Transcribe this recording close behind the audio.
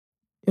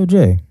Yo,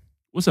 Jay.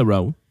 What's up,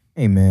 Raul?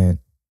 Hey, man.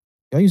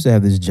 I used to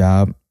have this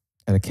job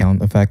at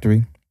a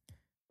factory,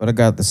 but I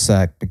got the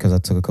sack because I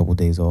took a couple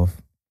days off.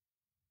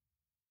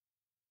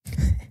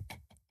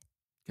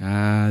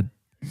 God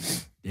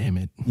damn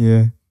it.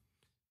 Yeah.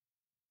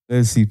 Let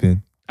it seep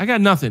in. I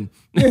got nothing.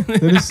 Yeah,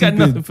 I got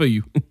nothing for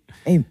you.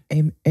 Hey,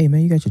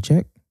 man, you got your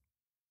check?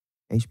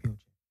 HBO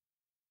check.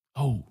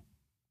 Oh,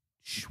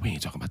 shh, we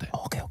ain't talking about that.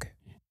 Oh, okay.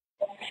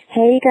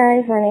 Hey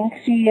guys, my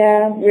name's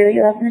Sia. Really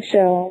love the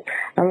show.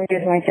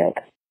 Here's my joke.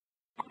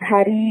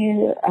 How do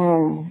you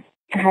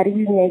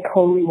make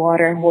holy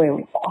water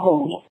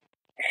holy?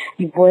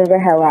 You boil the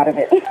hell out of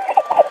it.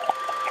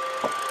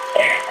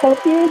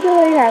 Hope you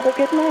enjoy. Have a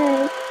good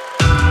night.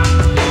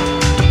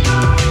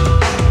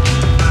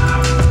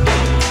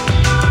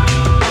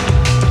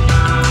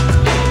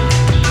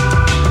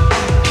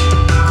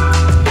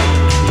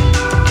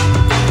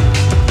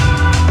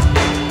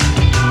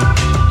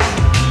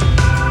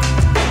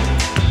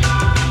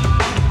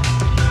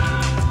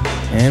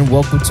 And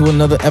welcome to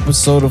another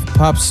episode of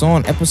Pop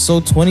Song,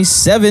 episode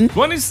 27.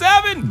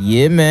 27?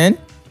 Yeah, man.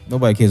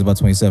 Nobody cares about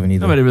 27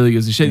 either. Nobody really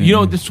gives a shit. You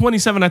know, this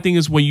 27, I think,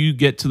 is when you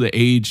get to the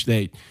age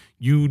that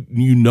you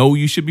know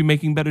you should be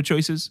making better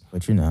choices.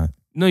 But you're not.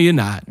 No, you're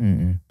not.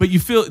 But you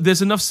feel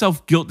there's enough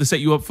self-guilt to set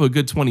you up for a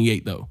good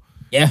 28, though.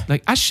 Yeah.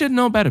 Like, I should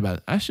know better about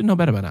it. I should know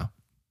better by now.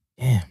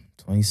 Damn,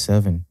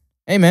 27.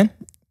 Hey, man.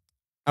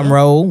 I'm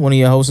Raul, one of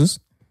your hosts.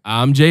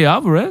 I'm Jay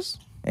Alvarez.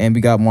 And we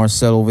got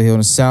Marcel over here on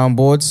the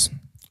soundboards.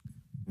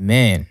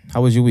 Man,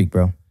 how was your week,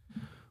 bro?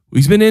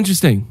 Week's been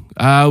interesting.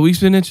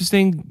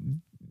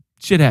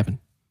 Shit happened.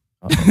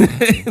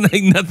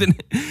 Like nothing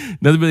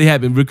really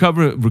happened.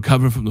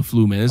 Recovering from the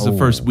flu, man. This is the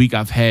first week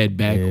I've had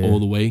back all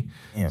the way.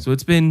 Damn. So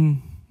it's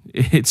been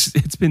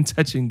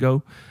touch and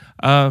go.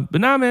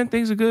 But nah, man,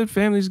 things are good.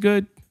 Family's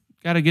good.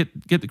 Gotta get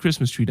the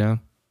Christmas tree down.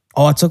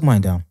 Oh, I took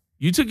mine down.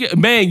 You took it,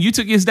 man. You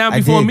took yours down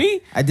before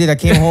me. I did. I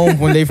came home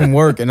one day from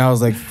work and I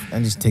was like, I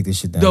just take this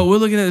shit down. No, we're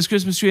looking at this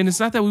Christmas tree, and it's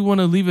not that we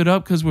want to leave it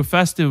up because we're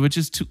festive. We're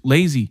just too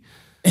lazy.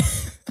 You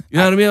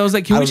know what I mean? I was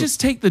like, can we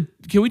just take the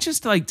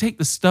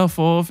stuff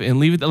off and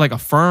leave it there like a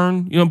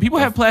fern? You know, people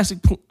have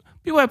plastic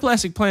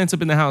plants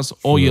up in the house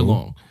all year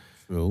long.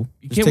 True.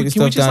 Can we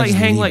just like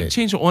hang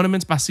change the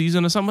ornaments by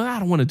season or something? I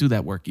don't want to do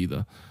that work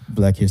either.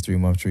 Black History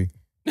Month tree.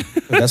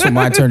 That's what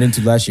mine turned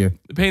into last year.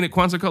 Painted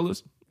Kwanzaa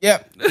colors.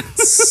 Yeah.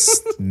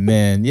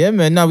 Man. Yeah,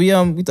 man. No, we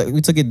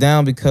took it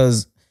down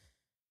because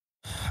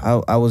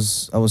I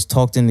was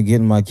talked into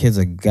getting my kids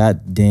a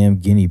goddamn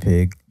guinea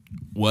pig.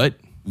 What?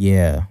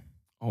 Yeah.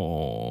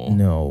 Oh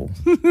no.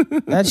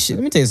 That shit.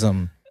 Let me tell you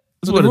something.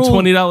 This what, a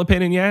 $20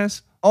 pain in your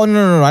ass? Oh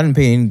no. I didn't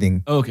pay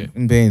anything. Oh, okay. I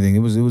didn't pay anything. It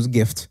was a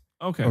gift.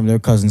 Okay. From their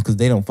cousins because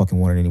they don't fucking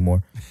want it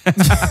anymore.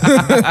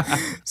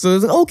 So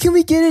it's like, oh, can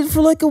we get it for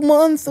like a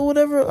month or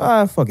whatever?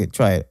 Ah, fuck it,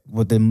 try it.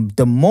 But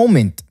the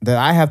moment that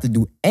I have to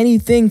do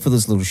anything for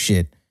this little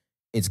shit,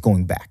 it's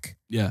going back.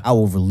 Yeah. I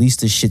will release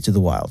this shit to the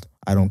wild.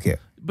 I don't care.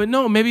 But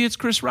no, maybe it's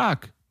Chris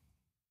Rock.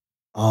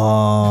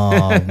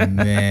 Oh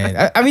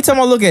man! Every time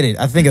I look at it,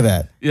 I think of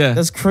that. Yeah,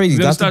 that's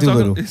crazy. Dr.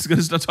 Doolittle. It's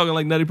gonna start talking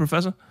like Nutty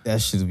Professor.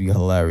 That should be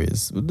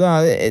hilarious. But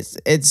nah, it's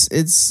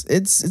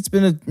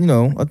been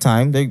a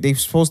time. They're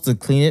supposed to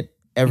clean it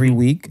every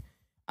week.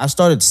 I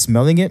started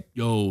smelling it.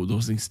 Yo,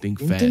 those things stink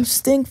fast. They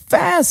stink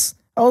fast.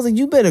 I was like,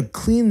 you better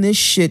clean this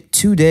shit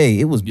today.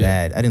 It was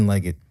bad. I didn't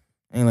like it.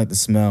 I didn't like the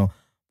smell.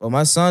 But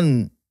my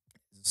son,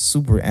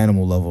 super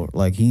animal lover.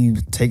 Like he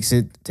takes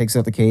out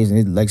the cage and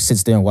it like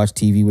sits there and watch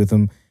TV with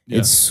him. Yeah.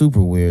 It's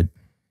super weird.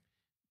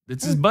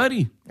 It's his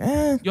buddy.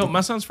 Yo,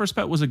 my son's first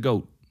pet was a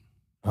goat.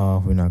 Oh,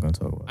 we're not gonna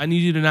talk about it. I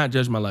need you to not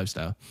judge my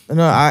lifestyle.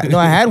 No,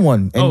 I had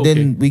one, and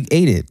then we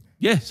ate it.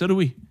 Yeah, so do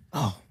we.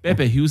 Oh,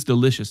 Pepe, he was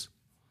delicious.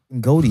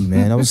 Goaty,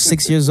 man. I was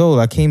 6 years old.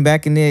 I came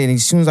back in there, and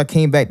as soon as I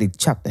came back, they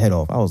chopped the head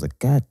off. I was like,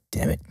 God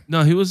damn it.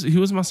 No, he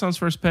was my son's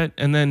first pet,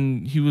 and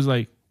then he was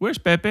like, "Where's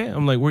Pepe?"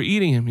 I'm like, "We're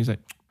eating him." He's like,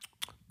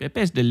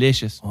 Pepe's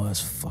delicious. Oh,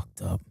 that's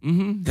fucked up.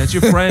 That's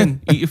your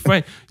friend. Eat your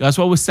friend. That's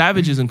why we're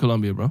savages in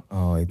Colombia, bro.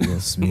 Oh,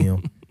 Dios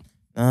mío.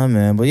 Nah,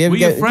 man. But yeah, we're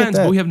your friends,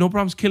 but we have no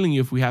problems killing you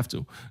if we have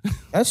to.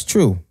 That's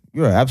true.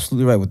 You're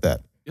absolutely right with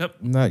that. Yep.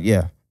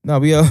 No,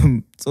 we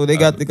so they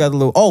got the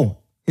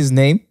little his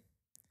name?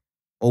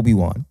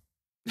 Obi-Wan.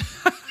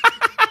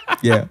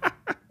 Yeah.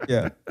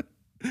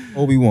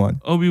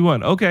 Obi-Wan.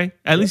 Obi-Wan. Okay.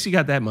 At least you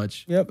got that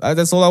much. Yep.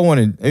 That's all I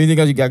wanted. Everything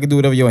else I can do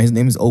whatever you want. His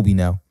name is Obi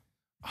now.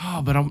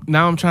 Oh, but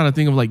I'm trying to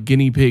think of like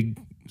guinea pig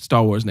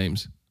Star Wars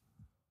names.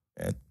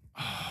 Yeah.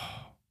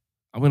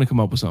 I'm gonna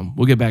come up with something.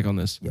 We'll get back on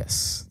this.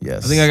 Yes.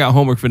 I think I got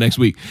homework for next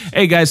week.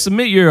 Hey guys,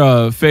 submit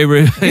your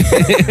favorite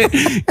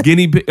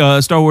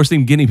Star Wars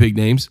themed guinea pig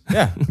names.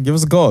 Yeah, give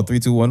us a call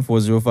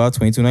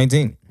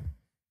 321-405-2219.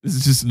 This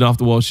is just an off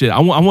the wall shit. I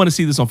want to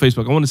see this on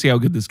Facebook. I want to see how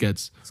good this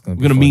gets. We're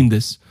gonna meme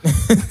this.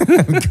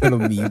 I'm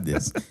gonna meme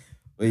this.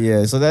 But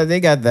yeah, so that they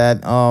got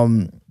that.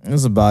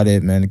 That's about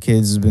it, man. The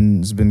kids has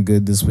been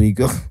good this week.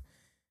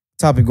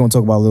 Topic we're gonna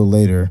talk about a little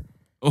later.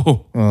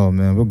 Oh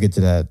man, we'll get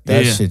to that.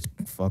 That shit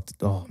fucked.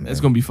 Oh man, it's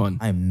gonna be fun.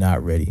 I am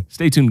not ready.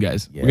 Stay tuned,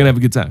 guys. We're gonna have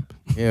a good time.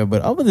 Yeah,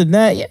 but other than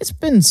that, it's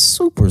been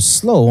super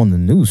slow on the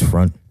news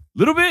front.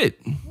 Little bit.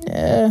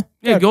 Yeah.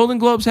 Golden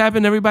Globes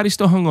happened. Everybody's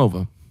still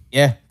hungover.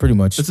 Yeah, pretty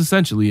much. That's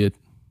essentially it.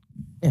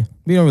 Yeah,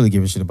 we don't really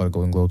give a shit about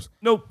Golden Globes.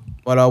 Nope.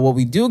 But what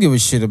we do give a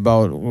shit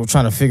about, we're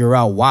trying to figure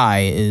out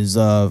why, is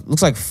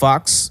looks like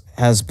Fox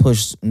has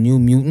pushed New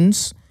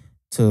Mutants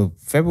to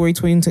February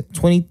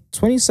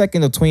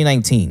 22nd of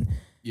 2019.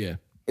 Yeah.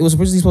 It was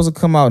originally supposed to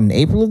come out in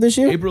April of this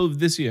year? April of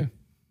this year.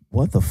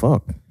 What the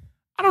fuck?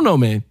 I don't know,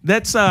 man.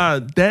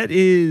 That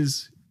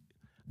is...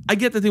 I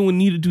get that they would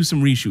need to do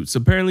some reshoots.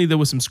 Apparently there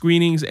was some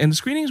screenings, and the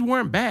screenings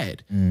weren't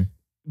bad.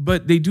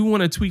 But they do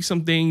want to tweak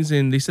some things,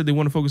 and they said they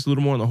want to focus a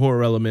little more on the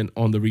horror element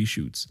on the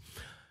reshoots.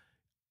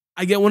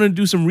 I get wanting to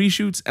do some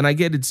reshoots, and I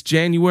get it's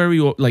January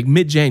or like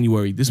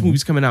mid-January. This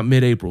movie's coming out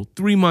mid-April.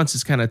 3 months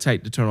is kind of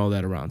tight to turn all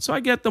that around. So I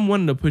get them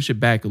wanting to push it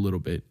back a little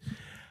bit.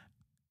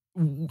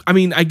 I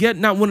mean, I get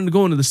not wanting to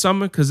go into the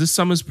summer because this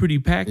summer's pretty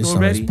packed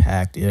already. Summer's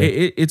packed, yeah.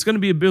 It's going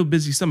to be a real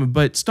busy summer,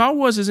 but Star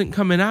Wars isn't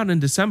coming out in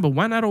December.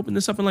 Why not open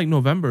this up in like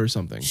November or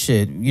something?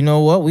 Shit, you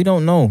know what? We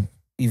don't know.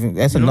 Even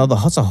that's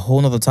a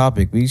whole nother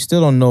topic. We still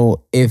don't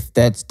know if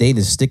that date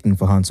is sticking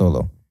for Han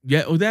Solo.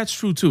 Yeah, that's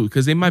true too,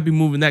 because they might be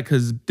moving that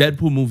because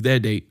Deadpool moved their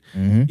date.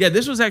 Yeah,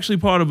 this was actually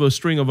part of a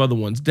string of other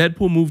ones.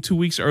 Deadpool moved 2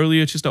 weeks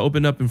earlier just to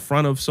open up in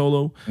front of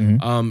Solo,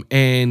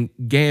 and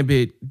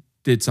Gambit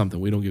did something.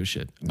 We don't give a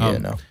shit.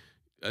 No.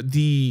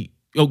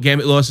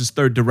 Gambit lost his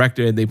third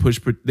director, and they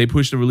pushed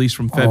the release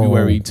from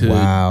February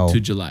to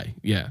July.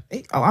 Yeah,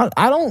 I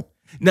don't.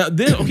 Now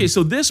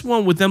so this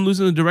one with them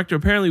losing the director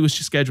apparently was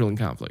just scheduling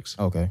conflicts.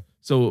 Okay,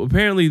 so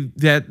apparently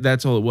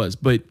that's all it was,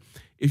 but.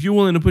 If you're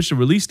willing to push the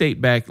release date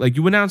back, like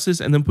you announced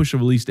this and then push the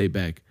release date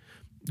back,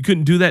 you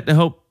couldn't do that to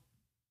help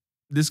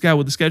this guy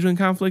with the scheduling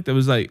conflict. I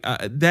was like,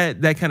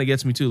 that kind of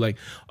gets me too. Like,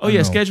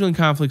 scheduling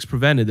conflicts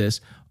prevented this.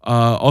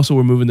 Also,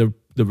 we're moving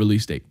the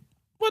release date.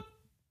 What?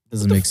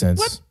 Doesn't make sense.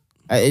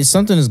 What?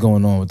 Something is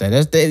going on with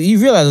that. You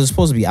realize it was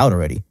supposed to be out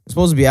already. It's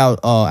supposed to be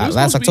out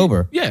last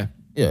October. Yeah,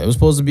 it was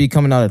supposed to be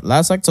coming out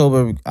last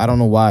October. I don't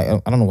know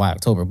why. I don't know why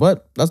October,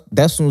 but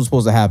that's when it was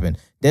supposed to happen.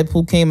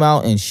 Deadpool came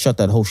out and shut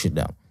that whole shit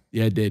down.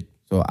 Yeah, it did.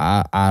 So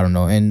I don't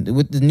know. And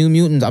with the New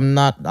Mutants, I'm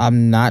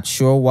not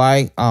sure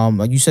why.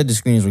 Like you said, the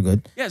screenings were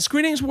good. Yeah,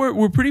 screenings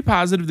were pretty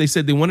positive. They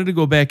said they wanted to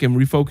go back and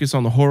refocus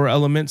on the horror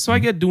element. So I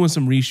get doing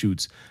some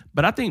reshoots.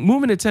 But I think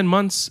moving to 10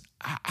 months,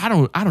 I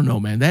don't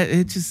know, man.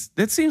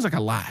 That seems like a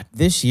lot.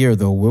 This year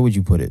though, where would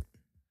you put it?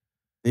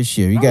 This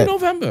year, you got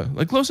November,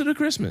 like closer to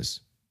Christmas.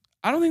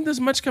 I don't think there's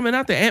much coming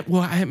out there.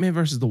 Ant-Man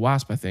versus the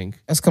Wasp, I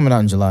think. That's coming out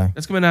in July.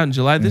 That's coming out in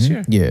July this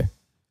year? Yeah.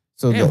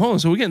 So hold on.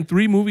 So we're getting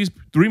 3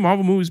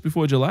 Marvel movies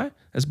before July?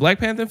 That's Black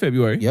Panther in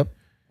February. Yep.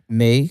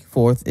 May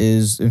 4th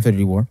is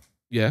Infinity War.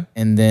 Yeah.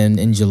 And then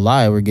in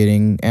July, we're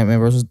getting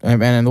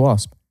Ant-Man and the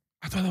Wasp.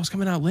 I thought that was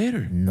coming out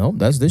later. No,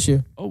 that's this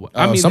year. Oh,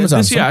 I mean,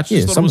 this year. I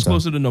just thought it was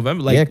closer to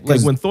November, like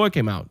when Thor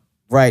came out.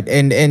 Right.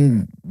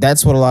 And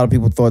that's what a lot of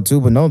people thought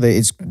too, but no,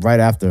 it's right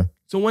after.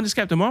 So when does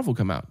Captain Marvel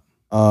come out?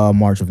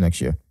 March of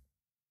next year.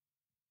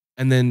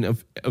 And then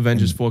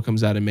Avengers 4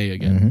 comes out in May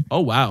again.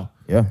 Oh, wow.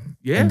 Yeah.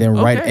 Yeah. And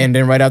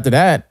then right after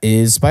that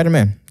is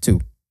Spider-Man 2.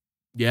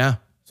 Yeah.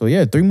 So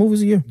yeah, 3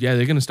 movies a year. Yeah,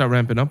 they're gonna start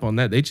ramping up on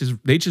that. They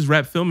just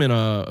wrapped filming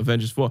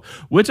Avengers 4.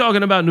 We're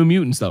talking about New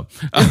Mutants though.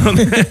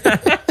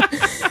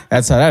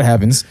 That's how that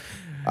happens.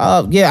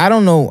 Yeah, I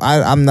don't know.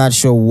 I'm not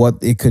sure what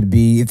it could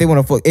be.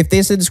 If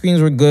they said the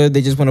screens were good,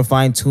 they just want to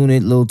fine tune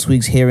it, little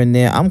tweaks here and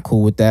there. I'm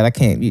cool with that. I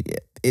can't. You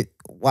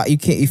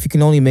can't if you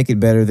can only make it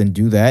better, then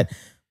do that.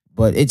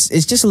 But it's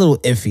just a little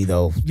iffy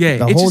though. Yeah,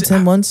 the whole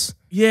 10 months.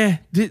 Yeah,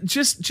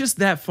 just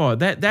that far.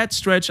 That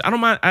stretch. I don't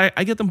mind.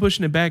 I get them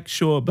pushing it back,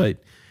 sure,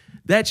 but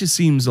that just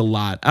seems a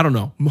lot. I don't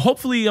know.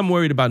 Hopefully, I'm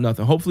worried about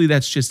nothing. Hopefully,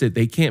 that's just it.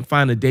 They can't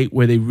find a date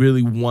where they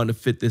really want to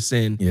fit this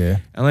in. Yeah.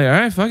 I'm like, all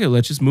right, fuck it.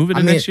 Let's just move it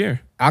to next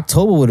year.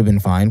 October would have been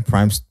fine.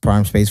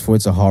 Prime Space for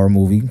it's a horror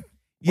movie.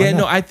 Yeah,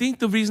 no, I think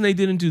the reason they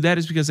didn't do that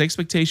is because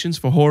expectations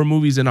for horror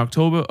movies in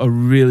October are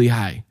really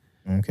high.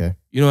 Okay.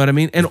 You know what I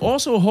mean? And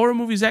also, horror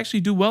movies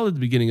actually do well at the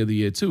beginning of the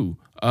year, too.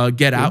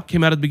 Get Out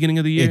came out at the beginning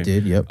of the year. It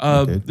did, yep.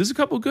 There's a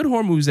couple of good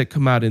horror movies that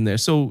come out in there.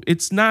 So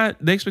it's not,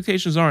 the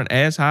expectations aren't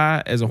as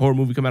high as a horror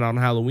movie coming out on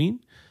Halloween,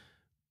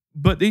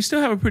 but they still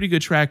have a pretty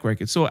good track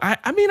record. So,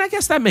 I mean, I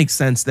guess that makes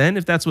sense then,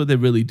 if that's what they're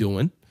really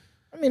doing.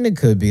 I mean, it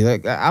could be.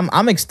 Like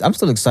I'm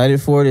still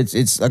excited for it.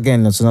 It's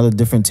again, it's another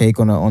different take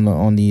on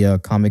the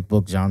comic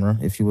book genre,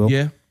 if you will.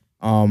 Yeah.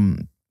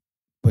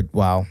 But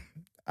wow.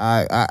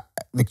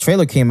 The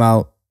trailer came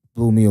out,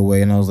 blew me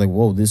away, and I was like,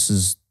 "Whoa, this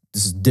is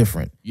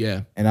different."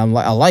 Yeah, and I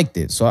liked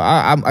it. So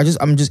I'm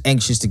just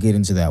anxious to get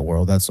into that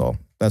world. That's all.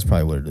 That's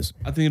probably what it is.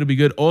 I think it'll be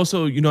good.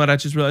 Also, you know what I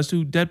just realized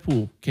too?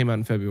 Deadpool came out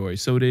in February.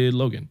 So did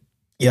Logan.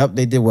 Yep,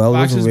 they did well.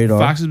 Fox has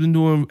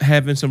been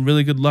having some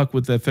really good luck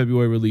with that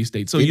February release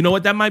date. So you know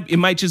what? It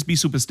might just be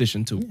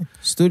superstition too. Yeah.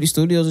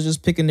 Studios are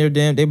just picking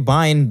they're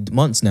buying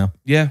months now.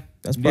 Yeah.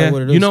 That's probably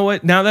what it is. You know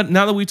what? Now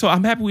that we talk,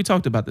 I'm happy we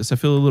talked about this. I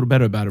feel a little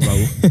better about it,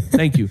 Raul.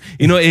 Thank you.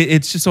 You know, it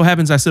just so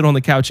happens I sit on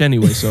the couch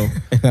anyway, so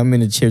and I'm in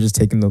the chair just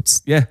taking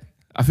notes. Yeah.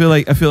 I feel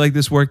like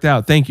this worked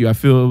out. Thank you. I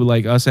feel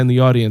like us and the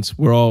audience,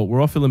 we're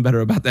all feeling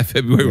better about that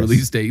February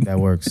release date. That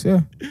works.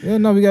 Yeah. Yeah,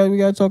 no, we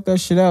gotta talk that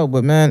shit out.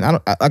 But man,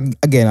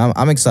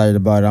 I'm excited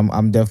about it.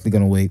 I'm definitely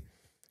gonna wait.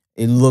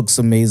 It looks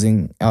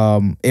amazing.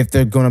 If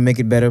they're gonna make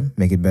it better,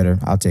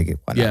 I'll take it.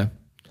 Why not? Yeah.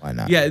 Why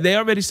not? Yeah, they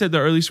already said the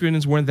early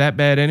screenings weren't that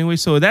bad anyway,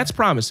 so that's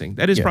promising.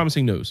 That is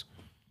promising news.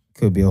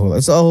 Could be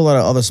it's a whole lot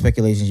of other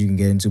speculations you can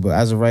get into, but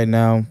as of right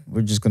now,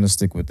 we're just gonna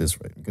stick with this,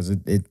 right? Because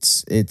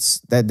it's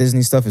that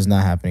Disney stuff is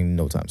not happening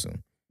no time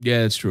soon.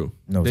 Yeah, it's true.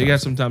 They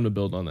got some time to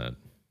build on that.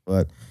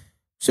 But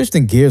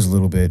shifting gears a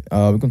little bit,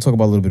 we're gonna talk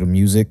about a little bit of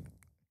music.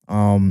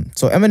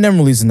 So Eminem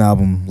released an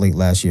album late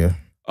last year.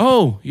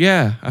 Oh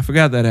yeah, I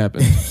forgot that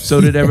happened. So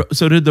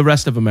did the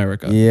rest of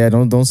America. Yeah,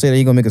 don't say that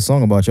you're gonna make a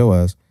song about your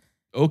ass.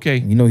 Okay.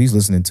 You know he's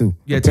listening too.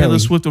 Yeah, Taylor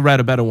Swift will write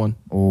a better one.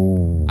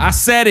 Oh. I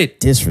said it.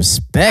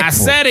 Disrespectful. I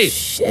said it.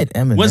 Shit,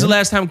 Eminem. When's the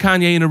last time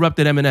Kanye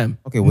interrupted Eminem?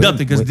 Okay, nothing,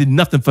 because he did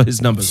nothing for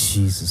his numbers.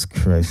 Jesus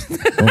Christ.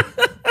 Well,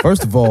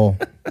 first of all,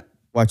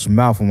 watch your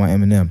mouth on my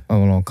Eminem.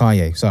 Oh no,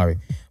 Kanye, sorry.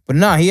 But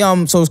nah, he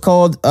so it's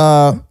called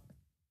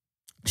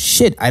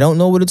shit, I don't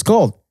know what it's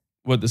called.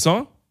 What, the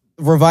song?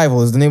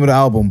 Revival is the name of the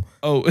album.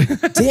 Oh.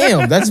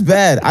 Damn, that's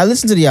bad. I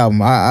listened to the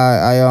album.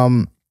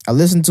 I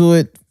listened to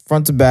it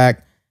front to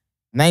back.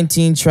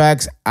 19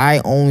 tracks.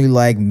 I only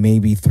like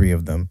maybe 3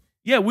 of them.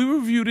 Yeah, we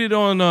reviewed it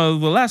on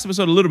the last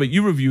episode a little bit.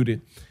 You reviewed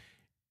it.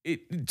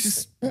 It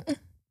just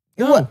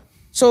no. What?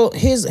 So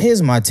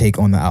here's my take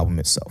on the album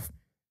itself.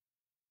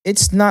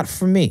 It's not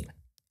for me.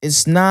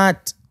 It's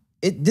not.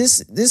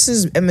 This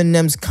is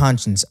Eminem's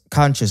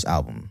conscious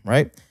album,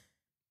 right?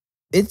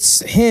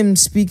 It's him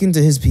speaking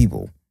to his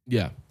people.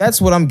 Yeah, that's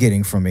what I'm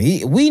getting from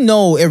it. We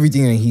know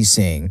everything that he's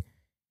saying.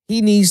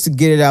 He needs to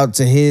get it out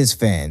to his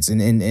fans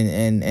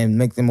and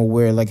make them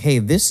aware, like, hey,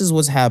 this is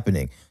what's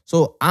happening.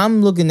 So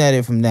I'm looking at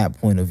it from that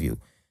point of view.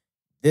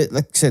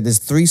 Like I said, there's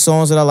 3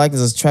 songs that I like.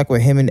 There's a track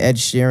with him and Ed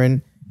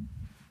Sheeran.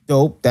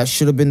 Dope. That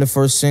should have been the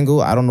first single.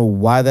 I don't know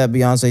why that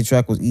Beyonce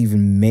track was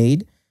even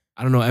made.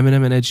 I don't know.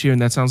 Eminem and Ed Sheeran,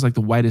 that sounds like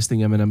the whitest thing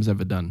Eminem's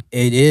ever done.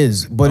 It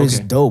is, but It's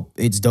dope.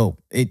 It's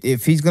dope.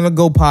 If he's going to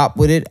go pop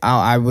with it,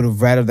 I would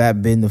have rather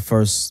that been the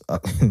first.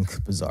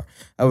 Bizarre.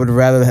 I would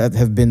rather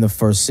have been the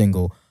first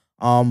single.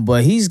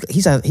 But he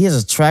has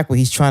a track where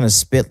he's trying to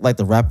spit like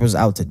the rappers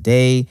out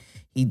today.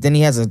 He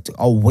has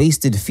a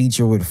wasted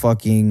feature with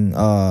fucking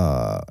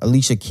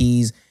Alicia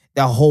Keys.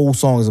 That whole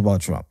song is about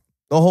Trump.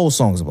 The whole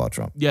song is about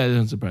Trump. Yeah, it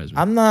doesn't surprise me.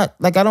 I'm not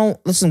like I don't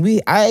listen.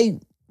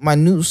 My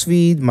news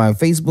feed, my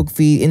Facebook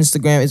feed,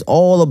 Instagram is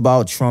all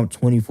about Trump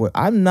 24.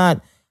 I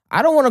don't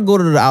want to go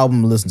to the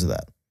album and listen to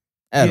that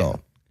at all.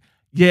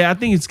 Yeah, I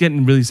think it's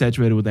getting really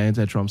saturated with the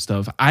anti-Trump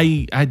stuff.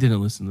 I didn't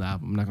listen to the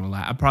album. I'm not gonna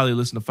lie. I probably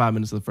listened to 5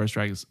 minutes of the first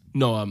track.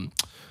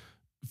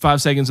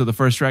 5 seconds of the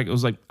first track. It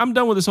was like, I'm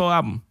done with this whole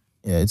album.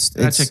 Yeah,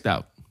 I checked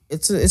out.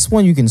 It's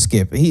one you can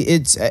skip.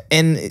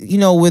 And you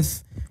know,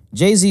 with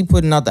Jay-Z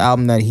putting out the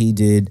album that he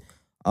did,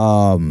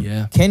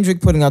 Kendrick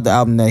putting out the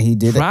album that he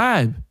did,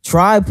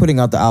 Tribe putting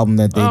out the album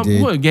that they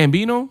did. What,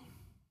 Gambino?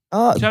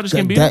 Childish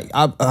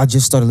Gambino. I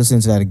just started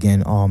listening to that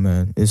again. Oh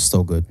man, it's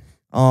so good.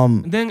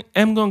 Then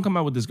M gonna come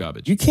out with this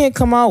garbage. You can't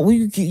come out.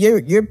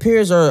 Your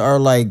peers are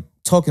like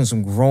talking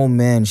some grown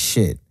man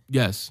shit.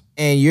 Yes.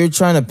 And you're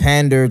trying to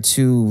pander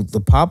to the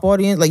pop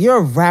audience. Like, you're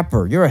a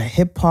rapper. You're a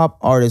hip hop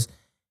artist.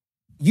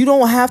 You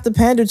don't have to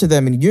pander to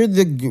them. And you're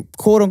the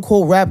quote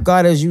unquote rap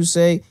god, as you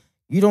say.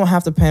 You don't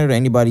have to pander to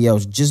anybody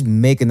else. Just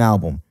make an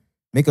album.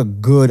 Make a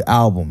good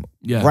album.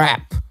 Yeah.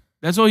 Rap.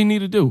 That's all you need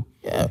to do.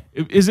 Yeah.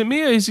 Is it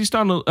me or is he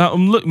starting to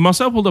look?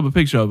 Marcel pulled up a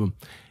picture of him.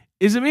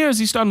 Is it me or is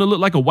he starting to look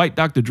like a white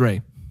Dr.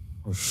 Dre?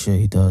 Oh shit,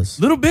 he does.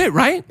 Little bit,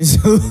 right?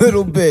 It's a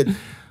little bit.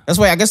 That's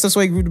why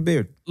he grew the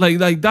beard.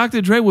 Like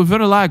Dr. Dre with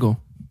vitiligo.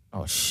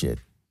 Oh shit.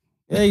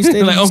 Yeah, you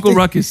stay like Uncle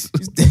Ruckus.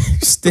 You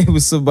stay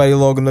with somebody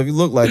long enough, you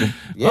look like him.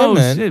 Yeah,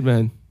 man. Shit,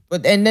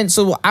 man.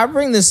 So I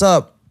bring this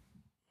up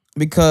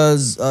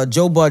because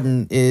Joe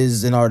Budden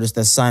is an artist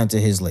that's signed to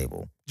his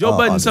label. Joe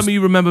Budden, some of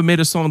you remember, made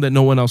a song that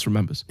no one else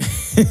remembers.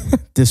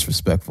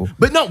 Disrespectful.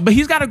 But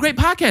he's got a great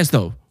podcast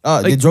though.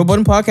 The Joe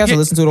Budden podcast, yeah, I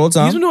listen to it all the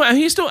time.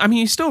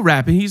 He's still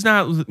rapping. He's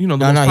not, the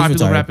most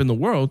popular rap in the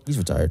world. He's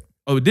retired.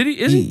 Oh, did he?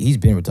 Is he? He's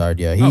been retired,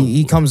 yeah.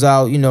 He comes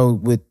out,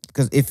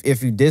 because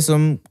if you diss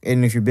him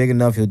and if you're big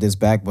enough, he'll diss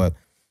back, but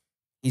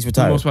he's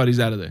retired. For the most part, he's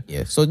out of there.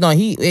 Yeah. So no,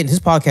 his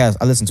podcast,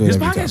 I listen to it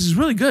every time. His podcast is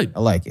really good. I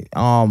like it.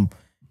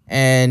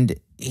 And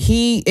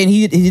he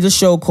did a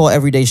show called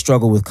Everyday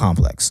Struggle with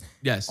Complex.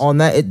 Yes. On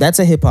that's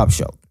a hip hop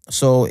show.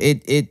 So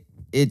it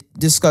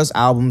discuss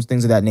albums,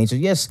 things of that nature.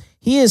 Yes,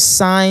 he is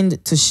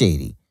signed to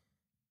Shady.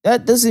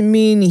 That doesn't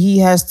mean he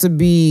has to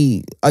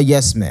be a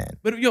yes man.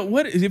 But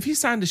what if he's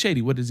signed to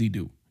Shady? What does he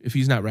do if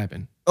he's not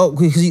rapping? Oh,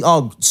 because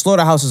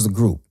Slaughterhouse is the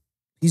group.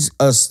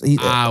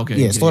 Okay.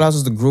 Yeah, Slaughterhouse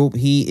is the group.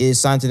 He is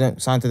signed to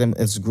them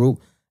as a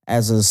group.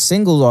 As a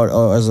single art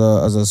or as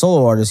a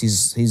solo artist,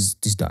 he's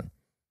done.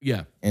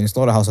 Yeah. And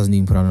Slaughterhouse hasn't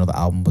even put out another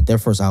album, but their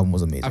first album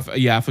was amazing.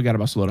 I forgot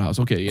about Slaughterhouse.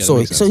 Okay, yeah.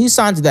 So he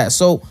signed to that.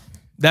 So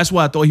that's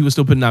why I thought he was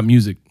still putting out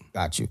music.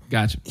 Got you.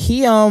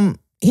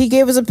 He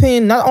gave his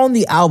opinion not on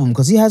the album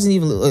because he hasn't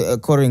even,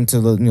 according to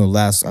the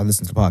last I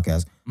listened to the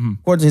podcast.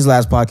 According to his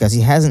last podcast,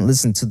 he hasn't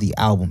listened to the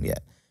album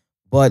yet.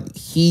 But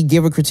he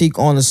gave a critique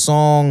on the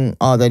song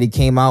that he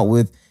came out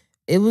with.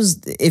 It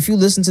was, if you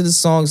listen to the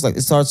songs, like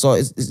it starts off,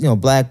 it's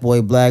black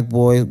boy,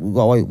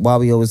 why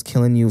we always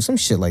killing you, some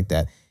shit like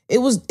that. It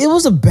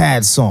was a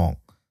bad song.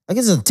 Like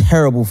it's a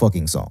terrible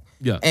fucking song.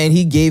 Yeah. And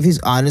he gave his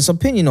honest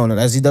opinion on it,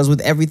 as he does with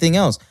everything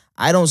else.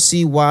 I don't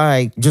see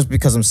why, just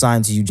because I'm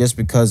signed to you, just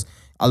because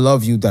I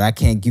love you, that I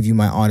can't give you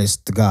my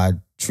honest to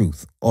God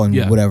truth on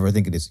whatever I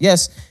think it is.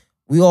 Yes,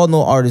 we all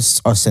know artists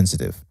are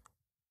sensitive.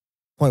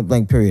 Point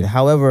blank period.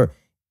 However,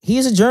 he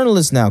is a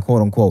journalist now,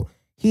 quote unquote.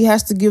 He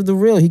has to give the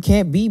real. He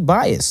can't be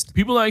biased.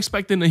 People are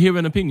expecting to hear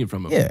an opinion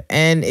from him. Yeah,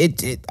 and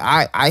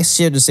I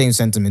shared the same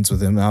sentiments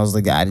with him. I was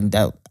like, I didn't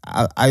doubt.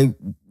 As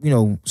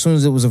soon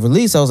as it was a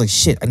release, I was like,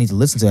 shit, I need to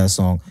listen to that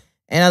song.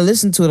 And I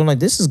listened to it. I'm like,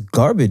 this is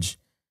garbage.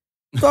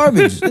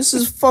 This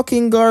is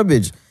fucking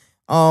garbage.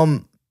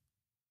 And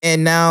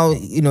now,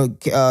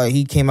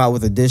 he came out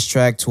with a diss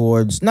track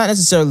towards not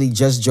necessarily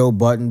just Joe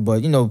Budden,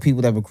 but,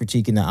 people that were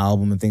critiquing the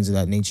album and things of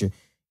that nature.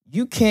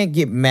 You can't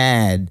get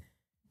mad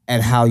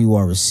at how you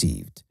are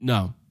received.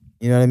 No.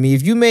 You know what I mean?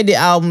 If you made the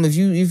album, if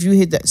you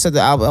said the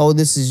album, oh,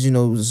 this is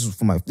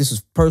this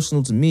is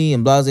personal to me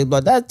and blah,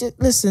 blah, blah.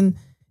 Listen,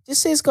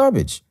 just say it's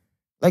garbage.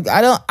 Like,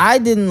 I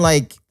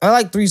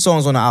like 3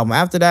 songs on the album.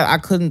 After that, I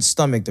couldn't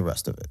stomach the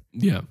rest of it.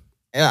 Yeah.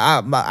 And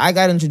I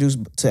got introduced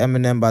to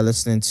Eminem by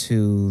listening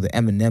to the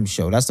Eminem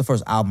Show. That's the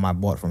first album I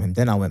bought from him.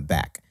 Then I went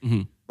back.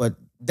 Mm-hmm. But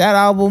that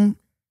album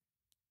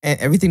and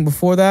everything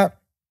before that,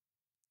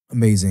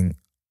 amazing.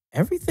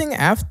 Everything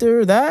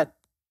after that,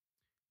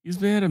 he's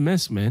been a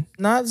mess, man.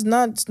 It's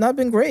not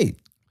been great.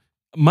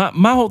 My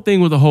whole thing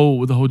with the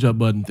whole Joe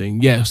Budden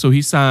thing. Yeah, so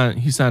he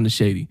signed to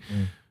Shady.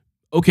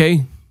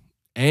 Okay.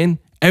 And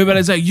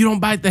everybody's like, you don't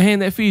bite the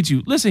hand that feeds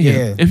you. Listen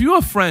here. If you're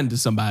a friend to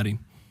somebody,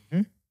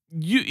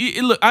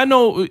 look, I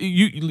know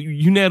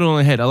you nailed it on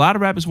the head. A lot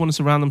of rappers want to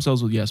surround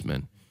themselves with yes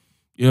men.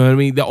 You know what I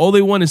mean? All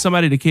they want is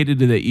somebody to cater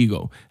to their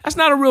ego. That's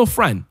not a real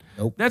friend.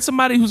 Nope. That's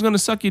somebody who's going to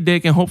suck your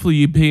dick and hopefully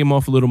you pay him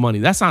off a little money.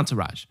 That's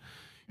entourage.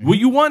 What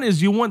you want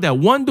is that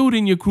one dude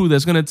in your crew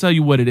that's going to tell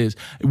you what it is.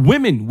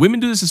 Women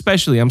do this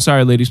especially. I'm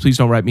sorry, ladies, please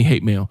don't write me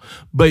hate mail.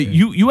 But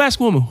you ask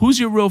a woman, who's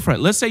your real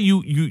friend? Let's say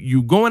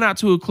you going out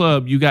to a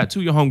club, you got 2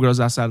 of your homegirls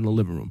outside in the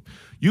living room.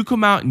 You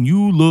come out and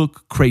you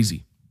look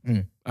crazy. All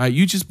right,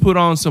 you just put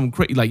on some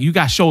crazy, like you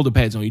got shoulder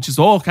pads on. You just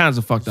all kinds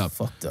of fucked up.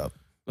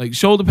 Like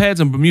shoulder pads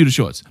and Bermuda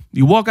shorts.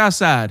 You walk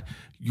outside,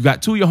 you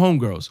got 2 of your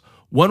homegirls.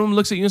 One of them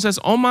looks at you and says,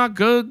 oh my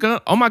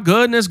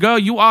goodness, girl,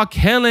 you are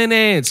killing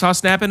it. Start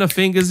snapping her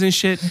fingers and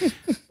shit.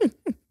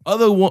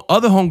 Other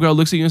homegirl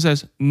looks at you and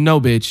says, no,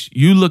 bitch,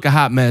 you look a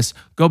hot mess.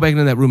 Go back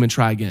into that room and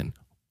try again.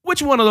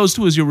 Which one of those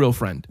 2 is your real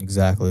friend?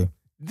 Exactly.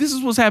 This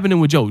is what's happening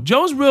with Joe.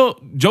 Joe's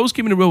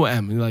keeping it real with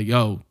M. He's like,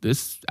 yo,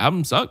 this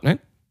album sucked, man.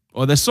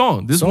 Or this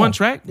song, one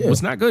track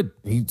was not good.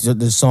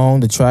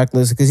 The track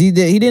list, because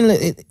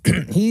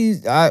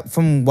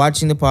from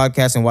watching the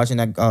podcast and watching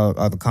that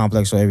the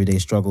Complex or Everyday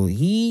Struggle,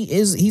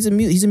 he's a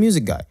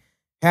music guy,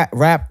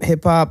 rap,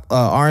 hip hop,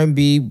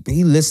 R&B.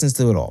 He listens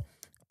to it all.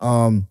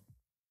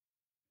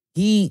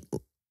 He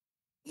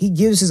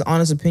gives his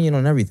honest opinion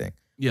on everything.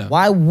 Yeah.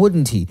 Why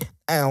wouldn't he?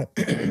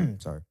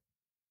 Sorry.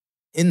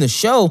 In the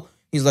show,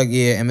 he's like,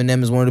 yeah,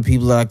 Eminem is one of the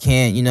people that I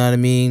can't. You know what I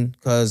mean?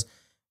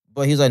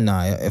 But he's like,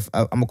 nah,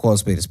 I'm gonna call a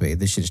spade a spade.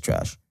 This shit is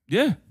trash.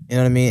 Yeah. You know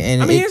what I mean?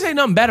 And he didn't say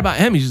nothing bad about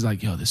him. He's just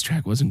like, yo, this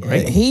track wasn't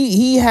great.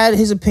 He had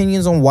his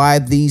opinions on why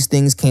these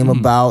things came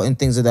about and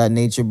things of that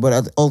nature.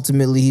 But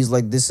ultimately, he's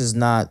like, this is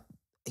not,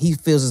 he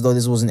feels as though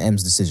this wasn't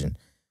M's decision.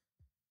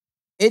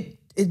 It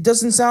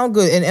doesn't sound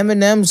good. And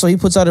Eminem, so he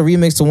puts out a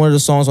remix to one of the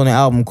songs on the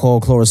album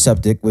called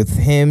Chloroseptic with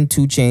him,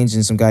 2 Chainz,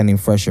 and some guy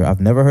named Fresher.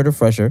 I've never heard of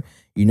Fresher.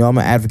 You know I'm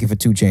an advocate for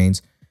 2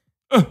 Chainz.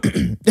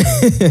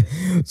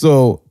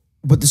 So...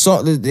 But the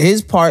song,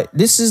 his part,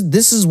 this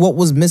is what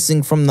was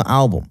missing from the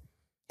album.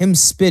 Him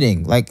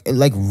spitting, like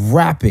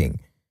rapping.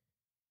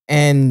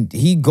 And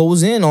he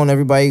goes in on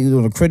everybody,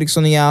 the critics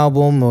on the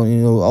album,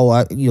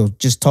 or,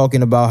 just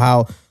talking about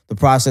how the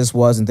process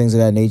was and things of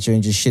that nature,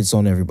 and just shits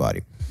on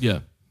everybody. Yeah.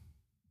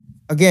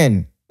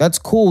 Again, that's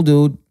cool,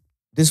 dude.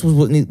 This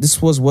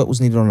was what was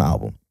needed on the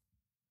album.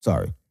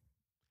 Sorry.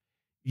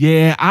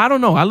 Yeah, I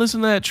don't know. I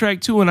listened to that track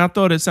too, and I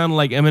thought it sounded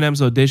like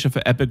Eminem's audition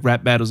for Epic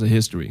Rap Battles of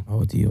History.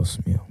 Oh, Dios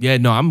mío. Yeah,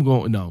 no,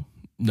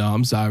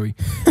 I'm sorry.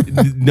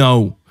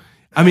 No.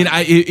 I mean,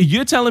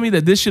 you're telling me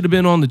that this should have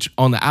been on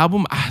the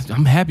album?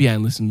 I'm happy I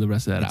didn't listen to the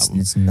rest of that album.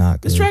 It's not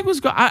good. This track was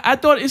I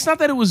thought, it's not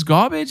that it was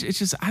garbage. It's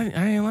just, I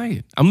didn't like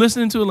it. I'm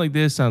listening to it like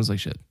this sounds like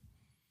shit.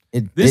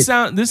 This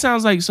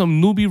sounds like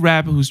some newbie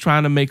rapper who's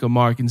trying to make a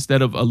mark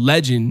instead of a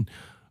legend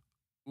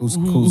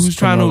who's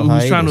trying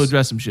to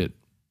address some shit.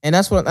 And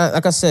that's what,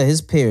 like I said,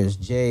 his peers,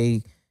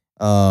 Jay,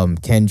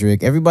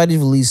 Kendrick. Everybody's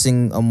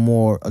releasing a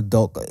more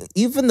adult.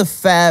 Even the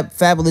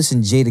Fabulous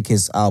and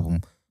Jadakiss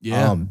album.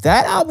 Yeah.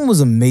 That album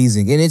was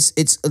amazing, and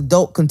it's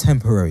adult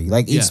contemporary.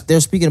 Like they're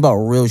speaking about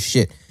real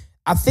shit.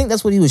 I think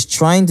that's what he was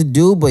trying to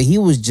do, but he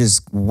was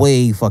just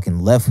way fucking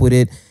left with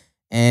it.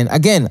 And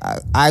again,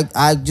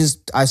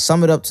 I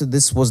sum it up to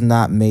this was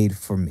not made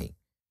for me.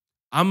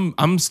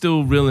 I'm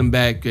still reeling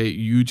back.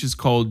 You just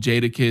called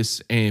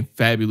Jadakiss and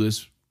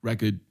Fabulous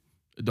record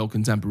adult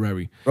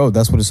contemporary. Bro,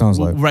 that's what it sounds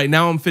like. Right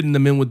now I'm fitting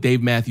them in with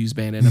Dave Matthews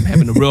Band, and I'm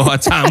having a real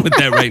hard time with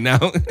that right now.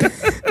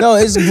 No,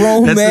 it's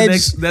grown man.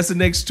 That's the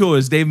next tour.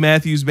 It's Dave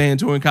Matthews Band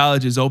touring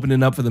colleges,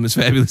 opening up for them as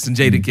Fabulous and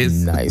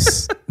Jadakiss.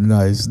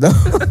 Nice.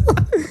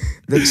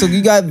 So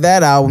you got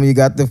that album, you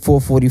got the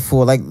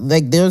 444. Like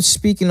they're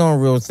speaking on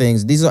real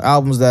things. These are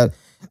albums that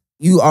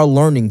you are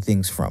learning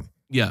things from.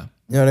 Yeah.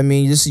 You know what I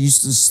mean?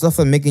 Just stuff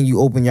that making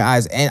you open your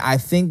eyes. And I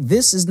think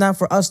this is not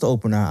for us to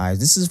open our eyes.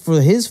 This is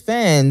for his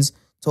fans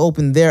to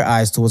open their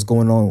eyes to what's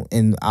going on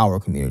in our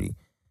community.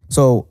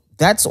 So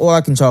that's all I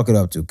can chalk it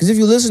up to. Because if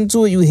you listen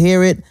to it, you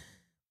hear it,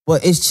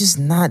 but it's just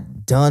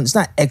not done. It's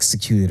not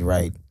executed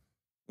right.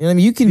 You know what I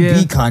mean? You can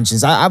be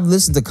conscious. I've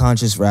listened to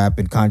conscious rap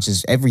and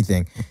conscious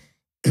everything.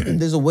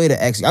 There's a way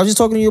to execute. I was just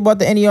talking to you about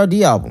the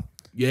NERD album.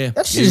 Yeah.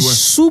 That shit is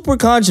super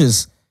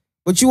conscious.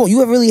 But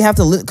you really have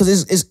to listen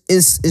because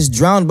it's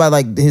drowned by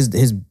like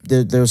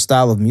their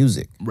style of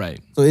music. Right.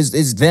 So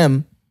it's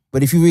them.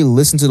 But if you really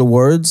listen to the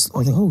words,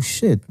 like, oh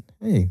shit,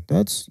 hey,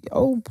 that's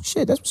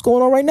what's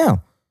going on right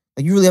now.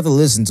 Like you really have to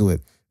listen to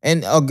it.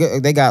 And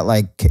they got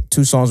like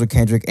 2 songs with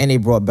Kendrick, and they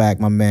brought back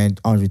my man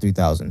Andre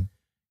 3000.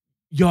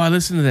 Yo, I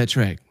listened to that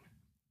track.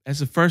 That's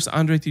the first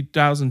Andre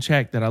 3000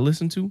 track that I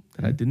listened to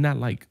that I did not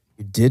like.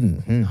 You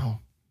didn't? No.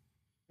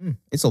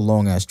 It's a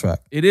long ass track.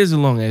 It is a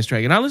long ass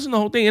track, and I listened to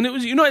the whole thing, and it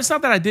was, it's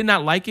not that I did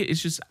not like it.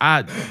 It's just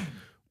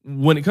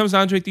when it comes to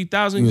Andre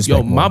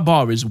 3000, my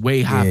bar is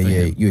way high for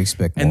him. You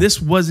expect more. And this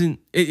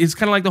wasn't. It's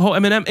kind of like the whole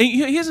Eminem. And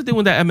here's the thing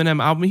with that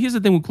Eminem album. Here's the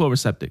thing with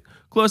Chloroseptic.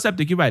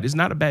 Chloroseptic, you're right. It's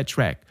not a bad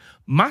track.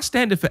 My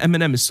standard for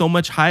Eminem is so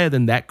much higher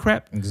than that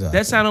crap. Exactly.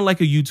 That sounded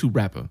like a YouTube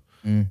rapper.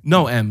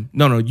 No,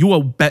 no. You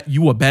are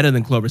better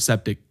than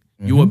Chloroseptic.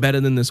 You are better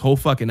than this whole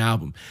fucking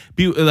album.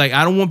 People, like,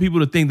 I don't want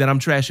people to think that I'm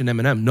trashing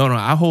Eminem. No,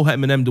 I hold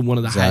Eminem to one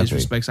of the highest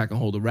respects I can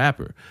hold a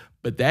rapper.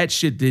 But that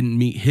shit didn't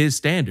meet his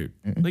standard.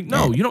 Like,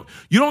 no, you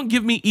don't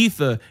give me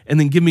Ether and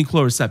then give me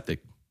Chloroseptic.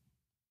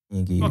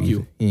 Fuck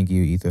you. He didn't give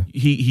you Ether.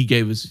 He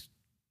gave us.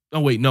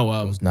 Oh wait, no.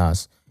 It was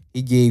Nas.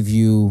 He gave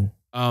you.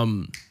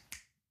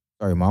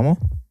 Sorry, Mama.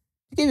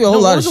 He gave you a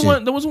whole lot of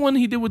shit. There was one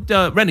he did with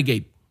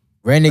Renegade.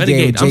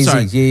 Renegade with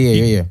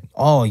Jay-Z. Yeah.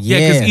 Oh, yeah.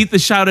 Yeah, because Ether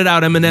shouted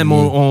out Eminem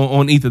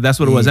on Ether. That's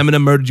what it was.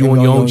 Eminem murdered you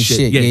on your own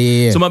shit.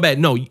 Yeah. So my bad.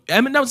 No,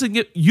 Eminem was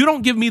like, you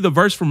don't give me the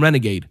verse from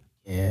Renegade.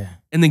 Yeah.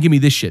 And then give me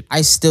this shit.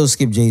 I still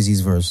skip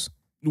Jay-Z's verse.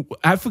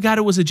 I forgot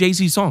it was a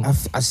Jay-Z song.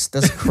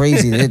 That's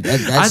crazy.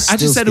 I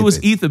just said it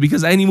was Ether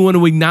because I didn't even want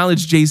to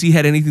acknowledge Jay-Z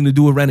had anything to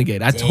do with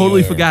Renegade. I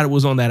totally forgot it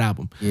was on that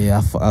album.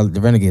 Yeah,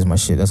 the Renegade is my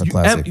shit. That's a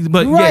classic.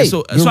 But yeah,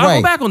 so I'll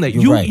go back on that.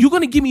 You're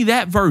going to give me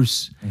that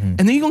verse, and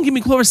then you're going to give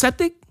me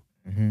Chloroseptic?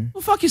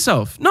 Well, fuck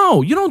yourself.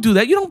 No, you don't do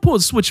that. You don't pull a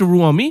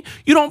switcheroo on me.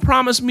 You don't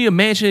promise me a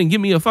mansion and give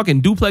me a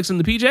fucking duplex in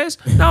the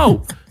PJs.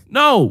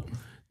 No.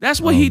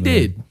 That's what he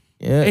did.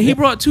 Yeah, and he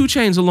brought 2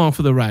 Chainz along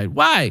for the ride.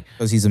 Why?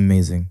 Because he's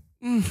amazing.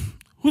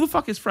 Who the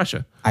fuck is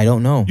fresher? I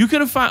don't know. You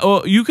couldn't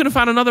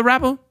find another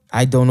rapper?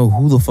 I don't know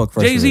who the fuck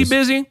fresher is. Jay-Z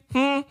busy?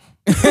 And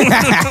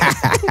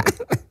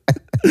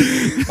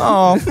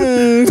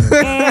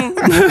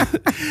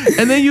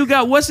then you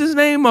got what's his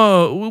name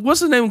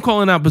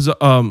calling out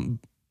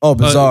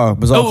Bizarre.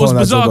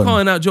 Bizarre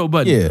calling out Joe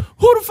Budden. Yeah.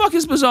 Who the fuck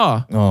is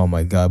Bizarre? Oh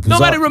my God. Bizarre.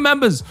 Nobody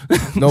remembers.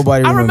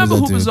 I remember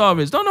who Bizarre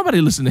is. Don't nobody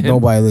listen to him.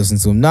 Nobody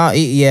listens to him. Nah,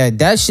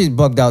 that shit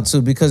bugged out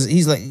too because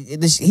he's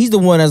the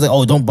one that's like,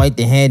 oh, don't bite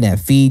the hand that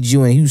feeds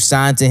you, and you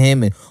signed to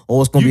him, and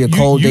it's gonna be a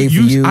cold day for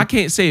you. I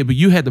can't say it, but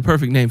you had the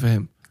perfect name for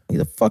him. He's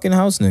a fucking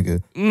house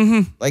nigga.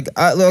 Like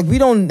we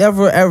don't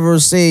ever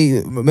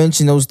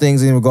mention those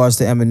things in regards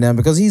to Eminem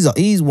because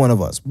he's one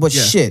of us. But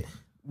shit,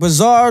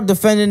 Bizarre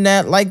defending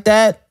that like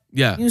that.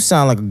 Yeah, you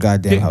sound like a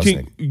goddamn house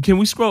nigga. Can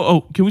we scroll?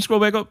 Oh, can we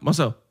scroll back up,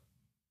 Marcel?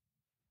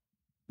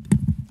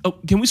 Oh,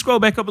 can we scroll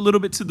back up a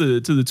little bit to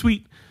the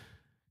tweet?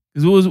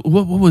 Because what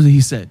was it he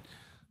said?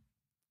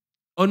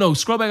 Oh no,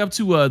 scroll back up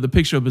to the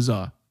picture of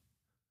Bizarre.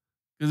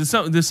 Because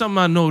there's something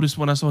I noticed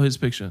when I saw his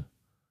picture.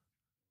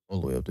 All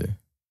the way up there.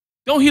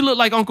 Don't he look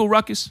like Uncle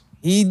Ruckus?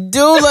 He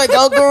do like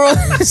Uncle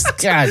Ruckus.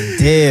 God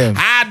damn.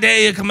 How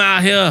dare you come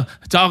out here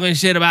talking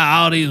shit about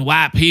all these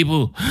white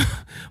people?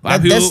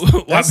 White people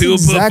put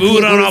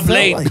food on our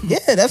plate. Like.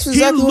 Yeah, that's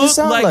exactly what it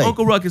sounded like. He looked like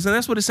Uncle Ruckus, and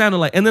that's what it sounded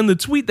like. And then the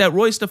tweet that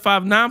Royce the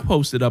 5'9"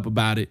 posted up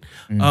about it.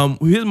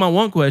 Here's my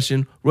one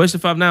question. Royce the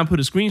 5'9"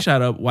 put a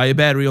screenshot up. Why your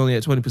battery only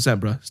at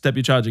 20%, bro? Step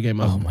your charger game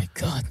up. Oh my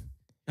God.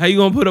 How you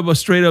gonna put up a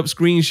straight up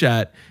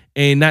screenshot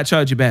and not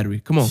charge your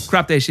battery? Come on,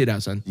 crop that shit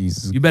out, son.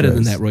 Jesus you better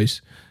Christ. than that,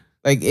 Royce.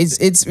 Like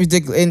it's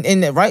ridiculous.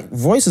 And right,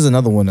 Royce is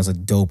another one that's a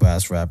dope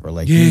ass rapper.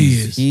 Like yeah, he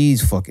is.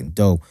 He's fucking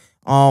dope.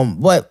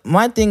 But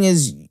my thing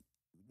is,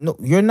 No,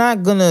 you're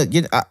not gonna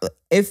get.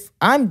 If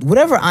I'm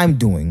whatever I'm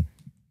doing,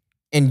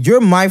 and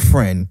you're my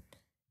friend,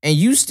 and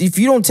if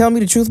you don't tell me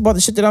the truth about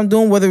the shit that I'm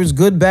doing, whether it's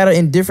good, bad, or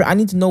indifferent, I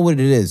need to know what it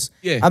is.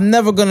 Yeah. I'm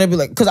never gonna be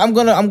like, because I'm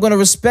gonna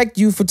respect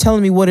you for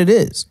telling me what it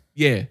is.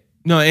 Yeah.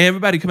 No,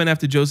 everybody coming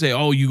after Joe say,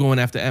 "Oh, you going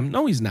after M?"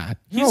 No, he's not.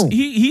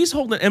 He's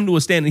holding M to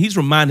a stand, and he's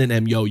reminding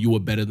M, "Yo, you were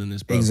better than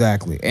this, bro."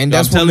 Exactly, and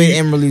that's what made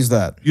M release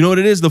that. You know what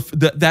it is?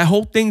 That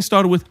whole thing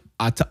started with,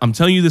 "I'm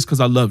telling you this because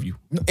I love you."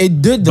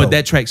 It did, though. But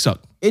that track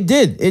sucked. It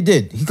did,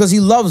 because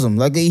he loves him.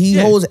 Like he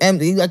holds M,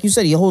 like you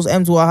said, he holds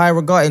M to a high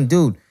regard. And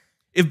dude,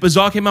 if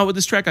Bizarre came out with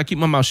this track, I keep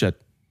my mouth shut.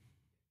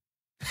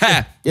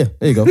 Ha! Yeah,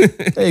 there you go.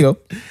 There you go.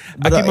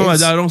 But, I keep my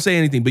mouth. I don't say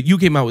anything. But you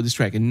came out with this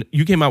track, and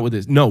you came out with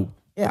this. No.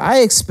 Yeah, I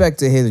expect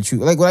to hear the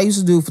truth. Like when I used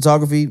to do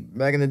photography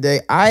back in the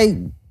day,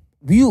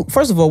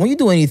 first of all, when you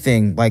do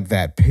anything like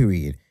that,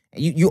 period,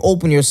 you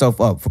open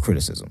yourself up for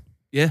criticism.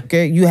 Yeah.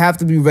 Okay, you have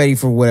to be ready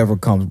for whatever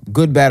comes,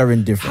 good, bad, or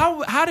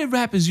indifferent. How did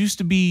rappers used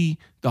to be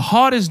the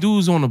hardest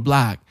dudes on the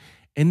block,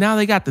 and now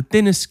they got the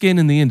thinnest skin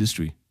in the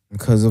industry?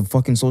 Because of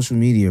fucking social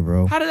media,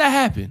 bro. How did that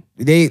happen?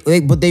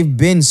 But they've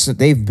been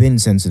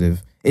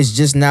sensitive. It's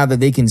just now that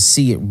they can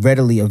see it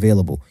readily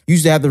available. You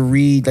used to have to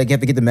read, like you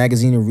have to get the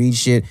magazine and read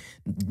shit.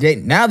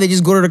 Now they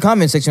just go to the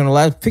comment section on the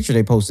last picture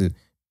they posted.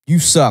 You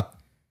suck.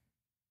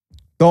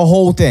 The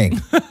whole thing.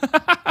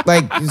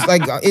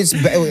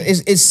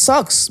 It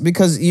sucks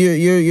because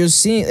you're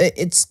seeing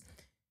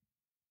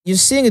you're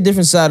seeing a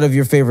different side of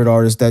your favorite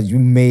artist that you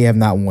may have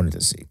not wanted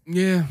to see.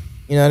 Yeah.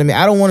 You know what I mean?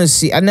 I don't want to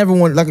see. I never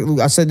want. Like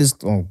I said this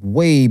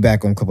way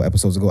back on a couple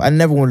episodes ago. I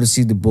never wanted to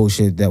see the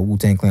bullshit that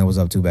Wu-Tang Clan was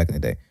up to back in the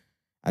day.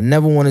 I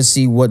never want to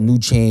see what new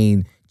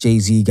chain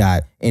Jay-Z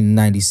got in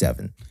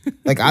 '97.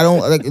 Like I don't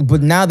like.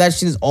 But now that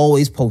shit is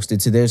always posted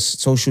to their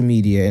social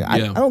media, and I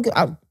don't.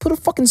 I put a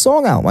fucking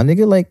song out, my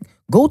nigga. Like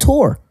go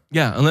tour.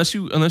 Yeah, unless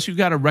you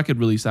got a record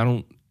release, I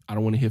don't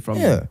want to hear from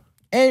you. Yeah.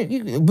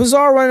 And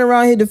Bizarre running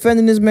around here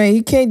defending this man.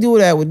 He can't do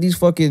that with these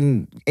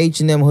fucking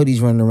H&M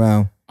hoodies running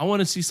around. I want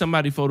to see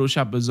somebody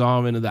Photoshop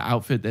Bizarre into the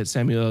outfit that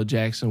Samuel L.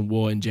 Jackson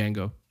wore in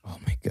Django. Oh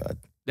my God.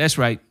 That's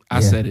right. I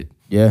said it.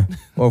 Yeah.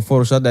 Or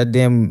Photoshop that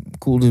damn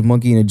coolest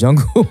monkey in the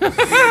jungle.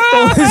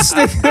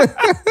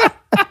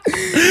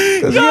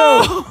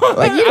 Yo,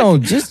 like you know,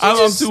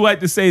 I'm too white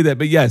to say that,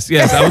 but yes,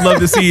 I would love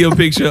to see your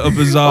picture of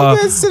Bizarre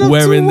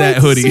wearing that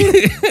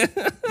hoodie.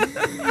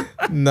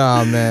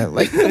 Nah, man.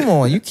 Like, come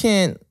on, you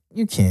can't.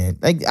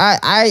 Like,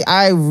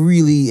 I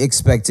really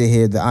expect to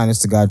hear the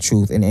honest to God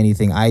truth in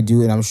anything I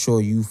do, and I'm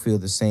sure you feel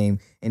the same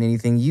in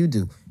anything you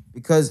do.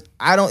 Because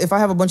if I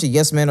have a bunch of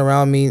yes men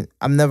around me,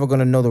 I'm never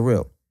gonna know the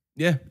real.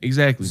 Yeah,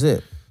 exactly. That's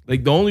it.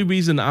 Like the only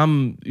reason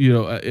I'm,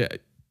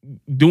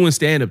 doing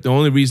stand up, the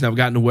only reason I've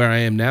gotten to where I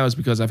am now is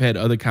because I've had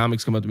other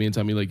comics come up to me and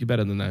tell me like, you're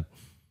better than that.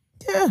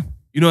 Yeah.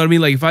 You know what I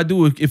mean? Like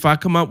if I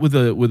come up with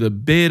a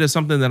bid or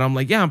something that I'm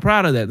like, yeah, I'm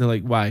proud of that. They're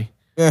like, why?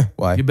 Yeah,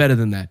 why? You're better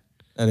than that.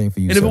 That ain't for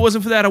you. And if it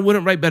wasn't for that, I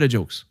wouldn't write better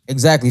jokes.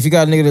 Exactly. If you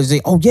got a nigga that say,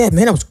 "Oh yeah,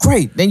 man, that was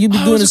great," then you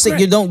be doing the same.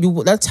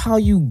 That's how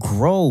you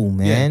grow,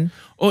 man. Yeah.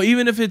 Or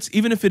even if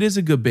it is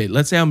a good bit.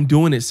 Let's say I'm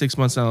doing it 6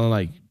 months down,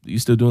 like you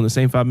still doing the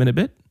same 5-minute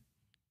bit.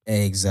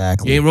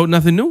 Exactly. You ain't wrote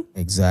nothing new.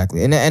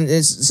 Exactly. And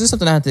it's just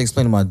something I had to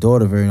explain to my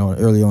daughter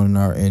early on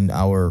in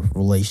our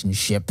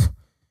relationship,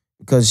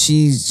 because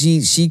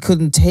she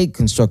couldn't take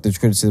constructive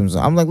criticism.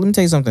 I'm like, let me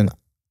tell you something.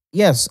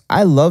 Yes,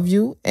 I love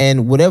you,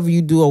 and whatever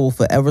you do, I will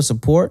forever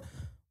support.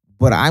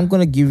 But I'm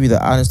gonna give you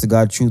the honest to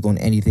God truth on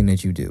anything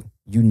that you do.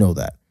 You know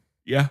that.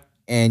 Yeah.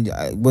 And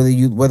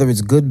whether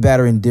it's good, bad,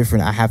 or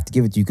indifferent, I have to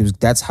give it to you because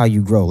that's how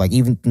you grow. Like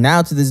even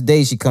now to this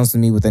day, she comes to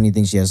me with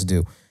anything she has to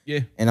do. Yeah.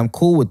 And I'm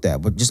cool with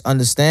that. But just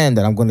understand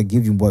that I'm gonna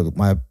give you what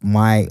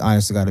my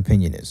honest to God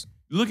opinion is.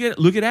 Look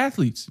at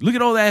athletes. Look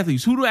at all the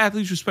athletes. Who do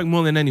athletes respect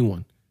more than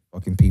anyone?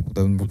 Fucking people,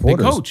 the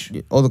reporters. The coach.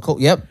 Oh, the coach.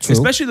 Yep, true.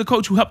 Especially the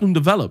coach who helped them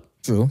develop.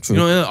 True. You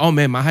know, oh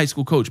man, my high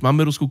school coach, my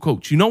middle school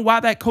coach. You know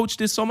why that coach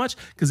did so much?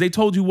 Because they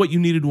told you what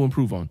you needed to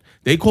improve on.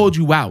 They called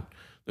you out.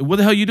 Like, what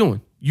the hell are you doing?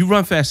 You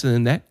run faster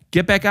than that.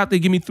 Get back out there.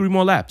 Give me 3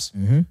 more laps.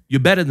 Mm-hmm. You're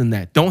better than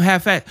that. Don't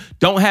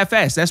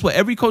half-ass. That's what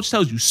every coach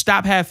tells you.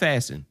 Stop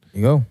half-assing.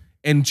 There you go.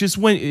 And just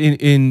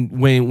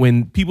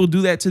when people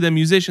do that to their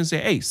musicians, say,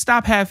 hey,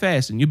 stop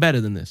half-assing. You're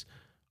better than this.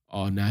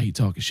 Oh, now he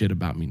talking shit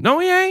about me. No,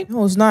 he ain't.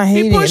 No, it's not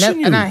hating.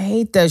 And I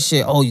hate that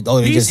shit. Oh,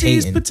 they just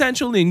hating. He's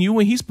potential in you,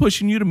 and he's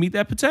pushing you to meet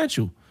that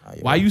potential. Oh,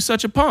 yeah. Why you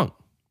such a punk?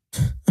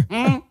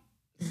 For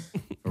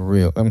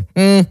real.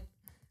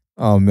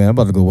 Oh, man, I'm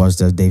about to go watch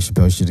that Dave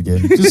Chappelle shit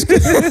again.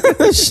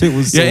 That shit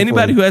was so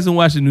anybody funny. who hasn't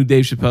watched the new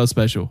Dave Chappelle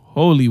special,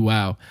 holy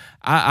wow.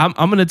 I'm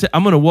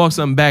gonna walk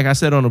something back. I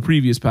said on a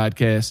previous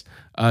podcast,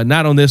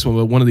 not on this one,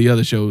 but one of the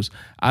other shows.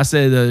 I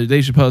said the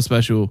Dave Chappelle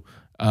special,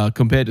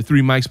 compared to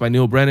 3 Mics by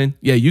Neil Brennan,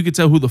 yeah, you could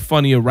tell who the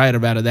funnier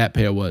writer out of that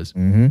pair was.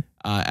 Mm-hmm.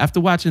 After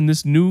watching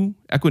this new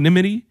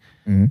Equanimity,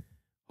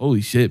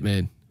 holy shit,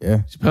 man.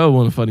 Yeah. Chappelle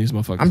one of the funniest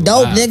motherfuckers I'm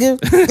dope, alive. nigga.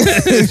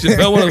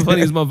 Chappelle one of the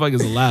funniest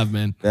motherfuckers alive,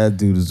 man. That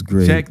dude is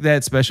great. Check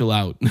that special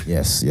out.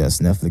 Yes,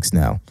 Netflix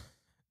now.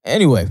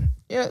 Anyway,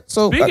 yeah,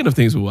 so... Speaking of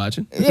things we're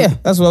watching. Yeah,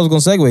 that's what I was going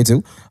to segue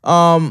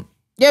to.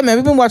 Yeah, man,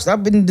 we've been watching.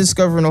 I've been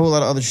discovering a whole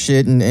lot of other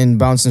shit and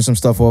bouncing some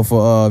stuff off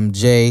of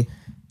Jay.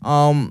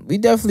 We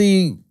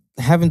definitely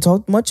haven't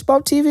talked much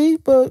about TV,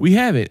 but we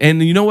haven't.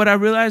 And you know what I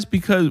realized?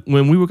 Because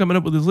when we were coming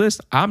up with this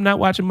list, I'm not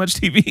watching much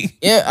TV.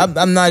 Yeah,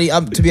 I'm not.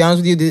 To be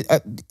honest with you,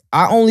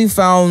 I only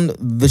found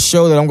the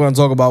show that I'm going to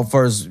talk about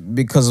first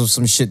because of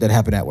some shit that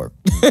happened at work.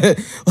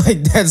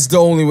 Like that's the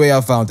only way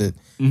I found it.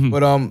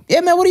 But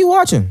yeah, man, what are you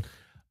watching?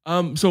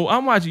 So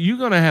I'm watching. You're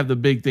gonna have the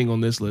big thing on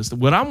this list.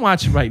 What I'm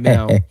watching right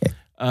now.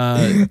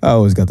 I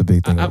always got the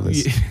big thing on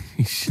this.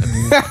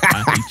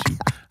 I hate you.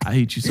 I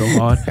hate you so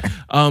hard.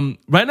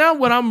 Right now,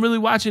 what I'm really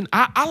watching,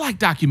 I like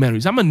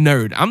documentaries. I'm a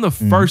nerd. I'm the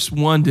first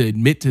one to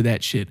admit to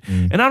that shit.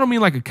 And I don't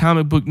mean like a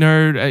comic book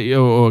nerd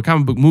or a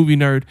comic book movie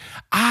nerd.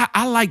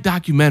 I like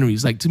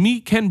documentaries. Like to me,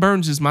 Ken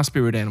Burns is my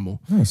spirit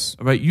animal. Nice.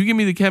 All right, you give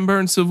me the Ken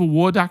Burns Civil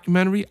War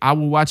documentary, I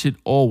will watch it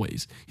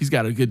always. He's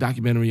got a good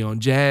documentary on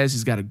jazz.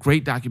 He's got a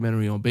great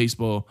documentary on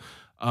baseball.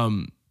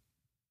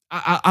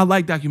 I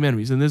like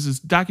documentaries, and there's this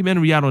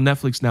documentary out on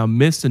Netflix now,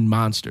 Myths and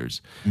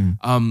Monsters.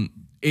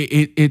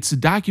 It's a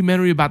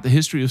documentary about the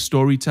history of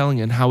storytelling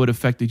and how it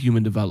affected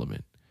human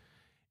development.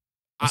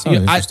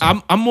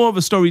 I'm more of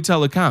a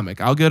storyteller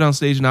comic. I'll get on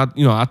stage and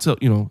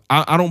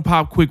I don't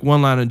pop quick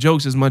one-liner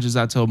jokes as much as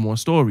I tell more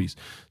stories.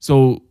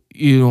 So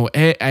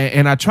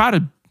and I try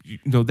to.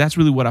 That's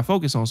really what I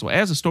focus on. So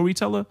as a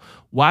storyteller,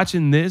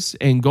 watching this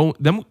and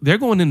they're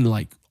going into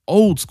like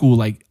old school,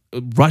 like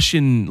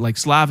Russian, like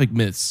Slavic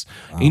myths,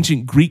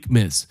 ancient Greek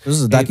myths. This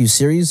is a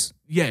docu-series?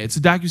 Yeah, it's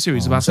a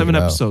docu-series, about 7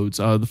 episodes.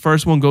 The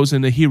first one goes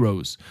into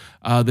heroes.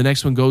 The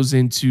next one goes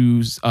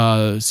into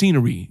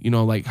scenery,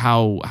 like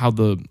how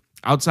the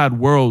outside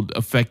world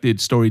affected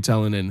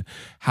storytelling and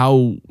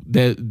how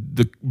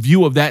the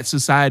view of that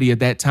society at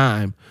that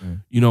time,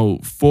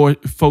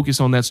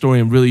 focus on that story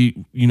and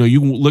really, you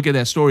look at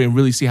that story and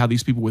really see how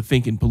these people were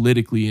thinking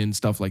politically and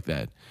stuff like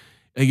that.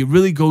 Like it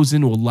really goes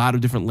into a lot of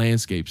different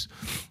landscapes.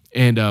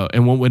 And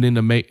what went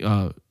into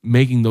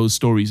making those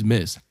stories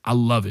myths. I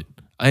love it.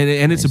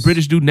 And it's a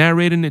British dude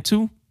narrating it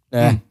too.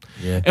 Yeah.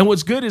 And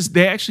what's good is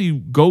they actually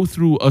go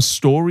through a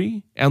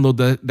story and they'll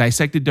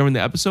dissect it during the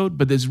episode,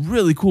 but there's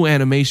really cool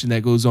animation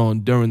that goes on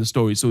during the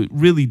story. So it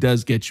really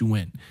does get you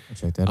in. I'll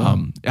check that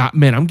out.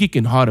 Man, I'm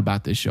geeking hard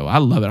about this show. I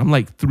love it. I'm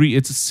like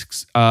it's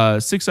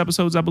 6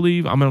 episodes, I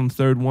believe. I'm on the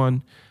third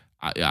one.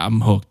 I'm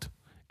hooked.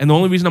 And the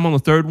only reason I'm on the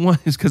third one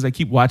is because I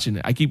keep watching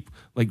it. I keep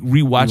like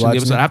rewatching the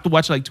episode. I have to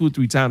watch it like 2 or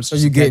 3 times. So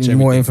you're getting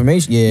more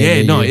information?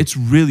 Yeah. It's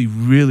really,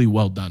 really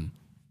well done.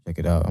 Check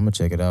it out. I'm gonna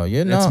check it out.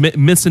 Yeah, it's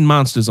Myths and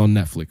Monsters on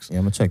Netflix. Yeah,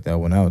 I'm gonna check that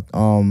one out.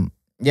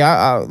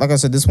 I like I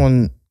said, this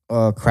one,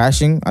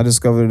 Crashing. I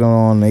discovered it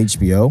on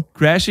HBO.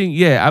 Crashing,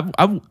 yeah.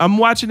 I'm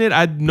watching it.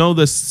 I know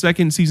the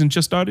second season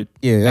just started.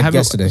 Yeah,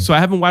 yesterday. So I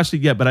haven't watched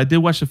it yet, but I did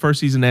watch the first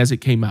season as it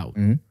came out.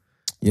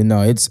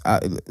 It's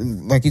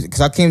like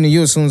because I came to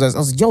you as soon as I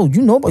was like, yo,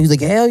 you know about? He's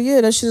like, hell yeah,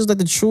 that shit is like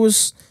the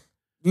truest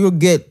you'll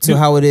get to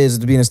how it is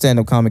to being a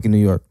stand-up comic in New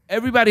York.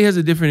 Everybody has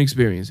a different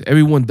experience.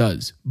 Everyone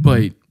does,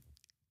 but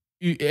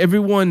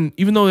everyone,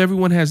 even though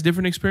everyone has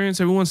different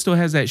experience, everyone still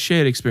has that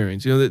shared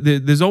experience.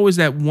 There's always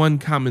that one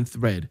common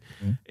thread.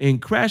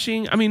 And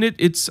Crashing, I mean,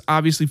 it's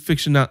obviously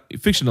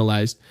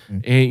fictionalized,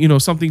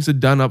 and some things are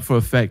done up for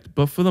effect.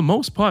 But for the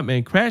most part,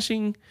 man,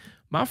 Crashing.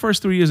 My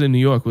first 3 years in New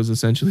York was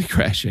essentially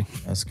crashing.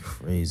 That's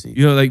crazy.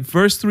 Like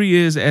first 3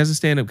 years as a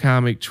stand-up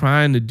comic,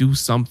 trying to do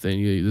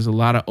something. There's a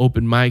lot of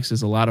open mics.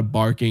 There's a lot of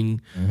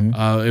barking.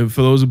 And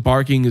for those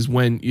barking is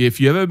when,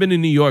 if you've ever been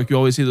in New York, you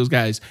always hear those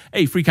guys,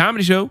 hey, free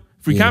comedy show.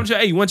 Free comedy show.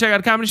 Hey, you want to check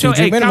out a comedy show?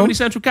 Hey, Comedy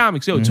Central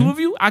Comics. Yo, 2 of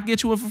you, I'll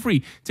get you in for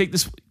free. Take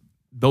this.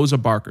 Those are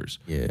barkers.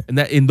 Yeah.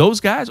 And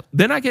those guys,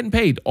 they're not getting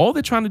paid. All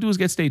they're trying to do is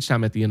get stage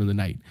time at the end of the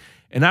night.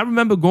 And I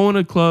remember going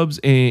to clubs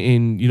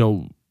and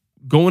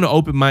going to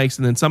open mics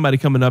and then somebody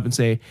coming up and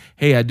say,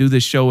 hey, I do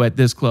this show at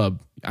this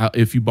club.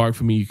 If you bark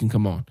for me, you can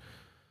come on.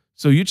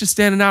 So you're just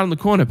standing out in the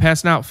corner,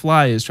 passing out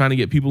flyers, trying to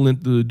get people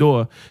into the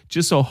door,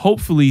 just so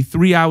hopefully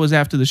 3 hours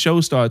after the show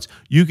starts,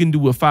 you can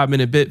do a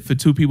 5-minute bit for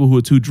 2 people who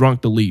are too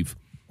drunk to leave.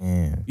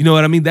 You know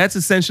what I mean? That's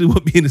essentially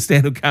what being a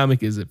stand-up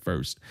comic is at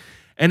first.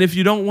 And if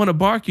you don't want to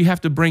bark, you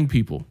have to bring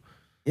people.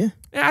 Yeah,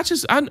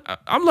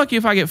 I'm lucky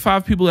if I get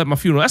 5 people at my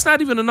funeral. That's not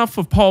even enough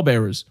for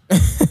pallbearers.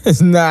 It's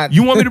not.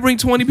 You want me to bring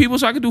 20 people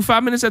so I can do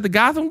 5 minutes at the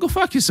Gotham? Go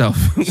fuck yourself.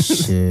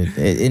 Shit,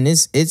 and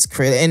it's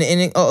crazy.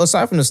 And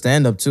aside from the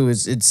stand up too,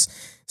 it's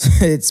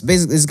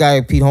basically this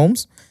guy Pete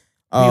Holmes.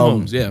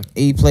 Holmes, yeah.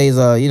 He plays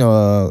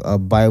a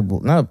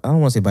Bible. I don't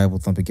want to say Bible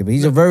thumping kid, but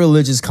he's a very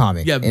religious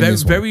comic. Yeah,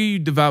 very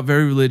devout,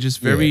 very religious,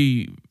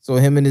 very. So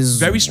him and his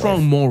very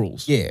strong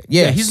morals. Yeah.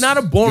 He's not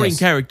a boring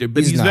character,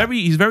 but he's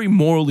very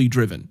morally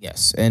driven.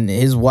 Yes, and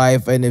his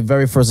wife in the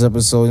very first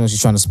episode,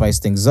 she's trying to spice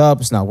things up.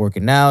 It's not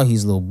working out.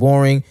 He's a little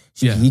boring.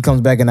 He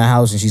comes back in the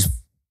house and she's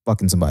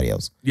fucking somebody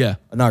else. Yeah,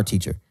 an art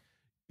teacher.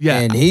 Yeah,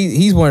 and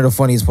he's one of the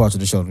funniest parts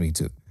of the show to me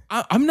too.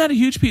 I'm not a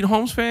huge Pete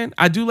Holmes fan.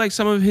 I do like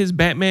some of his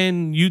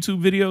Batman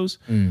YouTube videos.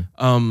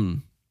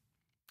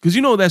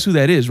 Because that's who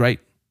that is,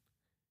 right?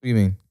 What do you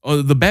mean?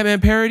 Oh, the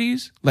Batman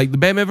parodies, like the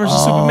Batman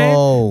versus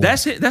Superman.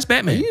 That's it. That's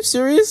Batman. Are you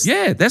serious?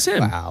 Yeah, that's him.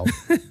 Wow.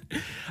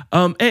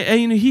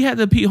 And you know, he had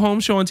the Pete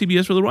Holmes show on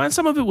TBS for a little while, and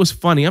some of it was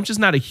funny. I'm just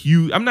not a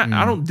huge. I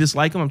don't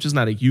dislike him. I'm just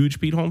not a huge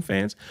Pete Holmes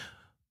fan.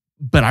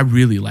 But I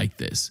really like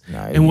this.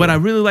 What I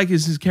really like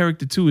is his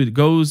character too. It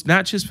goes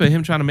not just for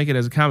him trying to make it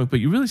as a comic,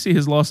 but you really see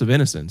his loss of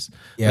innocence.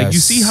 Yes. Like you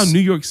see how New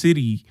York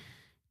City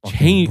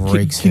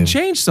can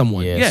change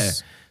someone. Yes.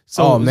 Yeah.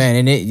 So,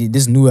 man, and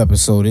this new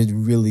episode, it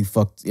really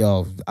fucked.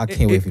 Yo, I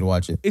can't wait for you to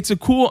watch it. It's a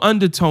cool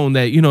undertone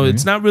that, you know,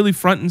 it's not really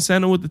front and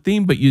center with the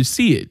theme, but you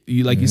see it.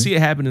 You see it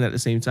happening at the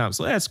same time.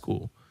 So that's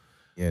cool.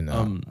 Yeah,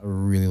 no, I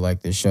really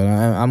like this show.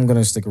 I'm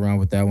gonna stick around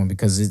with that one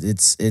because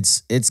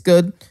it's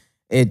good.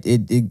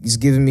 It's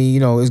giving me, you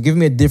know, it's giving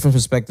me a different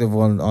perspective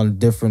on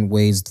different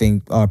ways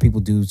people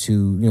do to,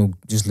 you know,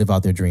 just live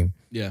out their dream.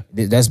 Yeah,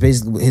 that's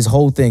basically his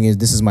whole thing is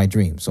this is my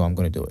dream, so I'm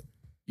gonna do it.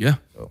 Yeah.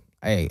 So,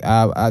 hey,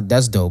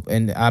 that's dope,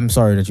 and I'm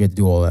sorry that you had to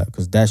do all that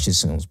because that shit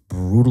sounds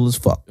brutal as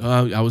fuck.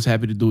 I was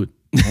happy to do it.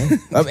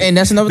 And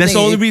that's another thing. That's the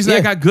only reason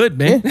I got good,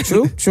 man. Yeah,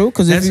 true.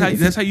 Because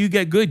that's how you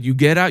get good. You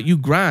get out, you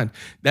grind.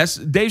 That's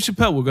Dave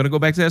Chappelle. We're gonna go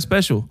back to that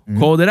special.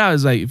 Called it out.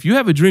 It's like if you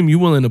have a dream, you're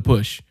willing to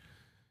push.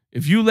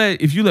 If you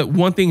let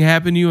one thing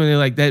happen to you and they're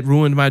like that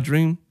ruined my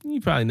dream,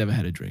 you probably never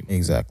had a dream.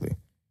 Exactly.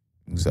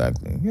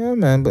 Yeah,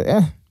 man. But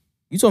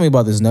you told me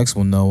about this next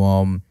one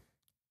though.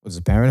 Was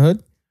it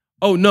Parenthood?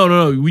 Oh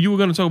no. You were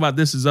gonna talk about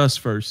This Is Us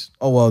first.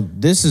 Oh well,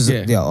 This Is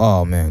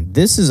oh man,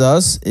 This Is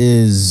Us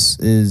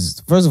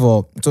is first of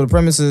all. So the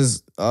premise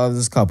is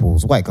this couple,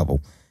 it's a white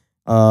couple.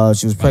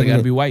 She was pregnant. They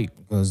gotta be white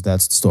because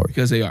that's the story.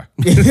 Because they are.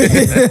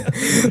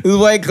 This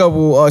white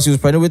couple. She was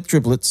pregnant with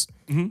triplets.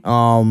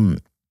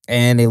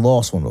 And they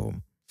lost one of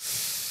them.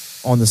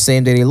 On the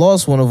same day they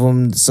lost one of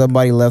them,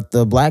 somebody left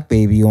the black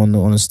baby on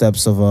the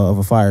steps of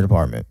a fire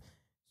department.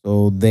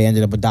 So they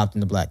ended up adopting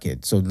the black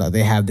kid. So now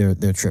they have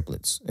their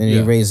triplets, and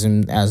they raise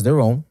them as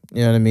their own.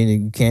 You know what I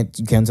mean? You can't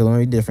tell them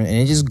any different. And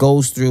it just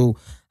goes through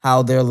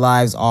how their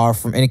lives are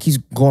and it keeps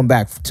going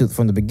back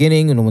from the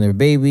beginning, you know, when they're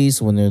babies,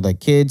 when they're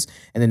like kids,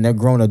 and then they're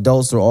grown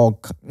adults. They're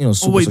all, you know,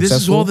 super successful.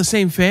 This is all the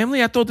same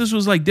family? I thought this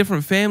was like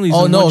different families.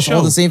 Oh no, it's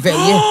all the same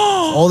family. Yeah,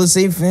 all the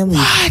same family.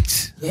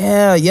 What?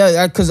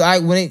 Yeah. Because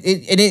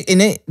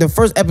the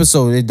first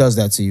episode it does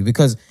that to you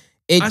because.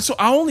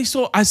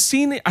 I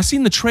seen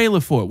the trailer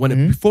for it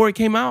before it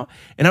came out,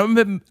 and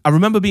I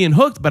remember being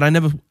hooked, but I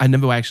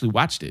never actually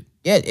watched it.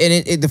 Yeah,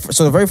 and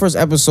so the very first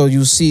episode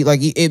you see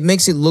like it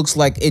makes it looks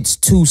like it's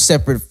two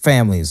separate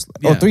families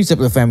or three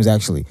separate families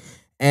actually,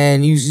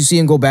 and you see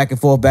them go back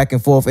and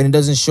forth, and it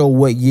doesn't show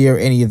what year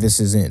any of this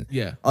is in.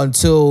 Yeah,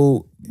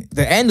 until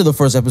the end of the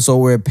first episode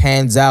where it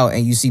pans out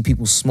and you see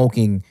people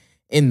smoking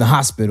in the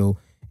hospital.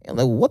 And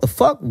like, what the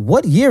fuck?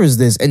 What year is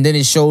this? And then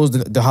it shows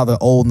how the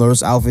old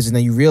nurse outfits, and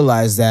then you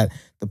realize that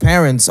the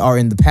parents are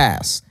in the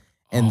past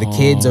and the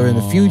kids are in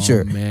the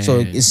future. Man. So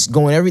it's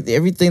going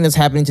everything that's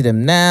happening to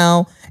them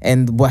now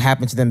and what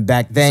happened to them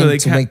back then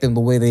to make them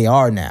the way they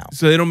are now.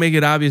 So they don't make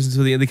it obvious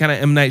until they kind of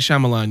M. Night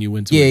Shyamalan you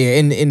into it. Yeah,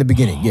 in the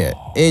beginning, yeah.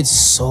 It's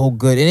so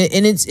good,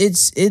 and it's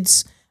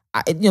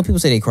you know, people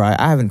say they cry.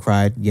 I haven't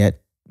cried yet.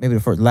 Maybe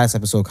the last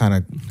episode kind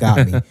of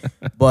got me,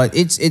 but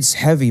it's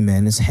heavy,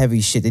 man. It's heavy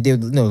shit. They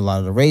did, you know, a lot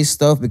of the race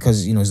stuff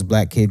because, you know, it's a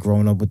black kid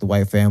growing up with the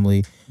white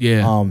family.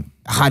 Yeah.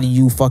 How do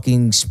you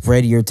fucking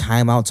spread your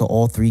time out to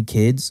all three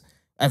kids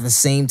at the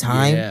same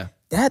time? Yeah.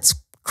 That's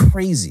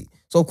crazy.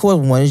 So of course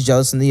one is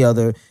jealous and the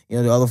other, you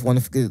know, the other one,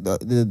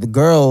 the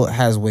girl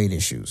has weight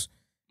issues,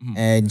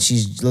 and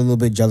she's a little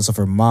bit jealous of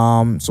her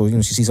mom. So, you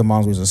know, she sees her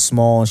mom wears a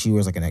small, and she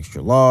wears like an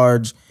extra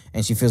large,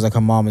 and she feels like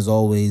her mom is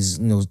always,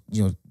 you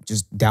know.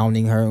 Just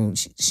downing her.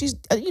 She's,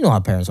 you know how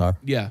parents are.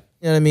 Yeah.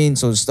 You know what I mean?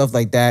 So stuff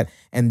like that.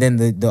 And then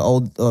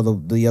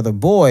the other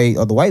boy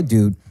or the white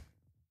dude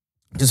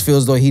just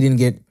feels though he didn't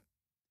get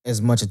as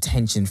much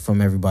attention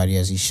from everybody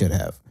as he should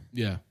have.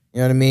 Yeah. You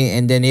know what I mean?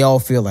 And then they all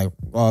feel like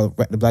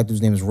the black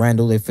dude's name is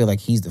Randall. They feel like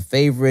he's the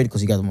favorite because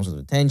he got the most of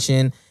the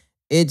attention.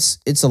 It's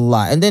a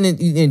lot. And then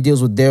it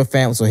deals with their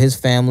family, so his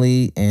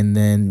family, and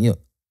then, you know,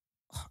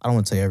 I don't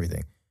want to tell you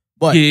everything.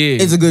 But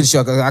it's a good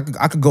show.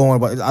 I could go on,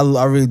 but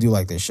I really do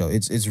like this show.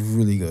 It's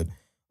really good.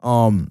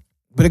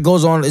 But it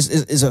goes on.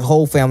 It's a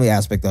whole family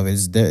aspect of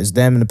it. It's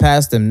them in the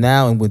past, them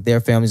now, and with their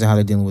families and how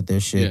they're dealing with their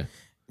shit. Yeah.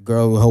 The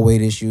girl with her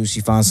weight issues, she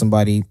finds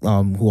somebody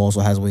who also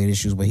has weight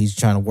issues, but he's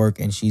trying to work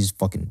and she's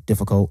fucking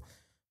difficult.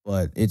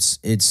 But it's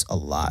a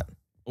lot.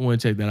 I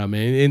want to check that out,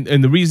 man.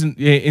 And the reason,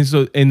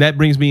 and that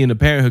brings me into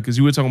Parenthood because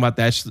you were talking about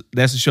that.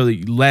 That's the show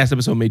that last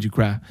episode made you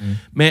cry,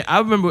 man. I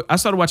remember I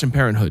started watching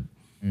Parenthood.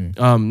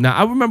 Now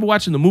I remember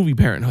watching the movie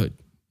Parenthood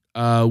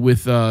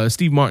with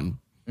Steve Martin.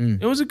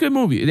 It was a good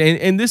movie,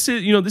 and this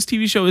is, you know, this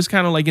TV show is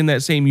kind of like in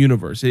that same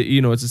universe.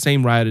 You know, it's the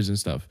same writers and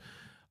stuff.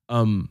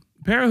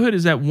 Parenthood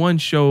is that one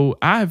show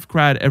I've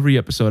cried every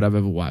episode I've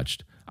ever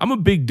watched. I'm a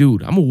big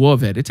dude. I'm a war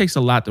vet. It takes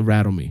a lot to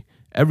rattle me.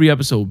 Every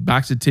episode,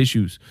 box of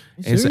tissues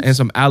and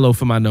some aloe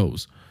for my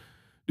nose.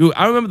 Dude,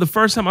 I remember the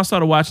first time I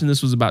started watching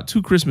this was about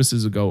 2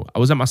 Christmases ago. I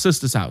was at my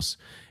sister's house.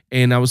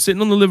 And I was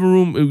sitting on the living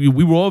room.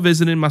 We were all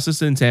visiting my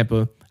sister in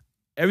Tampa.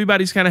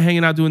 Everybody's kind of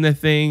hanging out doing their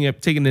thing,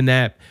 taking a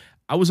nap.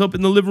 I was up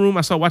in the living room.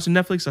 I started watching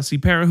Netflix. I see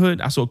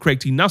Parenthood. I saw Craig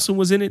T. Nelson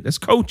was in it. That's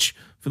Coach,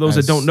 for those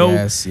that don't know.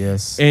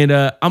 Yes. And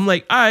I'm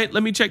like, all right,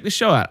 let me check the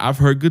show out. I've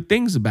heard good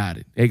things about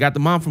it. They got the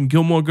mom from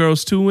Gilmore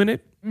Girls 2 in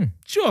it.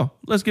 Sure,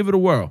 let's give it a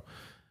whirl.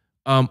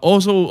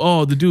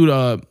 Also, the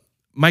dude,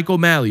 Mike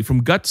O'Malley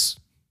from Guts.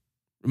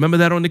 Remember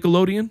that on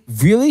Nickelodeon?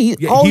 Really?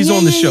 He's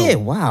on the show. Yeah,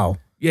 wow.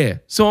 Yeah.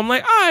 So I'm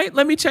like, all right,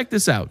 let me check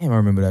this out. Damn, I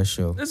remember that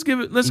show. Let's give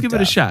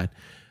it a shot.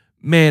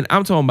 Man,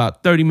 I'm talking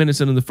about 30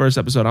 minutes into the first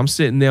episode. I'm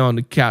sitting there on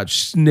the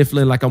couch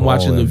sniffling like I'm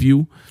watching The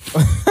View.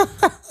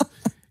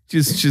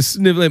 just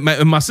sniffling.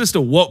 My sister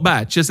walked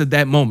by just at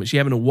that moment. She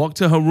happened to walk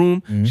to her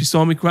room. She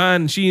saw me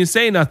crying. She didn't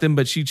say nothing,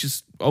 but she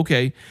just,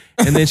 okay.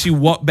 And then she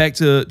walked back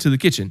to the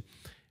kitchen.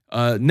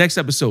 Next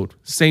episode,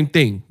 same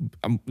thing.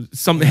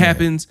 Something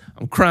happens.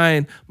 I'm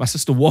crying. My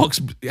sister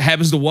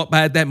happens to walk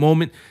by at that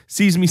moment,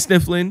 sees me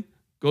sniffling,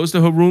 goes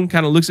to her room,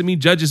 kind of looks at me,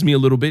 judges me a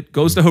little bit,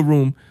 goes to her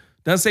room,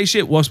 doesn't say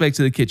shit, walks back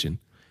to the kitchen.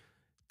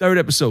 Third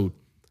episode,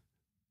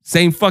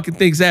 same fucking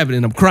thing's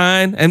happening. I'm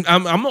crying, and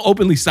I'm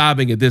openly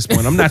sobbing at this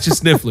point. I'm not just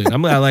sniffling.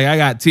 I'm like, I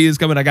got tears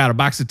coming. I got a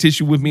box of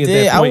tissue with me at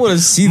that point. I want to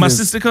see My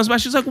sister comes by.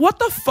 She's like, what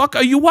the fuck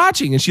are you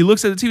watching? And she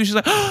looks at the TV. She's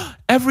like, oh,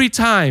 every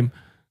time.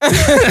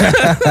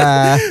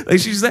 Like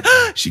she's like,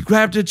 she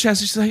grabbed her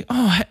chest and she's like,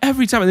 oh,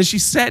 every time. And then she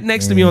sat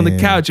next to me on the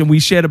couch and we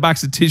shared a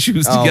box of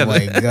tissues together.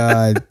 Oh my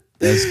God.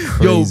 That's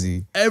crazy.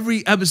 Yo,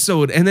 every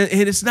episode. And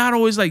it's not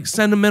always like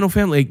sentimental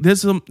family. Like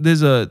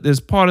there's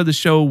part of the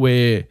show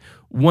where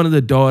one of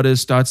the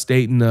daughters starts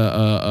dating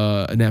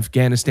an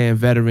Afghanistan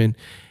veteran,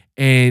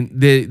 and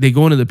they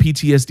go into the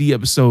PTSD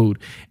episode,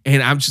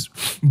 and I'm just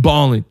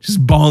bawling,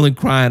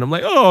 crying. I'm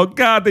like, oh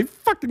God, they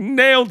fucking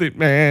nailed it,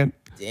 man.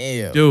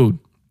 Damn. Dude.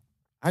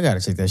 I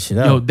gotta check that shit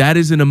out. Yo, that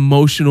is an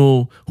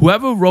emotional.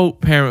 Whoever wrote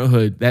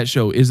Parenthood, that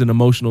show is an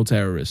emotional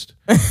terrorist.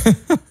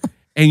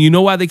 And you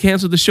know why they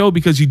canceled the show?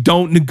 Because you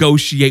don't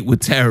negotiate with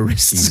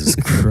terrorists. Jesus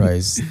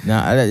Christ!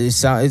 Now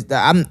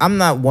I'm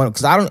not one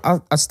because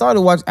I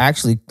started watching.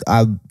 Actually,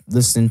 I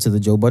listened to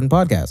the Joe Budden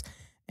podcast,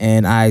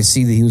 and I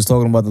see that he was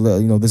talking about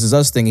the This Is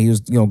Us thing. And he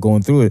was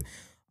going through it.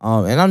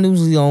 And I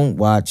usually don't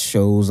watch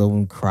shows. I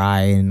don't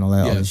cry and all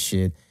that other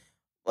shit.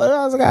 But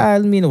I was like, all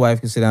right, me and the wife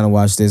can sit down and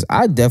watch this.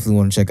 I definitely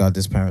want to check out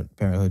this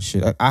Parenthood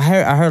shit. I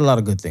heard a lot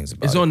of good things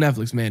about it. It's on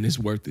Netflix, man. It's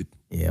worth it.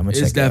 Yeah, I'm gonna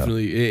check it out.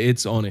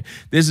 It's on it.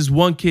 There's this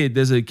one kid.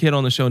 There's a kid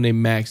on the show named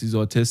Max. He's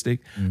autistic.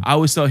 I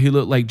always thought he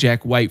looked like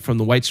Jack White from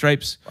the White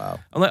Stripes. Wow.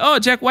 I'm like, oh,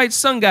 Jack White's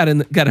son got a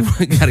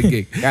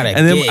gig.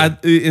 And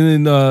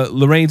then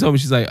Lorraine told me,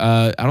 she's like,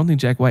 I don't think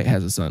Jack White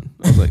has a son.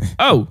 I was like,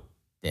 oh,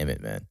 damn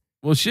it, man.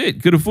 Well,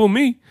 shit, could have fooled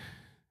me.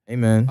 Hey,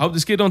 man. I hope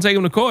this kid don't take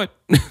him to court.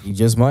 He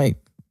just might.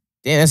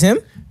 Damn, that's him?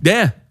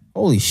 Yeah.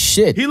 Holy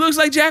shit. He looks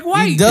like Jack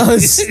White. He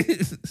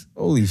does.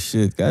 Holy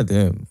shit.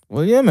 Goddamn.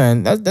 Well, yeah,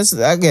 man. That's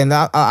again,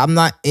 I'm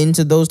not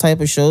into those type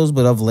of shows,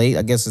 but of late,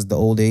 I guess it's the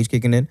old age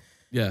kicking in.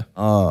 Yeah.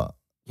 I'm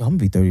gonna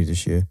be 30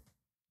 this year.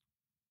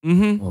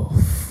 Mm-hmm. Oh,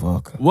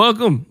 fuck.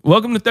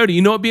 Welcome to 30.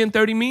 You know what being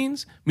 30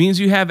 means? Means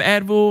you have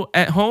Advil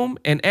at home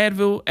and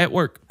Advil at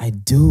work. I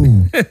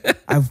do.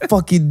 I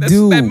fucking do.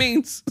 That's what that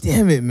means.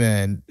 Damn it,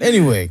 man.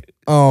 Anyway,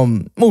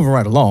 moving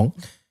right along.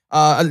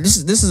 This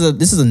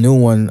is a new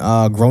one.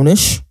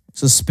 Grownish.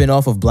 It's a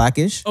spinoff of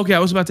Blackish. Okay, I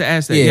was about to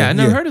ask that. Yeah, I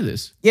never heard of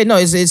this. Yeah, no,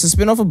 it's a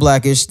spinoff of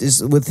Blackish.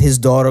 It's with his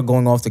daughter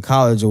going off to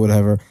college or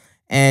whatever.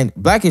 And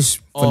Blackish.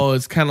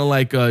 It's kind of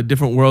like a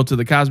different world to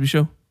the Cosby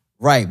Show.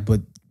 Right, but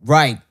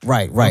right.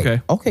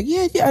 Okay,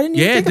 yeah. I didn't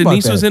even think about that.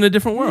 Denise was in a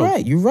different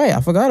world. You're right.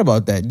 I forgot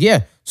about that.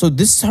 Yeah. So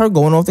this is her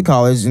going off to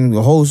college and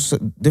a whole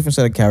different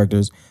set of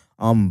characters.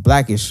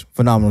 Blackish,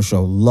 phenomenal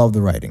show. Love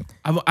the writing.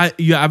 I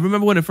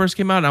remember when it first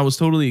came out, and I was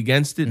totally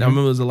against it. I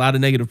remember there was a lot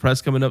of negative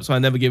press coming up, so I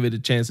never gave it a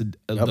chance.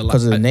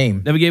 Because of the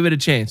name. Never gave it a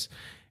chance.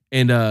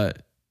 And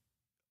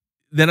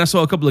then I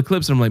saw a couple of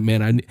clips, and I'm like,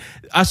 man,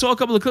 I saw a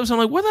couple of clips. And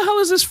I'm like, where the hell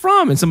is this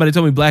from? And somebody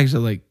told me Blackish. I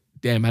was like,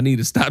 damn, I need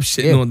to stop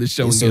shitting on this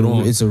show and get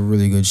on. It's a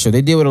really good show.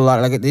 They deal with a lot.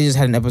 Like they just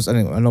had an episode.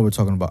 I know we're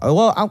talking about.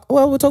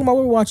 We're talking about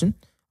what we're watching.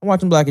 I'm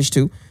watching Blackish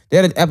too. They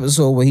had an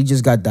episode where he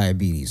just got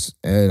diabetes,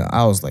 and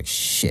I was like,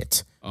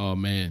 shit. Oh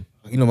man.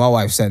 My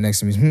wife sat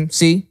next to me.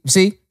 See?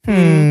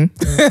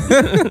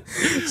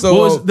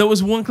 So there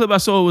was one clip I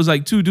saw. It was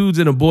like two dudes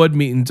in a board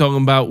meeting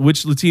talking about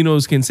which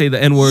Latinos can say the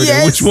N-word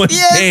and which ones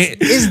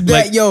can't. Is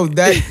that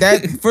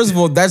that first of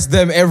all, that's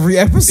them every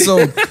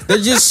episode. They're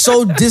just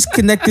so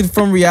disconnected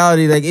from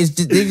reality. Like they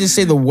just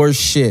say the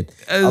worst shit.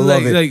 I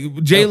love it.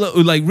 Like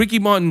J-Lo, like Ricky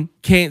Martin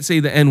can't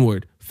say the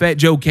N-word. Fat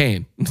Joe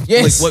can.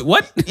 Yes. Like,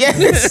 what?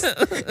 Yes.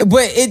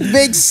 But it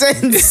makes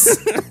sense.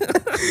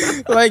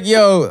 Like,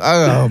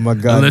 oh my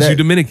God. Unless you're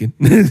Dominican.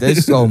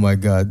 Oh my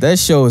God. That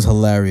show is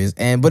hilarious.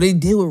 But they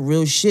deal with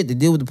real shit. They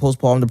deal with the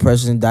postpartum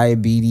depression,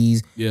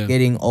 diabetes,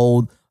 getting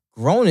old.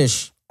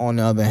 Grownish, on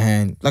the other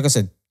hand, like I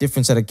said,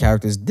 different set of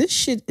characters. This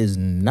shit is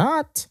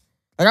not...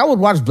 Like, I would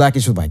watch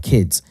Blackish with my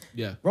kids.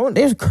 Yeah.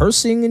 They're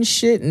cursing and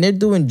shit, and they're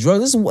doing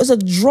drugs. This is a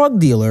drug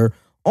dealer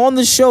on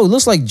the show. It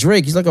looks like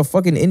Drake. He's like a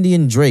fucking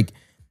Indian Drake.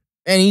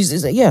 And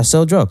he's like, yeah,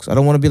 sell drugs. I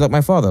don't want to be like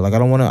my father. Like I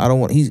don't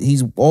want.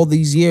 He's all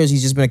these years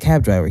he's just been a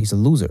cab driver. He's a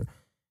loser.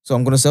 So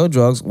I'm gonna sell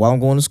drugs while I'm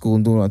going to school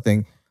and doing my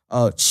thing.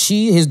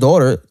 His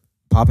daughter,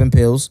 popping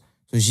pills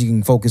so she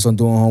can focus on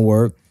doing her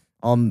work.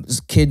 This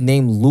kid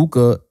named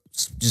Luca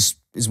just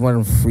is one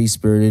of them free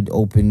spirited,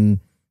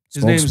 open.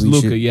 His name's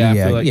Luca. Shit. Yeah,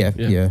 yeah, I feel like,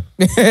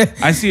 yeah.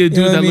 I see a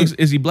dude that looks.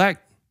 Is he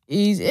black?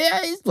 He's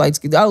light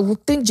skinned. I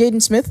think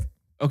Jaden Smith.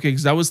 Okay,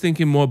 because I was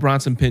thinking more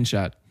Bronson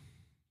Pinchot.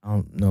 I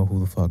don't know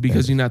who the fuck.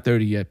 Because you're not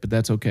 30 yet, but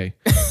that's okay.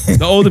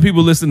 The older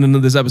people listening to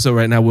this episode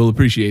right now will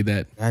appreciate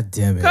that. God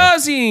damn it.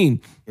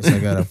 Cousin. Guess I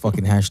gotta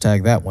fucking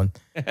hashtag that one.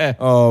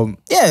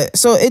 Yeah,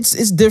 so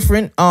it's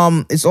different.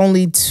 It's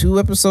only 2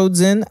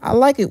 episodes in. I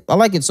like it. I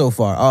like it so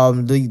far.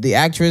 The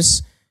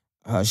actress,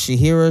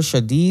 Shahira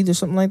Shadid or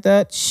something like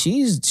that.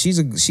 She's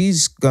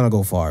gonna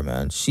go far,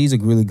 man. She's a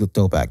really good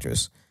dope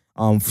actress.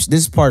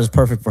 This part is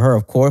perfect for her,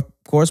 of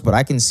course, but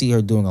I can see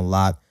her doing a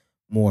lot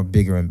more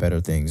bigger and better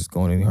things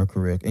going in her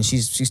career, and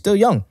she's still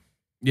young.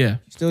 Yeah,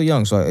 she's still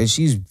young. So and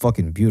she's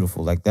fucking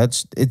beautiful. Like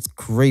it's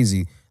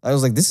crazy. I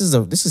was like,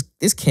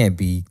 this can't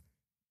be.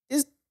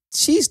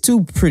 She's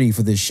too pretty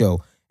for this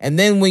show. And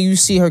then when you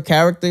see her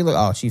character, you're like,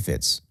 oh, she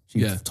fits.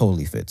 She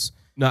totally fits.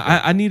 No,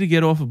 I need to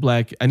get off of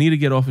Black. I need to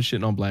get off of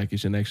shitting on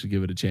Blackish and actually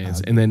give it a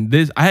chance. And then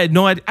this, I had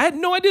no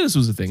idea this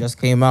was a thing. Just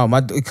came out.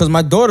 Because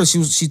my daughter,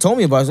 she told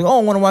me about it. She's like, oh,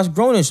 I want to watch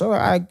Grownish. All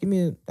right,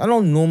 I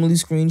don't normally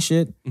screen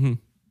shit. Mm-hmm.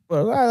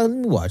 But let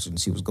me watch it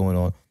and see what's going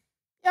on.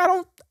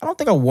 Yeah, I don't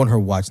think I want her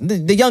watching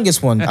the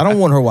youngest one. I don't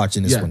want her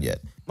watching this one yet.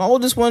 My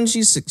oldest one,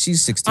 she's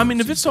 16. I mean,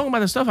 if it's talking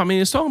about the stuff, I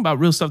mean, it's talking about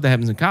real stuff that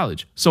happens in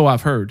college. So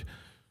I've heard.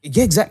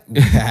 Yeah,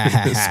 exactly.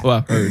 So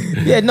I've heard.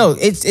 Yeah, no,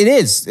 it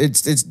is.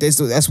 It's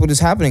that's what is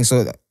happening.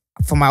 So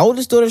for my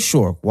oldest daughter,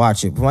 sure,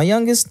 watch it. For my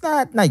youngest,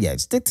 not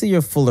yet. Stick to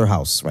your Fuller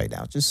House right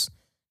now. Just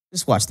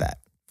watch that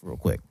real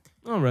quick.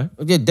 All right.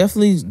 Yeah,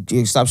 definitely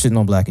stop shitting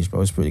on Blackish,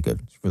 bro. It's pretty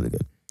good. It's really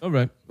good. All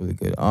right. Really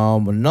good.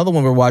 Another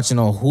one we're watching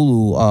on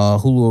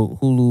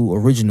Hulu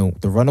original,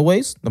 The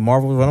Runaways, the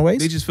Marvel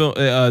Runaways. They just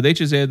they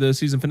just aired the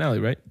season finale,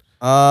 right?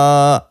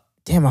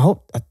 Damn.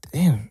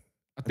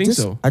 I think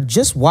so. I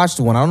just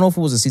watched one. I don't know if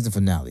it was a season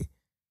finale.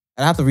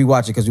 I have to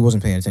rewatch it because we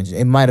wasn't paying attention.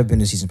 It might have been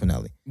the season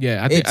finale.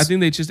 Yeah, I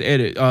think they just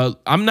aired it.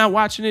 I'm not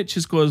watching it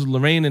just because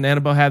Lorraine and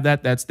Annabelle have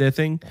that. That's their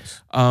thing.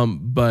 Nice.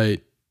 But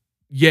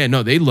yeah,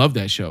 no, they love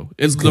that show.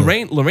 It's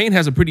Lorraine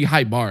has a pretty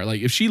high bar. Like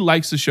if she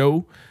likes the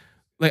show.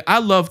 Like, I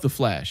love The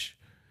Flash.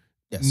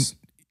 Yes.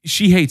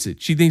 She hates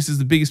it. She thinks it's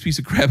the biggest piece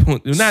of crap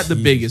on, not the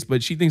biggest,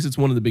 but she thinks it's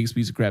one of the biggest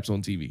pieces of craps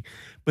on TV.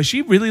 But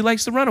she really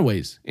likes The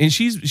Runaways. And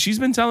she's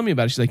been telling me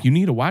about it. She's like, you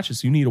need to watch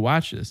this. You need to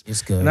watch this.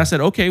 It's good. And I said,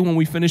 okay, when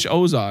we finish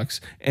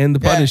Ozarks and The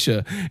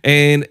Punisher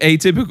and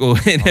Atypical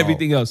and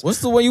everything else.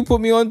 What's the one you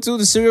put me on to?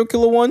 The serial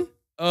killer one?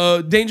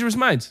 Dangerous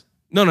Minds.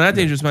 No, not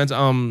Dangerous Minds.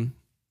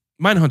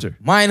 Mindhunter.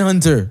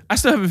 Mindhunter. I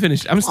still haven't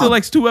finished. I'm still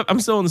I'm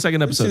still on the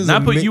second episode.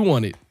 Not put you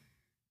on it.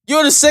 You're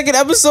on the second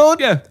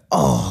episode? Yeah.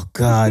 Oh,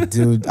 God,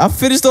 dude. I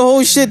finished the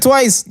whole shit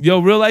twice.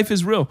 Yo, real life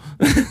is real.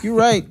 You're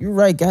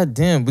right. God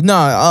damn. But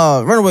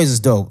Runaways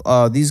is dope.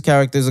 These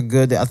characters are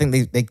good. I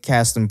think they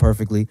cast them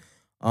perfectly.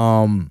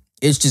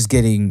 It's just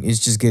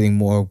getting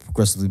more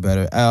progressively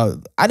better.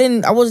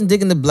 I wasn't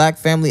digging the Black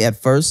family at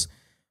first,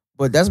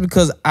 but that's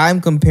because I'm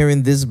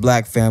comparing this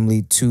Black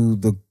family to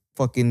the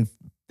fucking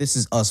This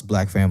Is Us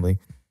Black family.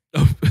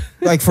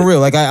 Like, for real.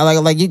 Like,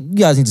 you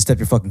guys need to step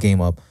your fucking game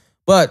up.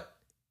 But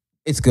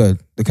it's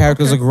good. The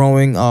characters are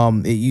growing.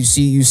 You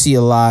see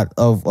a lot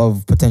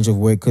of potential of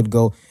where it could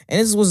go.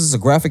 And this was a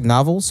graphic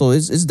novel, so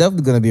it's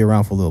definitely going to be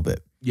around for a little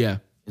bit. Yeah,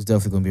 it's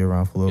definitely going to be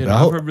around for a little bit.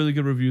 I've heard really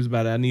good reviews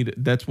about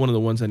it. That's one of the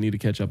ones I need to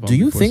catch up on. Do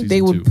you think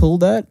they would pull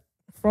that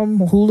from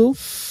Hulu?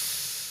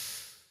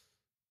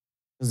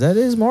 Because that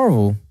is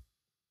Marvel.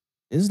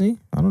 Disney?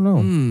 I don't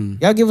know.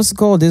 Y'all give us a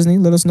call, Disney.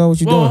 Let us know what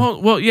you're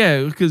doing. Well,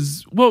 yeah,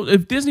 because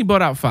if Disney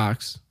bought out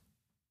Fox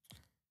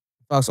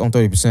on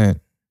 30%.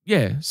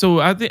 Yeah, so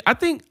I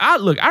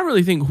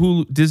really think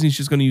Disney's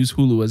just going to use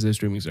Hulu as their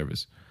streaming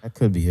service. That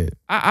could be it.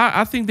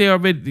 I think they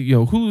already,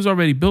 Hulu's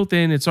already built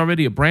in. It's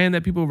already a brand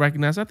that people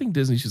recognize. I think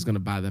Disney's just going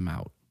to buy them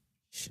out.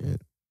 Shit.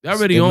 They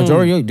already own.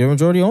 They're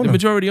majority owner. The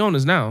majority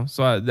owners now.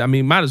 So I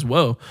mean, might as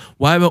well.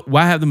 Why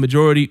have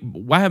majority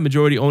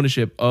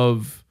ownership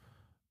of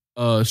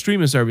a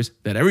streaming service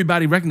that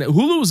everybody recognizes?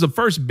 Hulu was the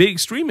first big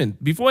streaming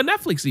before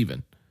Netflix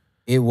even.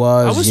 It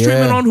was. I was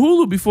streaming on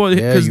Hulu before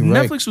because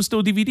Netflix right. was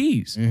still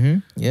DVDs. Mm-hmm.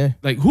 Yeah.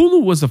 Like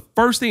Hulu was the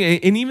first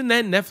thing. And even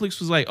then, Netflix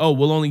was like, oh,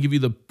 we'll only give you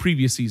the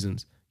previous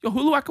seasons. Yo,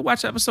 Hulu, I could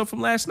watch the episode from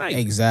last night.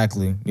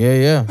 Exactly.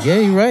 Yeah,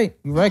 you're right.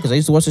 You're right. Because I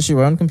used to watch this shit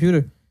right on the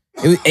computer.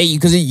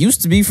 Because it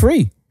used to be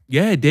free.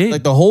 Yeah, it did.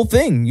 Like the whole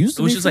thing used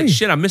to be free. It was just like,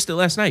 shit, I missed it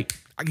last night.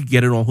 I could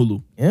get it on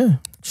Hulu. Yeah.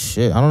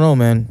 Shit. I don't know,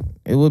 man.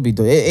 It would be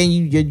dope. And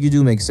you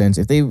do make sense.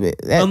 If they...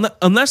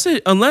 Unless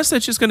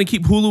that's just going to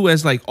keep Hulu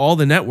as like all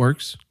the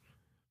networks.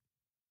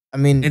 I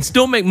mean, and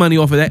still make money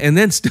off of that, and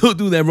then still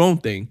do their own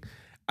thing.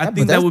 I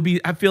think that would be.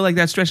 I feel like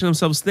that's stretching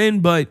themselves thin,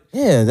 but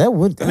yeah, that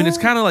would. I mean, it's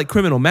kind of like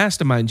Criminal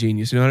Mastermind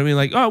Genius. You know what I mean?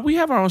 Like, oh, we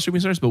have our own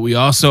streaming service, but we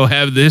also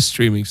have this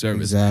streaming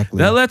service that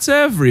lets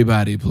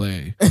everybody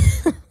play.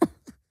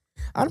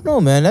 I don't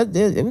know, man.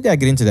 We gotta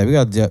get into that. We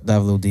gotta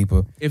dive a little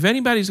deeper. If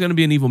anybody's gonna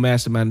be an evil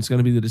mastermind, it's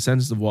gonna be the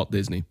descendants of Walt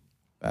Disney.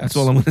 Facts. That's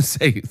all I'm gonna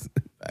say.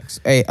 Facts.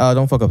 Hey,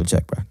 don't fuck up the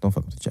check, bro. Don't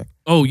fuck up the check.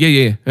 Oh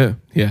yeah.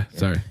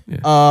 Sorry.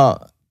 Yeah.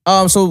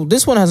 So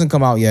this one hasn't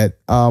come out yet.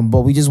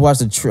 But we just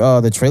watched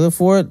the trailer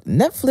for it.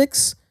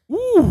 Netflix's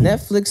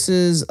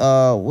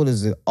what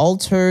is it?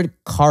 Altered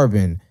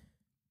Carbon.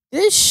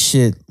 This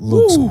shit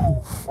looks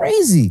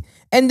crazy.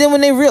 And then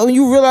when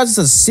you realize it's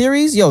a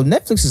series,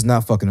 Netflix is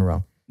not fucking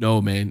around. No,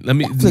 man.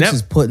 Netflix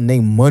is putting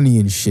their money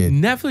in shit.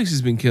 Netflix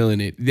has been killing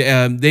it.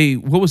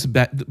 What was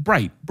the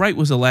Bright? Bright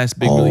was the last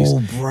big release.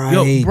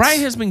 Bright. Bright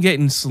has been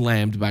getting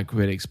slammed by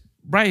critics.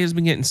 Bright has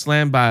been getting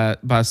slammed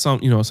by some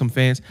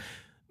fans.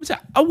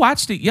 I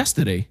watched it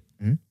yesterday.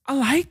 Mm-hmm. I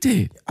liked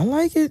it. I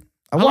like it.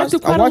 I liked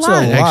it quite a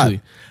lot,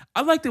 actually.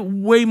 I liked it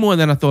way more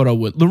than I thought I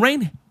would.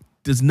 Lorraine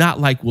does not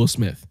like Will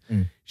Smith.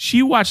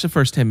 She watched the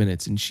first 10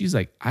 minutes and she's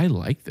like, I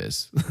like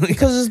this.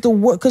 because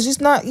it's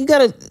not, you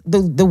gotta,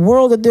 the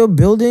world that they're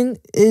building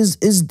is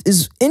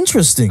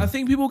interesting. I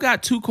think people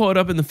got too caught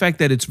up in the fact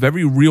that it's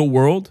very real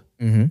world,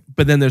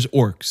 but then there's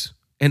orcs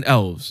and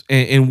elves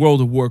and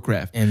World of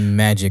Warcraft. And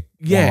magic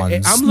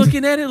wands. I'm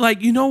looking at it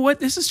like, you know what?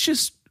 This is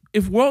just,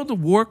 if World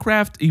of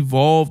Warcraft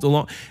evolved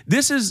along,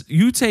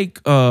 you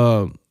take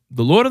the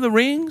Lord of the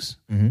Rings,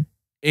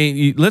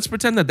 and let's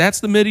pretend that that's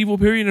the medieval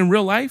period in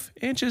real life,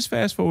 and just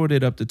fast forward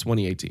it up to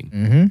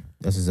 2018.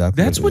 That's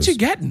exactly. That's what you're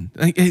getting,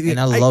 and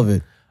I love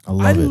it.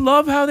 I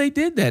love how they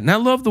did that, and I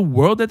love the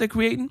world that they're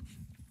creating.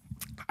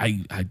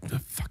 I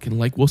fucking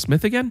like Will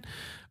Smith again.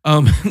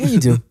 Yeah, you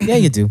do. Yeah,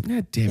 you do.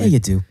 God damn it. Yeah, you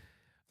do.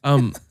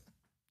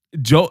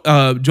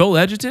 Joel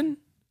Edgerton.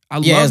 I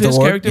love his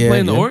character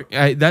playing the orc.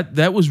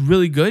 That was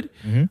really good.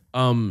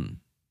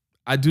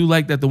 I do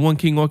like that the one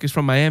King Orc is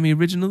from Miami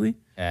originally.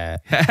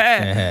 Always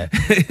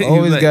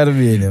gotta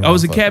be in there. I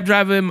was a cab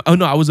driver.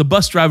 I was a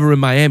bus driver in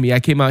Miami. I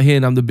came out here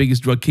and I'm the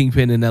biggest drug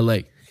kingpin in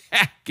LA.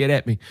 Get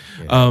at me.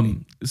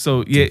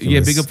 So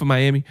big up for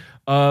Miami.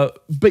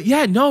 But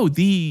yeah, no,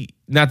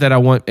 not that I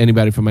want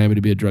anybody from Miami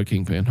to be a drug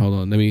kingpin. Hold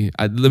on,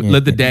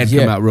 let the dad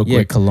come out real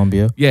quick.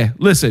 Colombia. Yeah,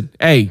 listen,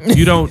 hey,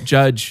 you don't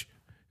judge.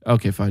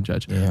 Okay, fine,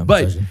 judge. Yeah,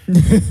 but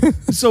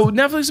so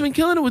Netflix has been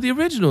killing it with the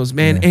originals,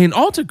 man. And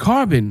Altered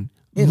Carbon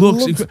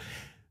looks incredible.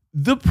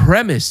 The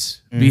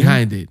premise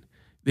behind it,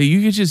 that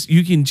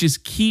you can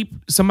just keep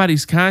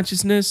somebody's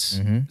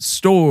consciousness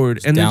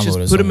stored and then just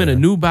put them in a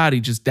new body,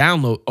 just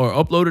download or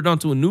upload it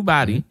onto a new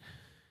body,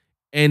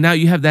 and now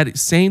you have that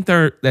same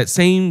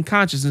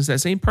consciousness,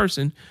 that same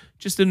person,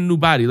 just in a new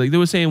body. Like they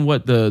were saying,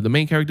 what the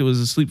main character was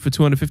asleep for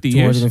 250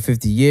 years.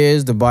 250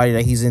 years. The body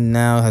that he's in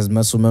now has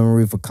muscle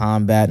memory for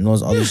combat and all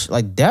this other shit.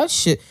 Like that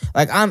shit.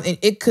 Like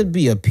it could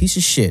be a piece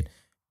of shit,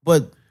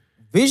 but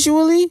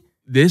visually,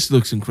 this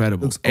looks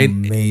incredible. Looks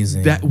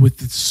amazing. That with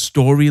the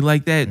story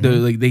like that,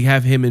 they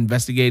have him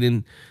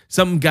investigating.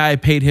 Some guy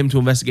paid him to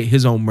investigate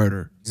his own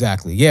murder.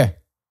 Exactly. Yeah,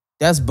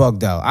 that's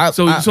bugged out.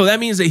 So that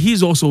means that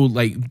he's also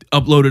like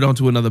uploaded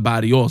onto another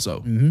body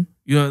also. You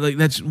know, like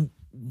that's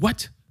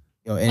what.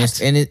 Yo, and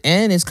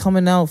it's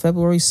coming out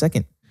February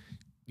 2nd.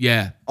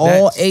 Yeah,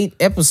 all 8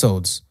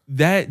 episodes.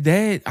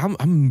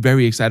 I'm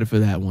very excited for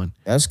that one.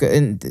 That's good.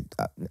 And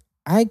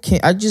I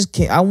just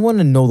can't. I want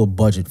to know the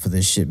budget for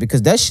this shit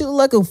because that shit look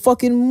like a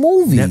fucking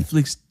movie.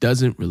 Netflix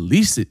doesn't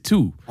release it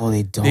too. Oh,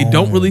 they don't. They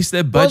don't release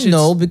their budget.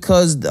 No,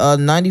 because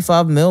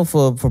 95 mil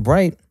for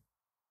Bright.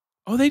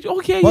 Oh, they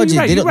okay.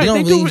 Budget. You're right.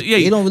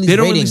 They don't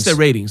release their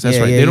ratings. That's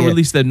right. They don't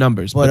release their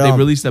numbers, but they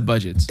release their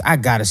budgets. I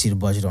gotta see the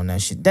budget on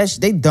that shit.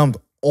 They dumped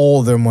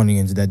all their money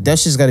into that.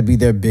 That's just got to be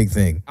their big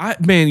thing.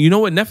 Man, you know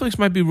what? Netflix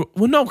might be... Well,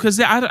 no, because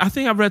I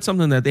think I read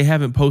something that they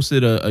haven't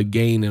posted a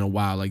gain in a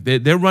while. Like,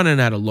 they're running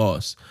at a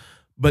loss.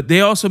 But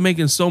they're also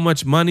making so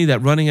much money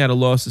that running at a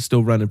loss is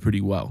still running pretty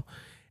well.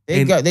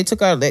 They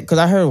took out... Because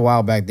I heard a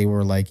while back they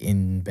were, like,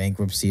 in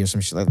bankruptcy or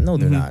some shit. Like, no,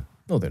 they're not.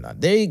 No, they're not.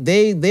 They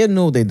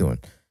know what they're doing.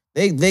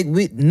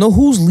 We know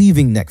who's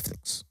leaving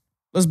Netflix.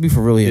 Let's be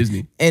for real here.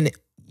 Disney. And,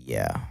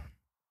 yeah.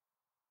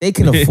 They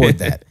can afford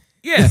that.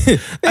 Yeah,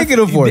 they can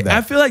afford that.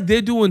 I feel like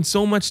they're doing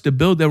so much to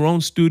build their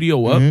own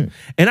studio up.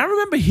 And I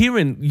remember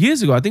hearing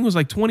years ago, I think it was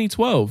like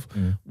 2012,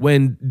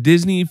 when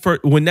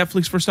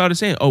Netflix first started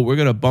saying, "Oh, we're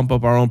gonna bump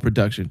up our own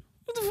production."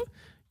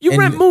 You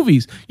rent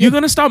movies. You're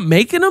gonna start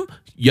making them?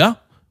 Yeah.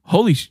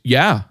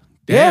 Yeah.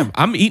 Damn. Yeah.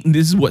 I'm eating.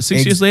 This is what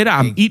 6 years later.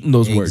 I'm eating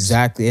those words.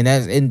 Exactly.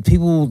 And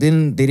people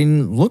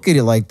didn't look at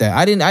it like that.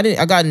 I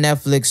got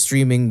Netflix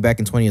streaming back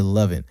in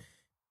 2011.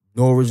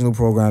 No original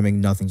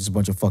programming, nothing, just a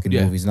bunch of fucking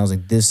movies. And I was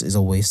like, this is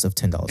a waste of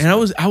 $10. And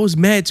I was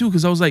mad too,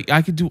 because I was like,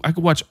 I could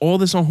watch all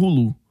this on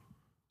Hulu.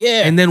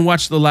 Yeah. And then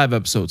watch the live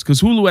episodes.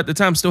 Because Hulu at the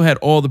time still had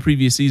all the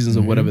previous seasons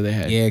of whatever they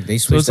had. Yeah, they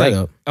switched that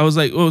up. I was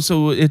like, oh,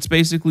 so it's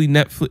basically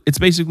Netflix, it's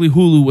basically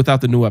Hulu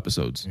without the new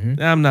episodes.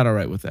 I'm not all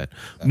right with that.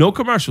 No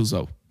commercials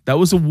though. That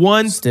was the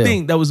one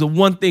thing. That was the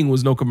one thing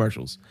was no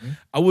commercials.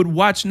 I would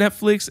watch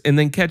Netflix and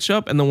then catch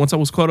up. And then once I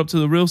was caught up to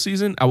the real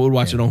season, I would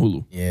watch it on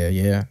Hulu.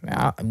 Yeah.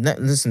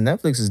 Listen,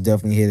 Netflix is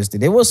definitely here to stay.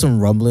 There was some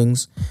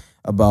rumblings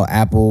about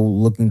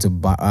Apple looking to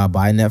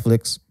buy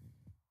Netflix.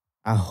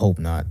 I hope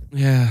not.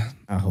 Yeah.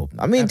 I hope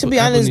not. I mean, Apple, to be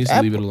honest, Apple needs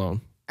to leave it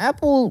alone.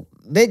 Apple,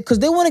 because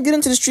they want to get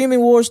into the streaming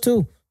wars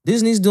too.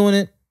 Disney's doing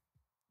it.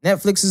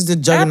 Netflix is the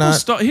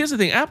juggernaut. Here's the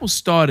thing. Apple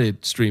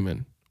started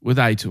streaming with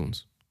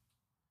iTunes.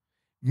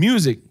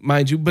 Music,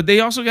 mind you, but they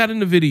also got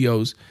into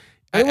videos.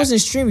 It wasn't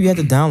streaming. You had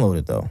to download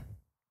it though.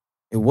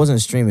 It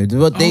wasn't streaming.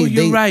 But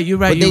you're right.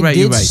 But they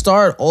did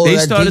start all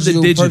that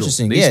digital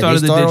purchasing. They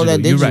started all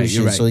that digital shit.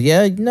 You're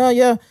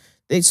right.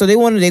 So they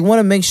want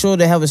to make sure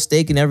they have a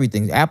stake in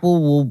everything.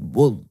 Apple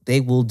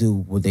will do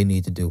what they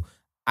need to do.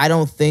 I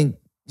don't think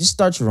just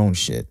start your own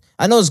shit.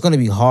 I know it's gonna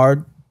be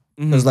hard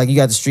because like you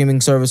got the streaming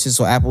services.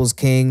 So Apple's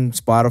king,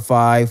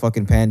 Spotify,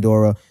 fucking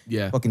Pandora.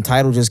 Yeah. Fucking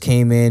Tidal just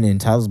came in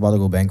and Tidal's about to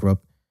go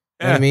bankrupt.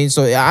 You know what I mean?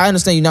 So I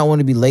understand you not want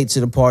to be late to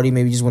the party.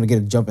 Maybe you just want to get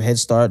a jump ahead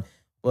start.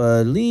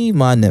 But leave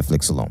my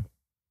Netflix alone.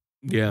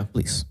 Yeah.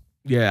 Please.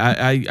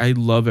 Yeah, I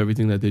love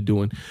everything that they're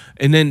doing.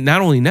 And then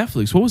not only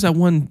Netflix, what was that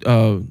one?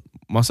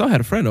 Marcel had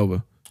a friend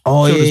over.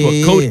 Oh,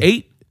 yeah. Code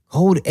 8?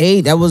 Code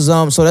 8. That was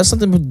so that's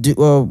something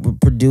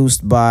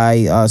produced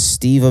by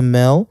Steve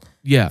Amell.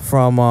 Yeah.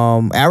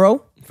 From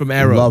Arrow. From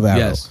Arrow. Love Arrow.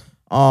 Yes.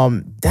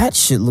 That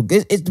shit look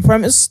it's the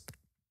premise.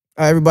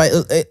 Everybody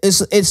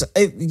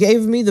it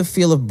gave me the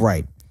feel of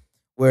Bright,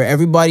 where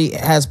everybody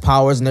has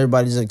powers and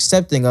everybody's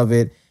accepting of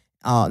it.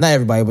 Not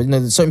everybody,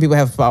 but certain people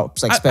have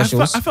powers, like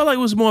specials. I felt like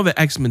it was more of an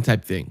X-Men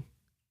type thing.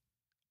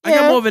 I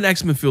got more of an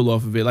X-Men feel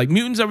off of it. Like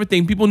mutants,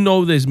 everything. People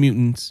know there's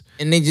mutants,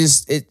 and they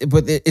just.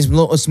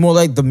 It's more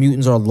like the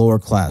mutants are lower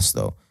class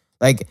though.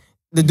 Like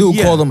the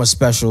dude called them a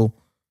special.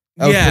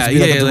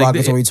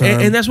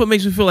 And that's what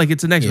makes me feel like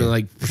it's an X-Men,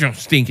 like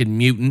stinking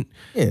mutant,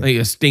 like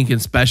a stinking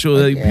special.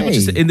 Like,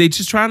 people they're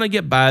just trying to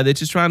get by. They're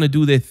just trying to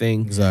do their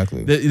thing.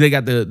 Exactly. They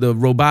got the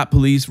robot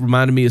police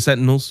reminding me of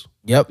Sentinels.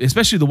 Yep.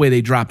 Especially the way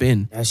they drop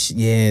in. That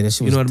shit was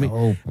you know what dope. I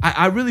mean?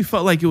 I really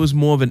felt like it was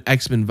more of an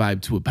X-Men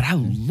vibe to it, but I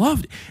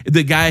loved it.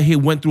 The guy, he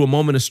went through a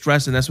moment of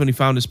stress, and that's when he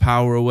found his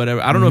power or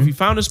whatever. I don't know if he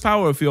found his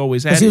power or if he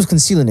always had it. Because he was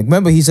concealing it.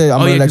 Remember, he said,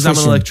 I'm an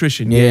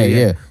electrician.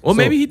 Yeah. Or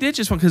maybe he did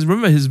just, because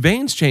remember, his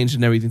veins changed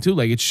and everything too.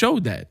 Like, it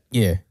showed that.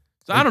 Yeah.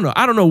 So I don't know.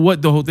 I don't know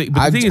what the whole thing,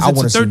 but the thing is,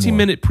 it's a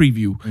 13-minute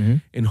preview,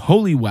 and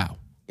holy wow.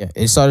 Yeah,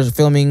 it started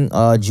filming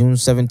June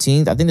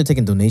 17th. I think they're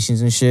taking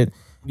donations and shit.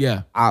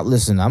 Yeah.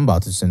 Listen, I'm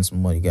about to send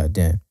some money,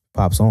 goddamn.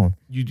 Pops on.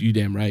 You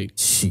damn right.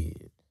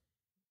 Shit.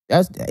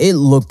 It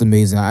looked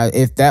amazing.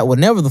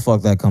 Whenever the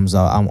fuck that comes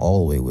out, I'm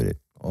all the way with it.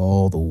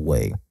 All the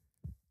way.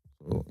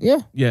 So, yeah.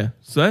 Yeah.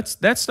 So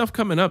that's stuff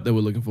coming up that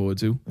we're looking forward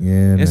to.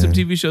 Yeah. And some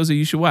TV shows that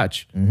you should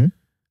watch.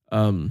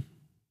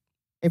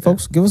 Hey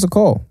folks, give us a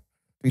call.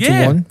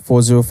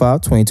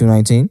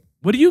 321-405-2219.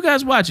 What are you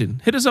guys watching?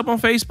 Hit us up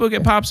on Facebook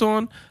at Pops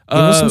On. Give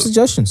us some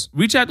suggestions.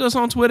 Reach out to us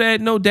on Twitter at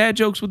No Dad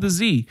Jokes with a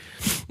Z.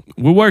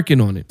 We're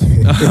working on it.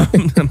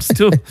 I'm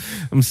still,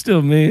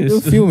 man.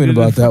 Still fuming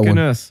about that one.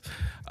 Us.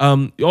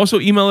 Also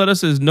email at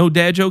us as No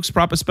Dad Jokes,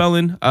 proper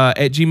spelling,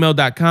 at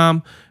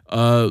gmail.com.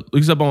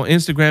 Look us up on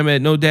Instagram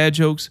at No Dad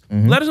Jokes.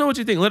 Let us know what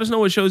you think. Let us know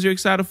what shows you're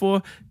excited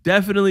for.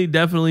 Definitely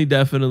let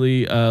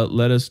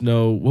us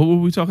know. What were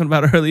we talking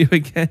about earlier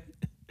again?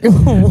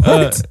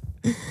 What?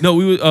 No,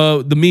 we were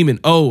the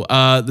memeing.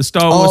 The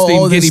Star Wars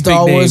themed guinea pig names.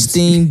 Star Wars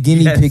themed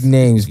guinea pig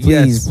names.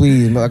 Please.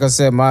 Like I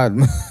said,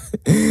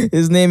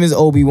 his name is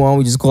Obi-Wan.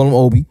 We just call him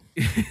Obi.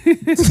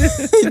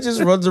 He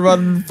just runs around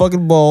in the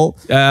fucking ball.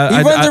 He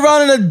runs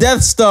around in a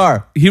Death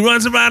Star. He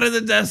runs around in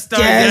the Death Star.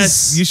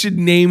 Yes. You should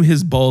name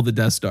his ball the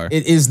Death Star.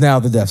 It is now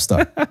the Death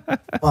Star.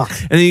 Fuck.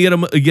 And then you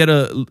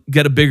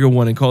get a bigger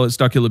one and call it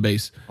Starkiller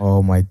Base.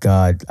 Oh my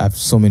God, I have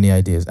so many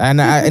ideas.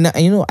 And I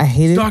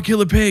hate it.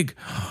 Starkiller Pig.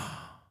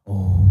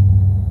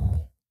 Oh,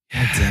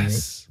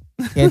 yes.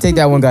 Can't take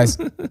that one, guys.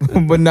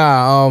 But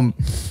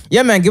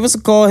yeah, man, give us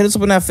a call. Hit us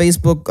up on that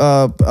Facebook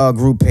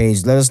group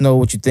page. Let us know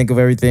what you think of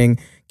everything.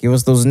 Give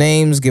us those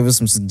names. Give us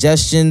some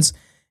suggestions,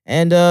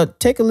 and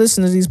take a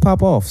listen to these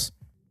pop-offs.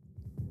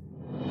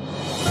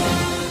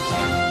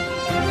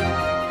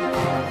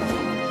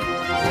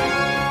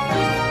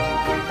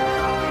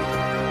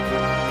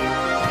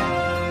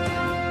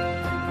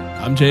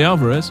 I'm Jay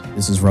Alvarez.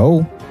 This is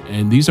Raul.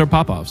 And these are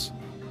pop-offs.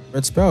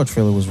 Red Sparrow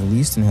trailer was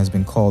released and has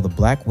been called the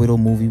Black Widow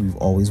movie we've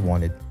always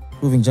wanted,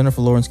 proving Jennifer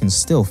Lawrence can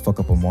still fuck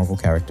up a Marvel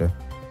character.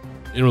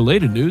 In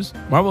related news,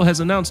 Marvel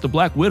has announced a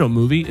Black Widow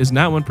movie is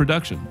now in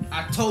production.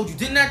 I told you,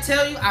 didn't I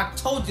tell you? I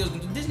told you.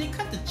 Disney,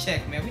 cut the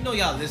check, man. We know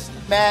y'all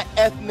listening. Mad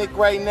ethnic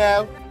right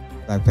now.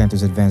 Black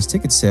Panther's advanced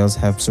ticket sales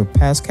have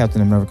surpassed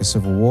Captain America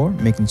Civil War,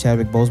 making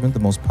Chadwick Boseman the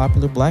most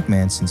popular black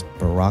man since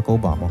Barack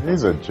Obama.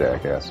 He's a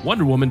jackass.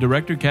 Wonder Woman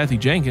director Kathy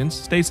Jenkins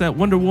states that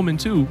Wonder Woman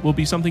 2 will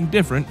be something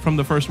different from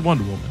the first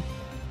Wonder Woman.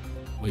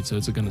 Wait, so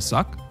is it gonna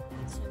suck?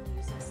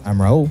 I'm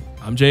Raul.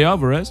 I'm Jay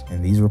Alvarez.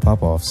 And these were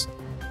pop-offs.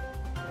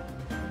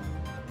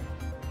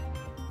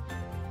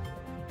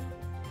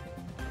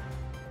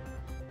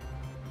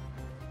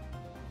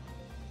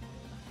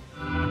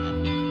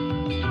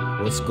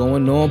 What's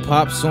going on,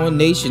 Pops On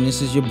Nation?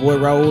 This is your boy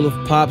Raul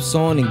of Pops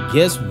On, and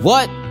guess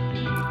what?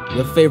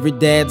 Your favorite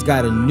dad's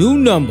got a new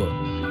number.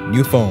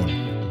 New phone.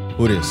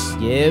 Who this?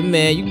 Yeah,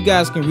 man. You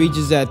guys can reach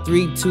us at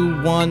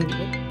 321.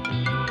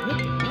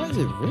 Why is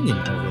it ringing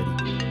already?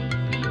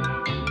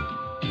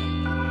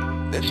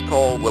 This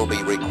call will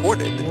be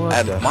recorded What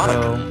and the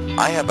monitored. hell?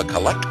 I have a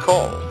collect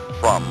call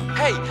from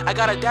Hey, I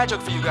got a dad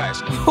joke for you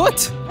guys.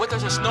 What? What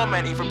does a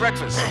snowman eat for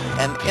breakfast?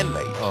 an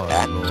inmate Oh,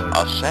 at Lord.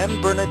 a San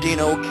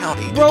Bernardino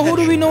County Bro, who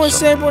do we detention know in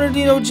facility. San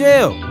Bernardino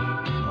jail?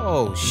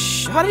 Oh,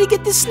 how did he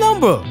get this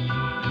number?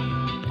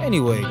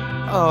 Anyway,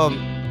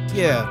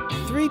 yeah,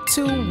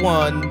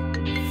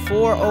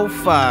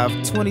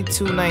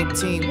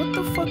 321-405-2219. What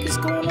the fuck is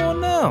going on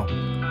now?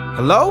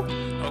 Hello?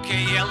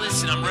 Okay, yeah,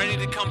 listen, I'm ready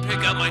to come pick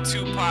up my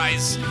 2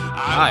 pies. I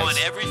Pies? want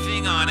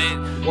everything on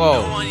it.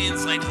 Whoa. No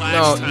onions like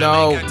last time. I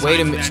No, ain't got wait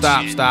a time for minute.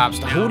 that Stop.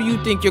 shit. Who do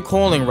you think you're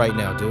calling right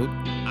now, dude?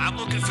 I'm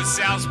looking for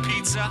Sal's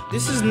Pizza.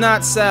 This is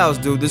not Sal's,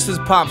 dude. This is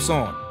Pops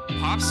On.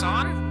 Pops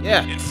on?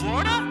 Yeah. In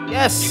Florida?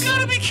 Yes. You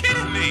gotta be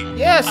kidding me.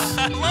 Yes.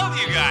 I love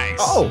you guys.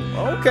 Oh,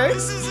 okay.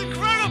 This is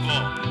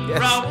incredible. Yes.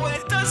 Bro,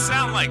 it does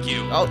sound like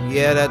you. Oh,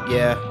 yeah,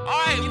 yeah. All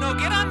right,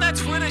 get on that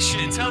Twitter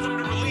shit. Tell them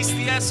to release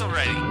the S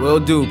already. Will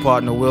do,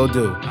 partner, will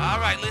do. All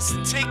right,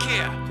 listen, take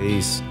care.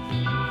 Peace.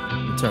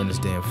 Let me turn this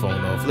damn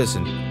phone off.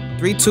 Listen,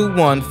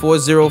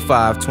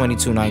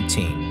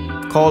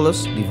 321-405-2219. Call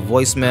us, leave a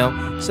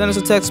voicemail, send us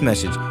a text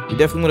message. We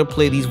definitely want to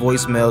play these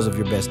voicemails of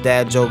your best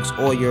dad jokes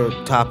or your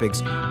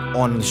topics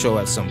on the show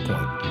at some point.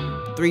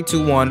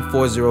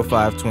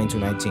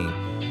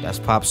 321-405-2219. That's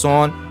Pops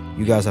On.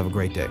 You guys have a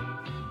great day.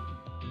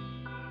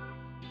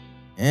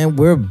 And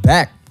we're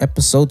back.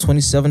 Episode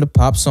 27 of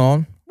Pops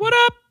On. What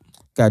up?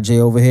 Got Jay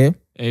over here.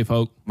 Hey,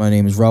 folk. My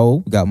name is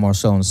Raul. We got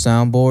Marcel on the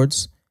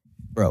soundboards.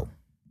 Bro,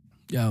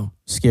 Yo.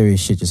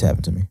 scariest shit just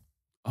happened to me.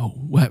 Oh,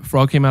 what?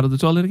 Frog came out of the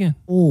toilet again?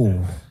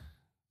 Oh,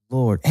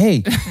 Lord.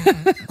 Hey,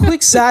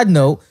 quick side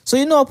note. So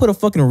I put a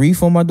fucking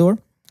reef on my door,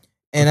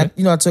 and I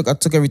took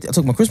everything. I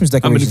took my Christmas How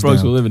many decorations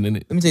frogs down. were living in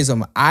it? Let me tell you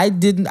something. I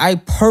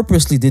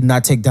purposely did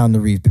not take down the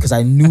reef because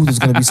I knew there was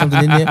gonna be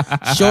something in there.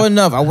 Sure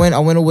enough, I went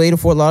away to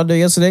Fort Lauderdale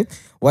yesterday.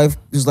 Wife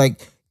was like,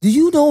 "Do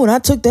you know when I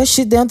took that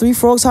shit down, 3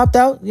 frogs hopped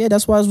out?" Yeah,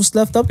 that's why it was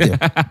left up there.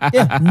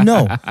 Yeah,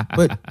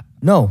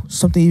 no,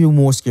 something even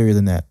more scary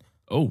than that.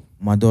 Oh.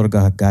 My daughter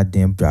got her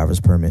goddamn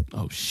driver's permit.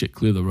 Oh, shit.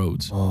 Clear the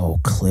roads.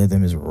 Oh, clear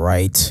them is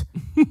right.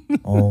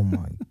 Oh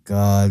my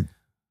God,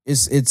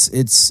 it's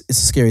a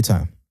scary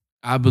time.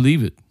 I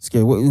believe it.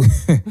 Scary.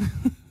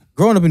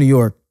 Growing up in New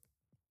York,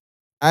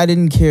 I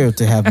didn't care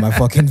to have my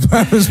fucking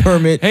driver's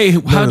permit. Hey,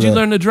 None how'd of you that.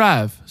 learn to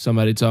drive?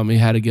 Somebody taught me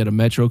how to get a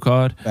Metro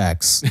card.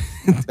 Facts.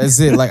 That's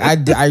it. Like I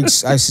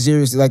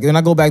seriously, like when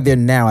I go back there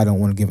now, I don't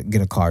want to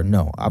get a car.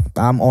 No,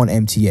 I'm on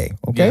MTA.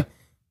 Okay, Yeah.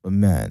 but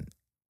man,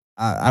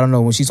 I don't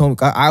know. When she told me,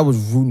 I was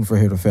rooting for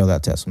her to fail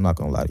that test. I'm not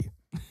gonna lie to you.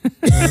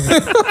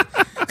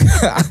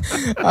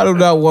 I do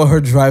not want her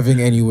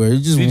driving anywhere.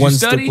 It's just Did one you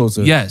step study?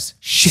 closer. Yes.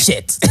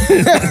 Shit.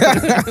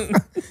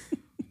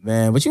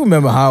 Man, but you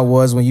remember how it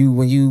was when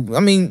you. I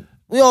mean,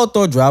 we all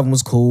thought driving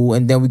was cool,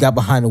 and then we got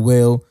behind the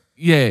wheel.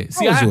 Yeah.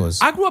 See, was yours?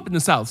 I grew up in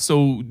the South,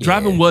 so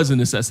driving was a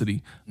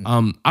necessity.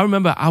 I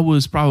remember I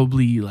was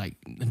probably like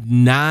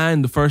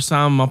 9 the first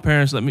time my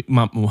parents let me.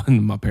 My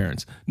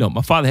parents. No,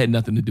 my father had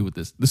nothing to do with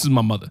this. This is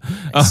my mother.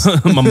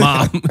 My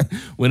mom.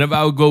 Whenever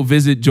I would go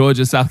visit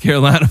Georgia, South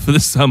Carolina for the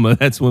summer,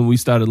 that's when we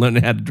started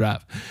learning how to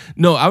drive.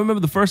 No, I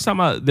remember the first time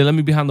they let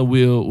me behind the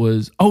wheel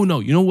was. Oh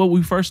no, you know what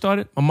we first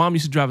started? My mom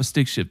used to drive a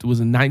stick shift. It was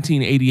a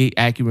 1988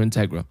 Acura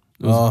Integra.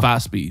 It was a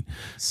 5-speed.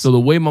 So the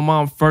way my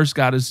mom first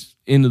got us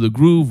into the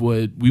groove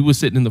was we were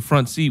sitting in the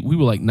front seat. We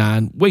were like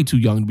 9, way too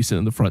young to be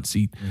sitting in the front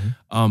seat.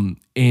 And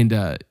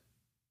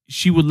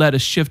she would let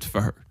us shift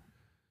for her.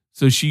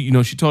 So she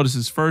taught us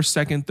his first,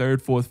 second,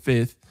 third, fourth,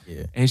 fifth.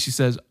 Yeah. And she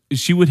says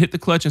she would hit the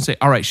clutch and say,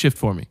 "All right, shift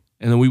for me."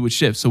 And then we would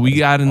shift. So we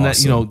got in that,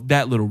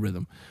 that little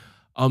rhythm.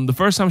 The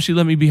first time she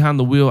let me behind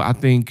the wheel, I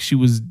think she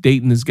was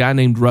dating this guy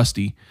named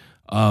Rusty.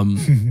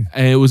 And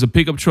it was a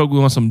pickup truck. We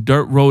were on some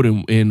dirt road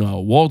in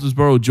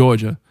Waltersboro,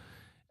 Georgia.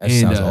 That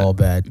sounds all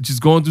bad.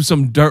 Just going through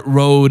some dirt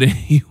road, and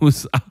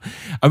I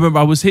remember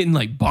I was hitting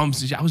like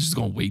bumps and shit. I was just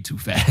going way too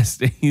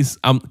fast. And he's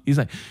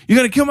like, "You're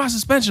gonna kill my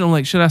suspension." I'm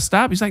like, "Should I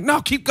stop?" He's like,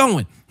 "No, keep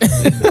going."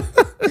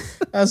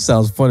 That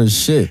sounds fun as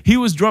shit. He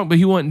was drunk, but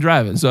he wasn't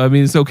driving, so I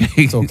mean, it's okay.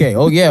 It's okay.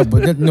 Oh yeah,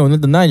 but no,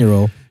 not the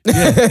 9-year-old.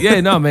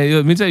 No, man.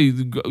 Let me tell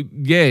you,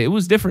 it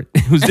was different.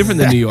 It was different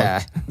than New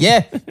York.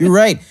 Yeah, you're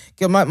right.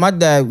 'Cause my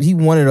dad, he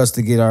wanted us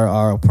to get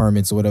our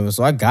permits or whatever,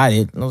 so I got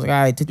it. And I was like,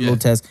 all right, take the little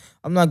test.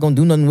 I'm not gonna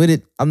do nothing with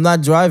it. I'm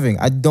not driving.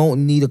 I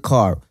don't need a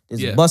car.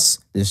 There's a bus,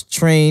 there's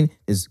train,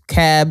 there's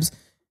cabs.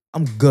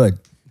 I'm good.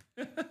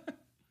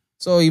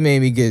 So he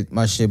made me get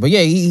my shit. But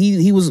yeah,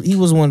 he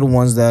was one of the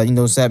ones that,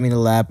 sat me in the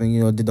lap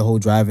and, did the whole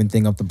driving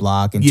thing up the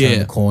block and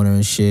turned the corner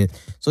and shit.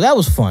 So that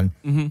was fun.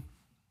 Mm-hmm.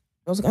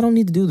 I was like, I don't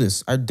need to do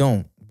this. I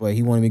don't. But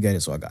he wanted me to get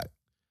it, so I got it.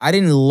 I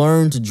didn't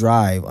learn to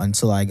drive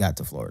until I got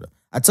to Florida.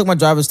 I took my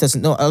driver's test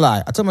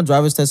I took my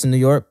driver's test in New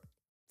York.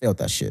 Failed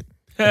that shit.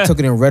 I took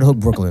it in Red Hook,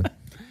 Brooklyn.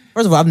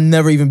 First of all, I've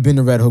never even been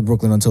to Red Hook,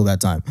 Brooklyn until that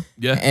time.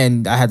 Yeah.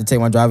 And I had to take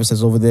my driver's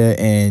test over there,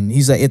 and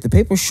he's like, if the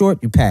paper's short,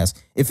 you pass.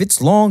 If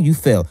it's long, you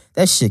fail.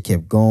 That shit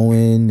kept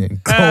going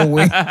and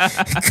going,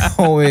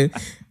 going.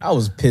 I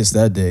was pissed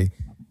that day.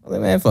 I was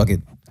like, man, fuck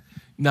it.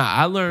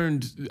 Nah,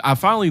 I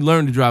finally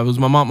learned to drive. It was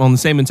my mom on the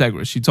same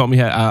Integra. She taught me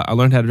I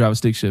learned how to drive a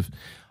stick shift.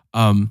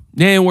 It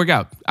didn't work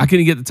out. I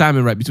couldn't get the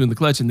timing right between the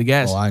clutch and the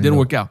gas. Didn't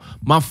work out.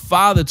 My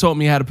father taught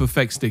me how to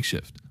perfect stick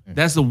shift.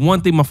 That's the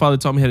one thing my father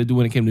taught me how to do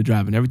when it came to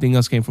driving. Everything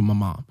else came from my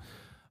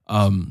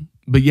mom.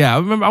 But yeah, I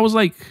remember I was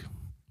like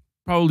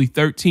probably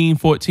 13,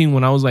 14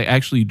 when I was like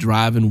actually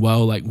driving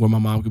well, like where my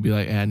mom could be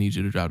like, hey, I need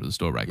you to drive to the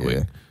store right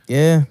quick.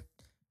 Yeah.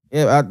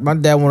 My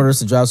dad wanted us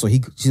to drive, so he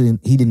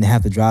didn't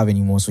have to drive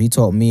anymore. So he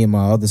taught me and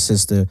my other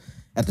sister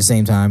at the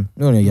same time.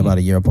 We're only about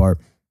a year apart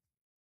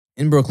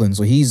in Brooklyn.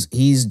 So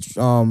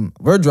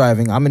we're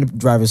driving. I'm in the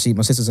driver's seat.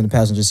 My sister's in the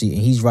passenger seat,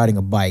 and he's riding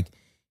a bike.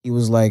 He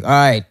was like, all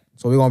right,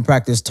 so we're gonna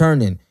practice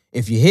turning.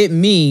 If you hit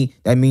me,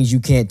 that means you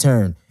can't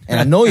turn. And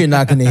I know you're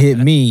not gonna hit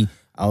me.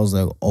 I was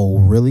like, oh,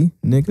 really,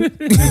 nigga?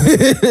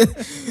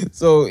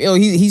 So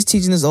he's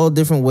teaching us all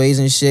different ways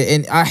and shit.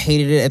 And I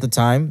hated it at the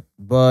time,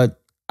 but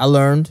I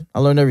learned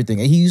everything.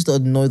 And he used to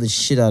annoy the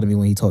shit out of me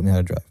when he taught me how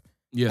to drive.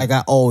 Yeah. Like,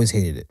 I always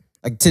hated it.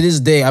 Like, to this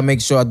day, I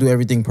make sure I do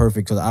everything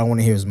perfect because I don't want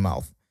to hear his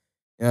mouth.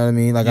 You know what I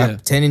mean? Like, I'm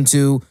 10 and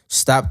 2,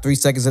 stop 3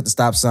 seconds at the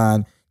stop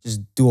sign,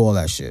 just do all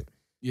that shit.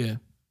 Yeah.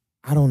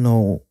 I don't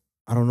know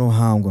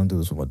how I'm going to do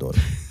this with my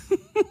daughter.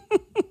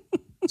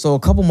 So a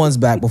couple months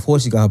back, before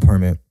she got her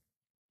permit,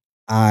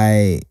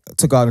 I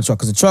took her out in the truck.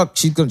 Because the truck,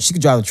 she could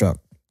drive the truck.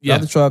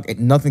 Drive the truck,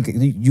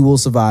 you will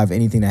survive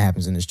anything that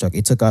happens in this truck.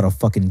 It took out a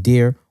fucking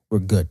deer. We're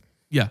good.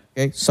 Yeah.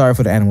 Okay. Sorry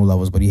for the animal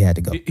lovers, but he had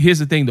to go. Here's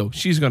the thing, though.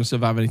 She's gonna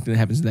survive anything that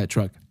happens in that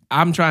truck.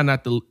 I'm trying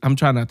not to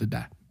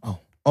die.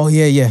 Oh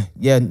yeah.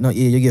 No,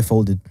 you get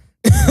folded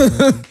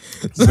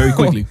very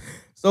quickly.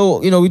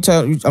 So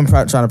I'm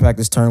trying to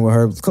practice turn with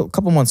her a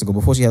couple months ago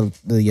before she had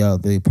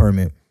the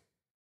permit,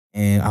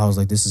 and I was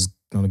like, this is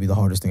gonna be the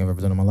hardest thing I've ever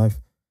done in my life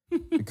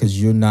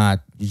because you're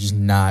just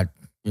not.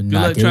 You're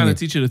not like trying to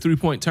teach her the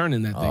 3-point turn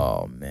in that thing.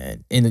 Oh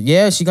man, and I'm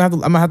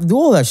gonna have to do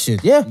all that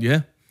shit.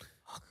 Yeah.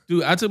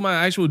 Dude, I took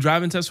my actual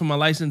driving test for my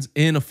license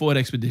in a Ford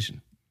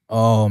Expedition.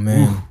 Oh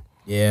man, Oof.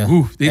 yeah.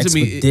 Oof. They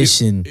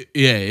Expedition.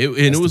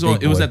 It was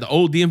at the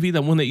old DMV,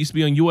 that one that used to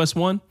be on US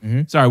 1.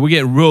 Mm-hmm. Sorry, we're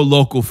getting real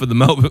local for the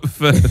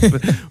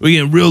we're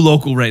getting real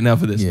local right now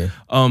for this. Yeah.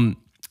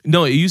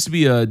 No, it used to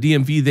be a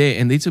DMV there,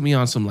 and they took me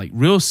on some like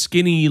real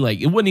skinny,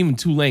 like it wasn't even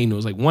 2 lane. It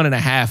was like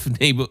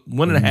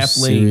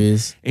 1.5 lane.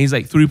 Serious? And he's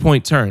like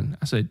 3-point turn.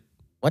 I said,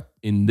 what?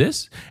 In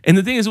this? And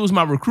the thing is, it was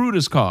my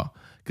recruiter's car.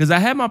 Because I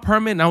had my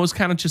permit and I was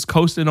kind of just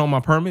coasting on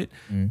my permit,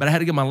 but I had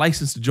to get my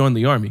license to join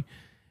the Army.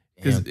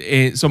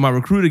 So my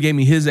recruiter gave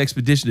me his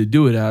expedition to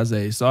do it. I was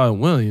like,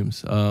 Sergeant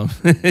Williams,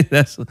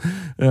 that's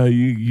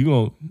you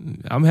gonna.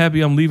 I'm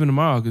happy I'm leaving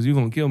tomorrow because you're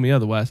gonna kill me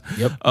otherwise.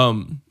 Yep.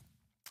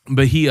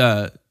 But he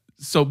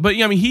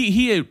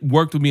he had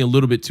worked with me a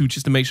little bit too,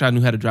 just to make sure I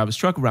knew how to drive his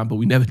truck around. But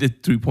we never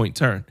did 3-point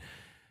turn.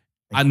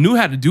 I knew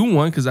how to do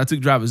one because I took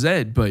driver's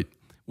ed. But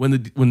when the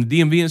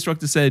DMV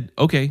instructor said,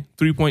 "Okay,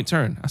 3-point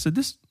turn," I said,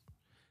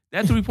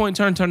 that 3-point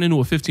turn turned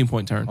into a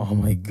 15-point turn. Oh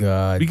my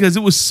God. Because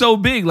it was so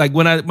big. Like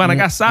when I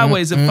got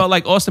sideways, it felt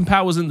like Austin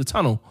Powers in the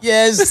tunnel.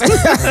 Yes.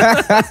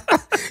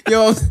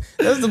 Yo,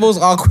 that's the most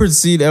awkward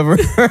scene ever.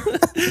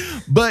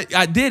 But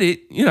I did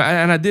it,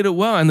 and I did it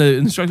well. And the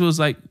instructor was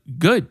like,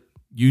 good.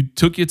 You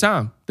took your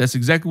time. That's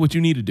exactly what you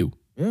need to do.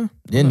 Yeah.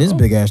 In this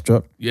big ass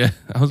truck. Yeah.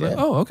 I was like,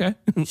 oh, okay.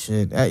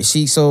 Shit. I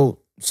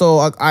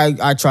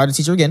tried to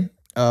teach her again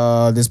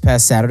this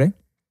past Saturday.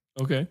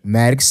 Okay.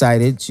 Mad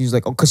excited. She's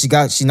like, because she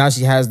has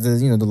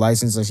the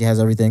license, so she has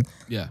everything.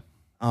 Yeah.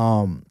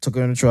 Took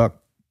her in the truck,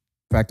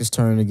 practiced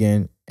turning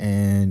again,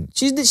 and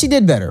she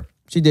did better.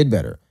 She did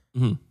better.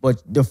 Mm-hmm.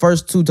 But the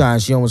first 2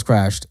 times she almost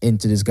crashed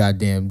into this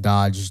goddamn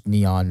Dodge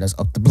Neon that's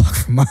up the block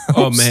from my house.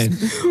 Oh man.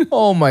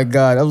 Oh my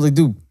God. I was like,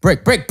 dude, break.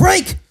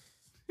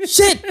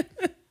 Shit.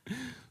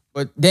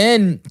 But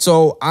then,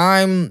 so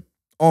I'm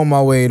on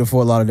my way to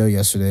Fort Lauderdale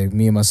yesterday.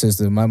 Me and my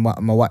sister. My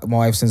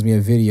wife sends me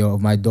a video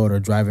of my daughter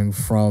driving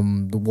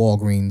from the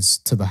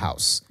Walgreens to the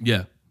house.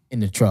 Yeah. In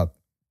the truck.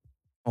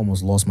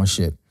 Almost lost my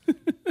shit.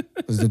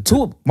 Because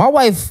my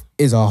wife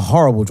is a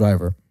horrible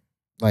driver.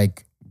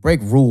 Like,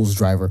 break rules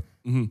driver.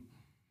 Mm-hmm.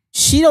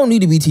 She don't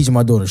need to be teaching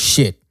my daughter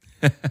shit.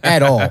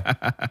 At all.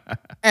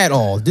 At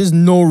all. There's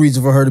no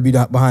reason for her to be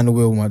behind the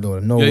wheel with my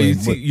daughter. No way.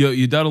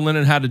 Your daughter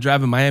learning how to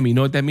drive in Miami. You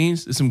know what that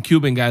means? It's some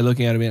Cuban guy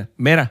looking at him.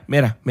 Mira.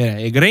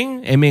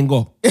 Green and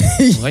mango.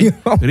 Okay?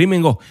 Green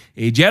mango.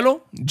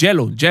 Jello.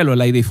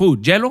 Like the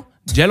food.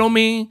 Jello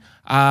mean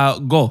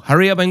go.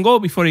 Hurry up and go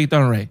before you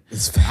turn red.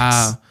 It's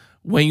fast.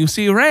 When you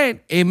see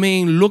red, it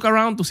means look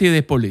around to see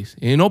the police.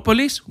 You know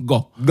police?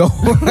 Go.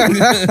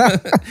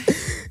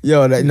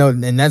 Yo,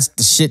 and that's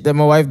the shit that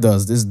my wife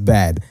does. This is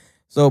bad.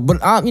 So, but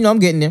I'm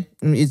getting there.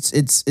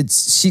 It's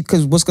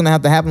because what's gonna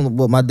have to happen?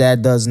 What my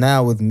dad does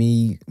now with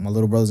me, my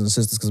little brothers and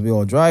sisters, because we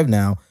all drive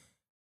now.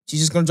 She's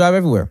just gonna drive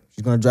everywhere.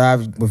 She's gonna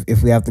drive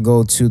if we have to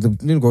go to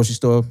the grocery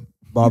store,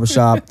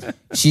 barbershop.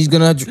 She's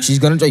gonna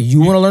drive. You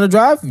want to learn to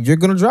drive? You're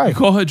gonna drive.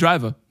 Call her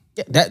driver.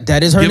 Yeah,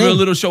 that is her name. Give her a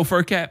little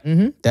chauffeur cap.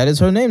 That is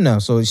her name now.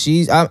 So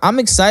I'm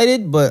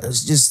excited, but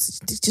it's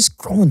just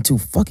growing too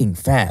fucking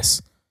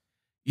fast.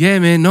 Yeah,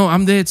 man. No,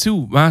 I'm there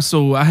too.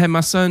 So I had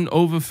my son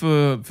over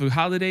for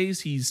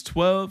holidays. He's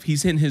 12.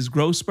 He's hitting his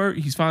growth spurt.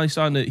 He's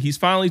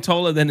finally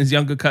taller than his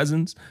younger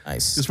cousins.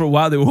 Nice. Because for a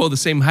while they were all the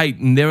same height,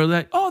 and they were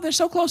like, "Oh, they're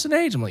so close in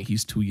age." I'm like,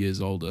 "He's 2 years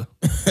older."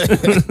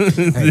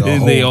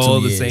 They all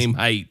the same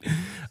height.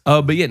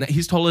 But yeah,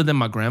 he's taller than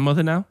my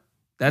grandmother now.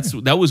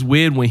 That was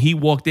weird when he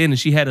walked in and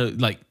she had to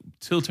like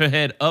tilt her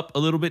head up a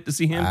little bit to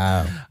see him.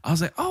 Wow. I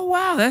was like, "Oh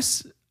wow,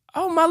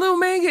 my little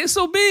man getting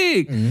so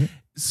big."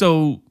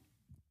 So.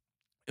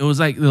 It was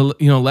like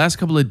last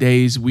couple of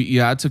days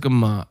I took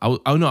him. I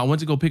went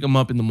to go pick him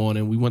up in the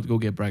morning. We went to go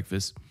get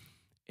breakfast,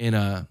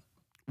 and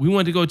we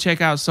went to go check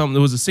out something.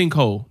 There was a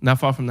sinkhole not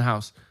far from the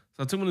house,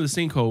 so I took him to the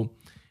sinkhole,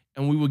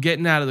 and we were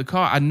getting out of the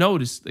car. I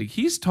noticed like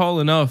he's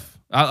tall enough.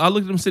 I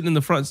looked at him sitting in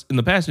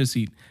the passenger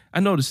seat. I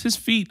noticed his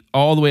feet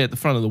are all the way at the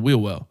front of the wheel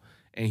well,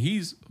 and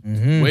he's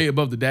way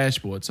above the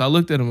dashboard. So I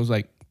looked at him and was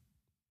like,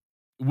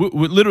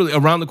 we're literally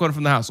around the corner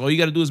from the house. All you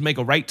got to do is make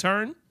a right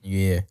turn.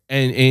 Yeah.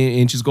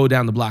 And just go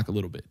down the block a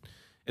little bit.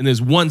 And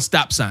there's one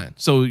stop sign.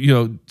 So,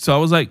 so I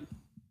was like,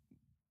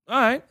 all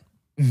right.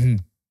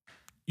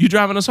 You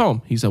driving us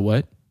home? He said,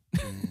 what?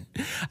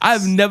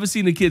 I've never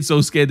seen a kid so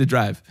scared to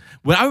drive.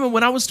 When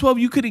I was 12,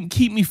 you couldn't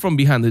keep me from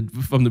behind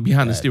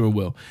the steering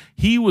wheel.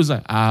 He was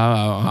like,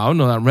 I don't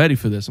know, I'm ready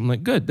for this. I'm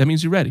like, good. That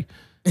means you're ready.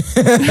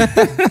 For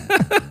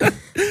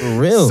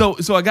real.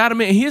 So I got him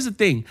in. And here's the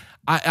thing.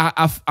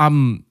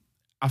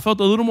 I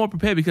felt a little more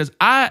prepared because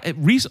a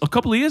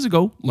couple of years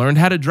ago learned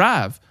how to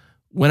drive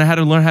when I had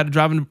to learn how to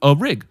drive a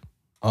rig.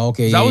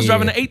 Okay, I was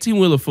driving an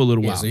 18-wheeler for a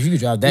little while. So you could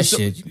drive that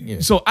shit. Yeah.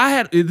 So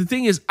the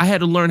thing is, I had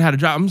to learn how to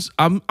drive.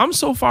 I'm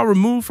so far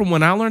removed from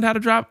when I learned how to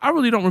drive. I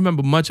really don't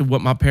remember much of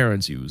what my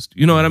parents used.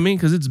 You know what I mean?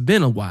 Because it's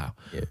been a while.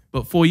 Yeah.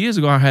 But 4 years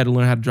ago, I had to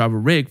learn how to drive a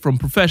rig from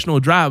professional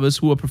drivers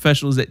who are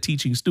professionals at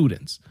teaching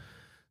students.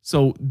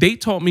 So they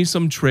taught me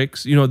some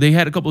tricks. They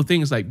had a couple of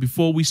things like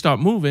before we start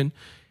moving,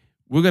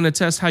 we're going to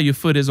test how your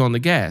foot is on the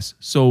gas.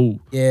 So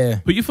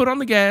put your foot on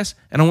the gas,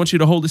 and I want you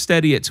to hold it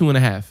steady at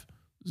 2.5.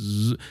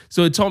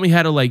 So it taught me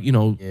how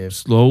to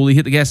slowly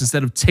hit the gas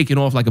instead of taking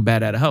off like a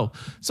bat out of hell.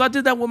 So I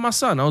did that with my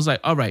son. I was like,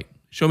 all right,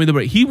 show me the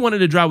brake. He wanted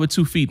to drive with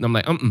 2 feet. And I'm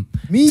like,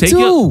 Me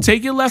too.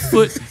 Take your left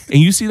foot, and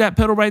you see that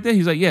pedal right there?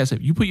 He's like, yes.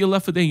 If you put your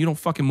left foot there, you don't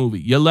fucking move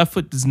it. Your left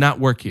foot does not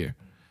work here.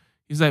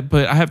 He's like,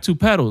 but I have 2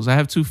 pedals. I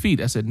have 2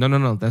 feet. I said,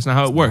 no. That's not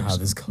how it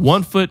works.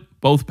 1 foot,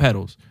 both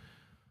pedals.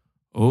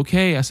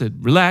 Okay, I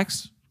said,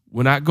 relax.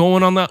 We're not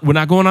going on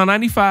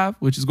 95,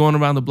 which is going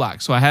around the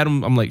block. So I had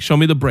him, I'm like, show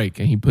me the brake.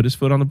 And he put his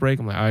foot on the brake.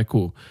 I'm like, all right,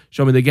 cool.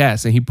 Show me the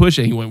gas. And he pushed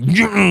it. He went,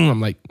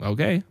 I'm like,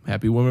 okay,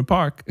 happy woman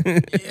park.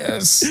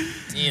 Yes.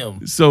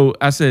 Damn. So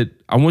I said,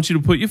 I want you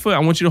to put your foot, I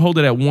want you to hold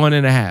it at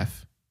 1.5.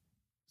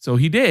 So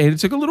he did. It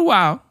took a little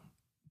while.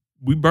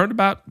 We burned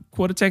about a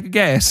quarter tank of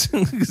gas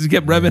because he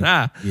kept revving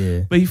high.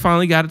 Yeah. But he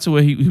finally got it to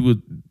where he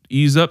would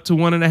ease up to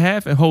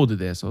 1.5 and hold it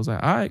there. So I was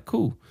like, all right,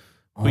 cool.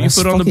 Put your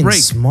foot on the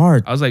brake.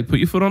 Smart. I was like, put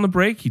your foot on the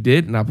brake. He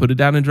did. And I put it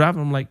down and drive.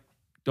 I'm like,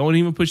 don't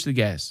even push the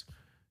gas.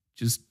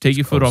 Just take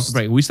your foot off the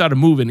brake. We started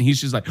moving and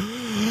he's just like,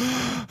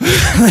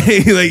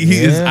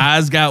 his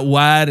eyes got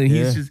wide and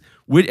he's just,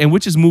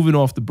 which is moving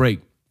off the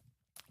brake.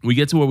 We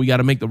get to where we got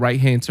to make the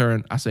right-hand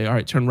turn. I say, all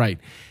right, turn right.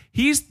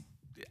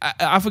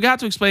 I forgot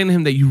to explain to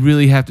him that you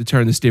really have to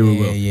turn the steering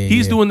wheel.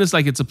 He's doing this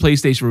like it's a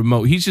PlayStation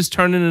remote. He's just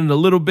turning it a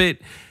little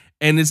bit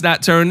and it's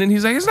not turning.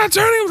 He's like, it's not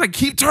turning. I was like,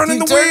 keep turning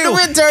the wheel.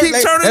 Keep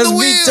turning the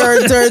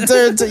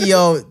wheel. Turn.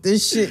 Yo,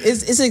 this shit,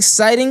 it's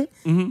exciting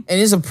and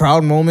it's a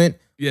proud moment.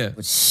 Yeah.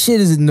 But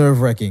shit is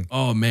nerve-wracking.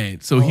 Oh,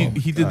 man. So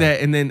he did that.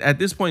 And then at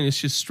this point, it's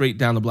just straight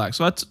down the block.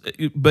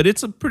 But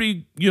it's a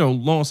pretty,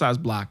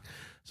 long-sized block.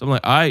 So I'm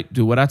like, all right,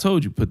 do what I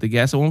told you. Put the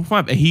gas at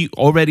 1.5. And he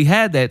already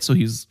had that. So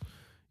he's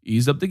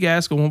eased up the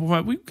gas, go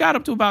 1.5. We got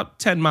up to about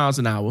 10 miles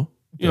an hour.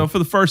 For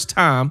the first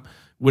time,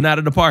 we're not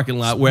in the parking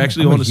lot. We're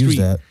actually on the street.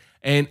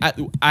 And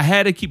I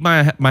had to keep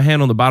my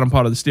hand on the bottom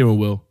part of the steering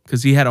wheel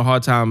because he had a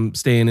hard time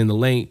staying in the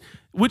lane,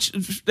 which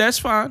that's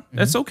fine.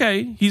 That's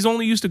okay. He's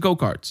only used to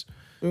go-karts.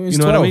 You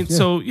know what I mean?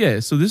 Yeah.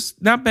 So this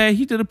not bad.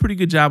 He did a pretty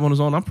good job on his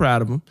own. I'm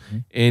proud of him.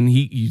 And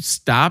he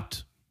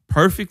stopped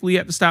perfectly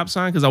at the stop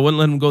sign because I wouldn't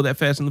let him go that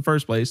fast in the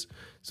first place.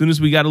 As soon as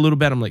we got a little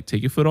bit, I'm like,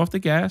 take your foot off the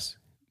gas.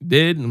 He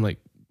did. And I'm like,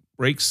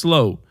 brake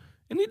slow.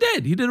 And he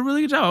did. He did a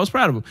really good job. I was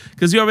proud of him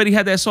because he already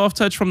had that soft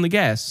touch from the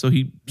gas. So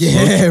he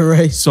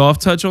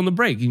soft touch on the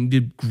brake. And he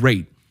did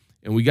great.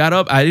 And we got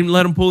up. I didn't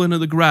let him pull into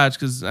the garage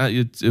because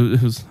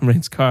it was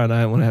Rain's car and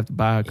I didn't want to have to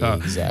buy a car.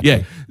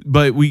 Exactly.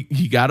 But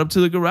he got up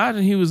to the garage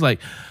and he was like,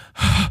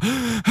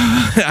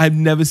 I've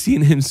never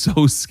seen him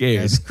so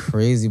scared. That's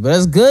crazy. But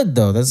that's good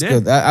though. That's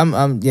good.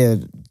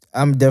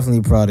 I'm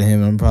definitely proud of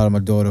him. I'm proud of my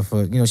daughter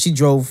for, she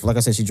drove, like I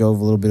said, she drove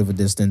a little bit of a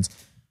distance.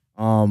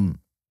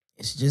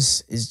 It's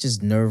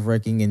just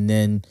nerve-wracking, and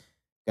then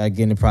gotta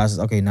get in the process.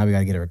 Okay, now we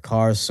gotta get her a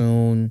car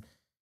soon.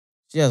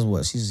 She has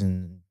what? She's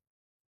in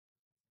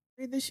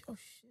Oh shit.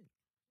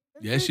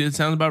 Yeah, shit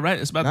sounds about right.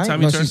 It's about the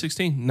time No, you turn she's-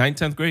 16, 9th,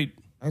 10th grade.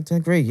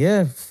 10th grade,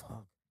 yeah.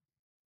 Fuck.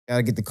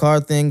 Gotta get the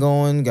car thing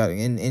going.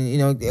 And you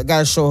know, I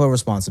gotta show her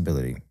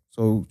responsibility.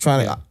 So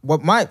trying to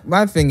what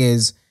my thing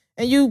is,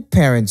 and you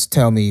parents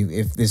tell me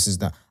if this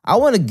is not. I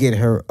want to get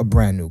her a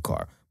brand new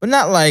car, but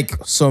not like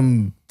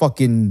some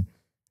fucking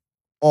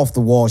off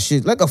the wall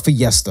shit, like a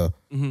Fiesta,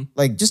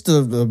 like just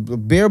a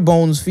bare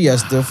bones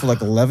Fiesta for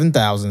like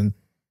 11,000.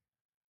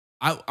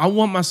 I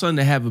want my son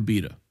to have a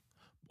beater.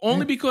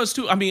 Only because,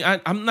 too, I mean,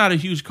 I'm not a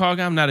huge car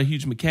guy. I'm not a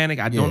huge mechanic.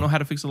 I don't know how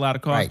to fix a lot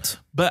of cars. Right.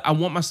 But I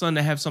want my son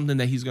to have something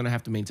that he's going to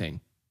have to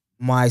maintain.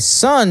 My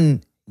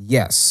son,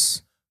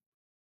 yes.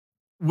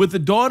 With the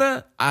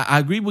daughter, I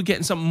agree with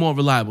getting something more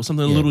reliable,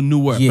 something a little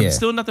newer. But it's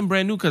still nothing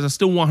brand new because I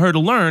still want her to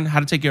learn how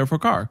to take care of her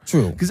car.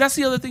 True. Because that's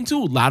the other thing,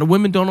 too. A lot of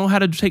women don't know how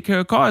to take care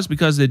of cars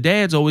because their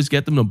dads always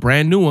get them a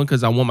brand new one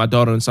because I want my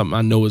daughter in something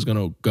I know is going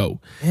to go.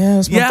 Yeah,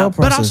 that's my thought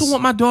process. But I also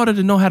want my daughter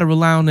to know how to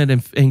rely on it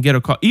and get her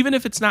car. Even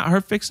if it's not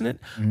her fixing it,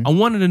 I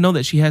want her to know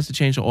that she has to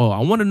change the oil. I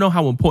want to know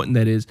how important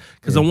that is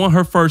because I want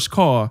her first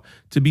car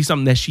to be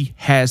something that she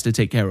has to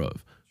take care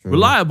of. True.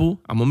 Reliable.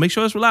 I'm going to make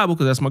sure it's reliable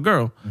because that's my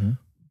girl.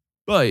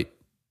 But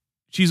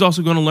she's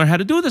also going to learn how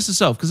to do this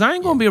herself because I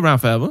ain't going to be around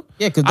forever.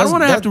 Yeah, because I don't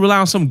want to have to rely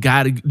on some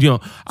guy to,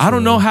 I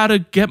don't know how to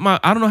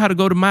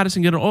go to Midas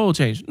and get an oil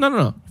change.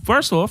 No.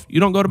 First off, you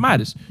don't go to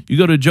Midas. You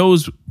go to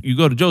Joe's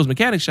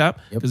mechanic shop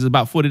because it's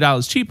about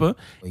 $40 cheaper.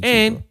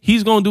 And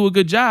he's going to do a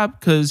good job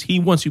because he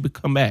wants you to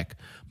come back.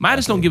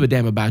 Midas don't give a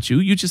damn about you.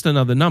 You're just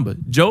another number.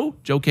 Joe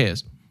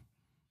cares.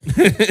 I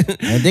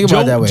didn't think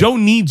about it that way. Joe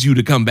needs you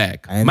to come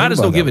back. Midas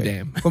don't give a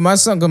damn. But my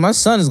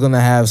son is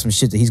gonna have some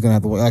shit that he's gonna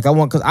have to work. Like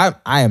because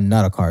I am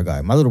not a car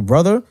guy. My little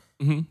brother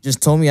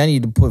just told me I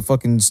need to put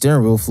fucking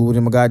steering wheel fluid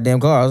in my goddamn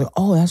car. I was like,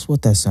 oh, that's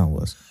what that sound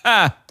was.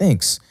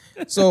 Thanks.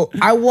 So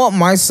I want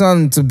my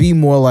son to be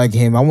more like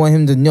him. I want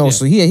him to know.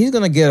 So he's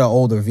gonna get an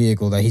older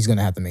vehicle that he's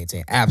gonna have to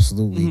maintain.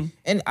 Absolutely.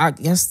 And I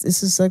guess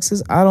this is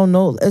sexist. I don't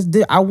know.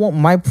 I want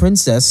my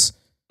princess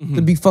to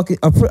be fucking.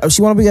 I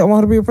want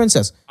her to be a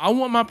princess. I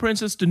want my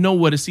princess to know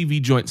what a CV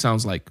joint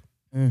sounds like.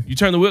 You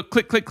turn the wheel,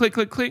 click, click, click,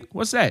 click, click.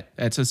 What's that?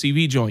 That's a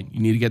CV joint.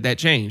 You need to get that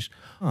changed.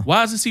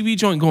 Why is the CV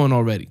joint going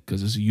already?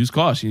 Because it's a used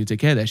car. She need to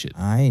take care of that shit.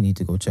 I need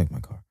to go check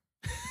my car.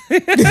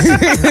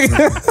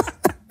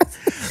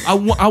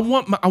 I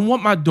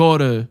want my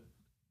daughter.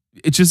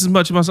 It's just as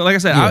much as my son. Like I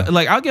said, I'm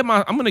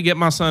gonna get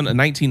my son a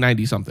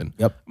 1990 something.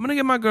 Yep. I'm gonna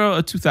get my girl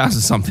a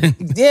 2000 something.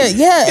 Yeah. You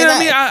know what I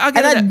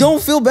mean? I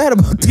don't feel bad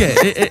about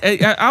that.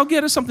 Yeah, I'll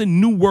get her something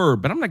newer,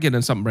 but I'm not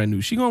getting something brand new.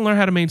 She's gonna learn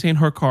how to maintain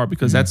her car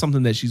because that's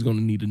something that she's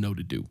gonna need to know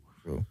to do.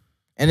 True.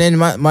 And then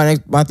my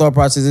thought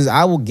process is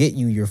I will get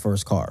you your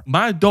first car.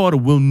 My daughter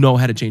will know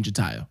how to change a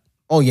tire.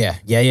 Oh yeah.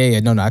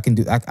 No, I can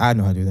do. I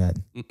know how to do that.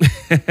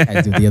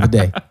 I did it the other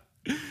day.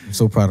 I'm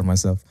so proud of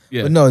myself.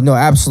 Yeah. But no,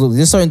 absolutely.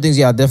 There's certain things,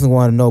 I definitely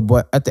want to know.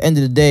 But at the end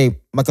of the day,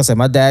 like I said,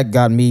 my dad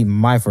got me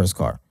my first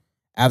car.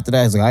 After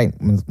that, he's like,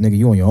 nigga,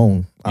 you on your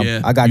own.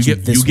 I got you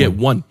this one. You get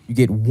one. You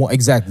get one.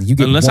 Exactly. You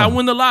get Unless one. I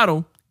win the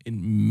lotto,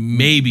 and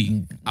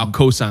maybe I'll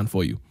co-sign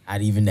for you. Not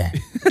even that.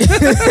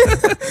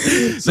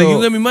 So you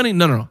lend me money?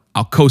 No.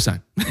 I'll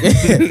co-sign.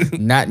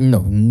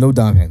 No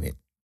down payment.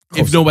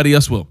 If nobody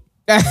else will.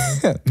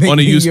 On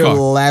a used car.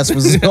 Last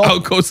resort.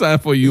 I'll co-sign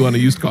for you on a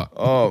used car.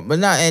 Oh, but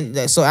not.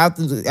 And so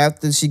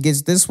after she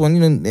gets this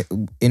one,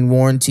 in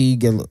warranty,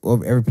 get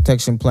every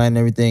protection plan and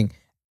everything.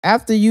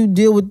 After you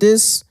deal with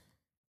this,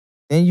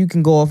 then you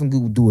can go off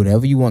and do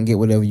whatever you want, get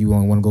whatever you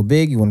want. You want to go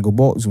big, you want to go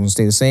bald, you want to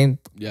stay the same.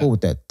 Go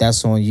with that.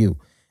 That's on you.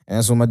 And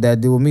that's what my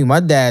dad did with me.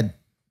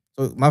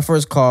 So my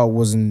first car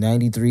was a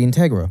 93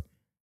 Integra.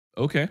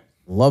 Okay.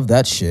 Love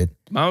that shit.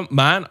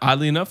 Mine,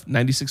 oddly enough,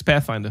 96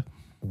 Pathfinder.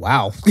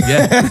 Wow.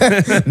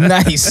 Yeah.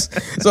 Nice.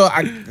 So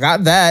I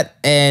got that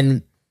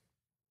and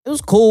it was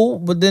cool.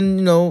 But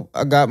then,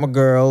 I got my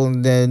girl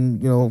and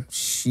then,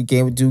 she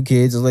came with 2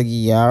 kids. I was like,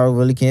 yeah, I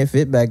really can't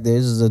fit back there.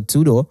 This is a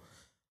 2-door.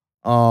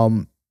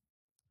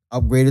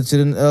 Upgraded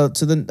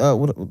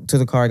to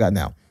the car I got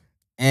now.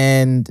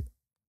 And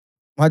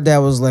my dad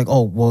was like,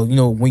 oh, well,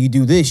 when you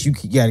do this, you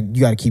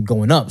gotta keep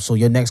going up. So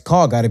your next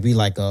car gotta be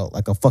like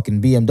a fucking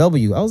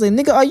BMW. I was like,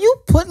 nigga, are you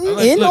putting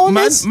on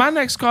this? My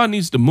next car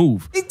needs to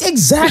move.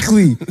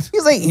 Exactly.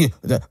 He's like,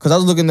 because I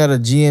was looking at a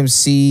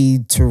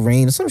GMC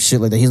Terrain or some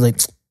shit like that. He's like,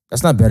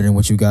 that's not better than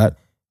what you got.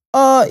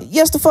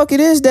 Yes, the fuck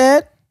it is,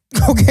 Dad.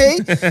 Okay,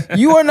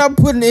 you are not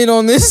putting in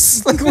on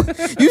this. Like,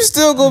 you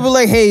still gonna be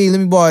like, hey, let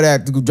me borrow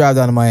that to go drive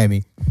down to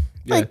Miami.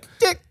 Yeah. Like,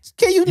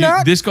 can you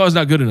not? This car's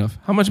not good enough.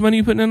 How much money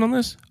you putting in on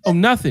this? Oh,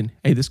 nothing.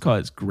 Hey, this car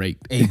is great.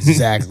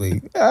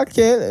 Exactly. I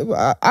can't.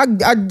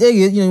 I dig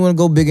it. You want to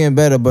go bigger and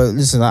better, but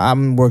listen,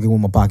 I'm working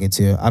with my pockets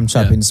here. I'm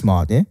shopping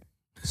smart. Yeah,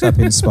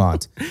 shopping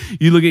smart.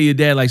 You look at your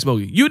dad like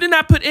Smokey. You did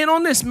not put in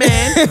on this,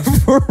 man.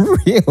 For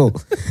real.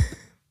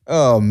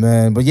 Oh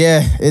man, but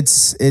yeah,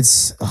 it's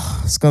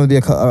gonna be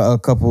a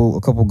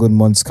couple good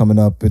months coming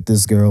up with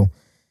this girl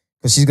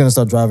because she's gonna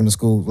start driving to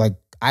school. Like,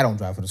 I don't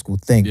drive her to school,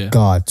 thank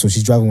God. So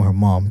she's driving with her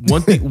mom.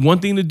 One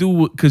thing to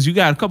do, because you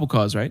got a couple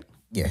cars, right?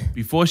 Yeah.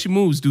 Before she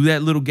moves, do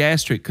that little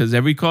gas trick because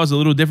every car's a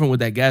little different with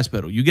that gas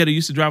pedal. You get her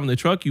used to driving the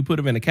truck, you put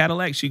her in a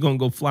Cadillac, she gonna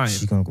go flying.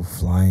 She's gonna go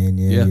flying.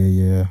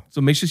 Yeah. So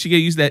make sure she get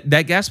used to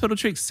that gas pedal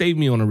trick. Saved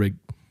me on a rig.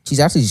 She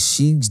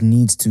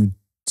needs to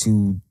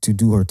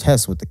do her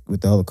test with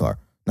the other car,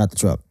 not the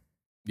truck.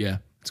 Yeah,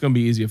 it's gonna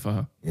be easier for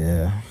her.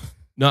 Yeah.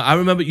 No, I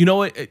remember. You know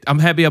what? I'm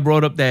happy I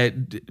brought up that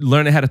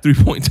learning how to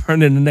 3-point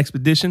turn in an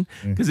expedition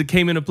because it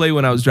came into play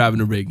when I was driving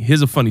the rig.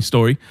 Here's a funny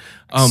story.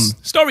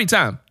 Story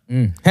time.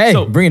 Hey,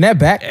 bringing that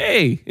back.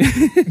 Hey.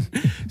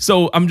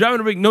 So I'm driving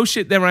the rig. No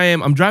shit, there I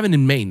am. I'm driving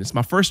in Maine. It's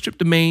my first trip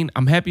to Maine.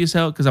 I'm happy as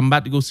hell because I'm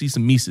about to go see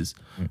some Mises.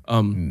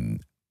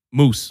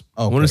 Moose.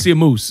 Okay. I want to see a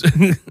moose.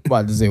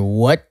 About to say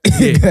what?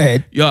 Yeah. Go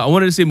ahead. Yeah, I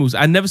wanted to see a moose.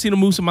 I've never seen a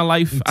moose in my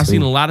life. I've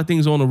seen a lot of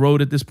things on the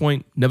road at this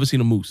point. Never seen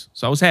a moose.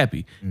 So I was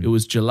happy. It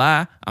was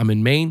July. I'm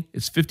in Maine.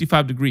 It's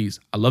 55 degrees.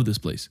 I love this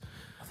place.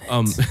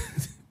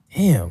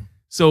 Damn.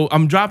 So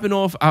I'm dropping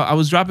off. I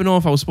was dropping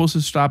off. I was supposed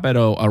to stop at a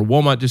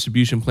Walmart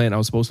distribution plant. I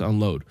was supposed to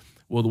unload.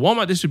 Well, the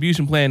Walmart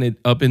distribution plant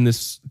up in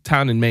this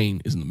town in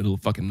Maine is in the middle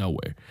of fucking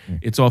nowhere.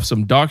 It's off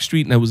some dark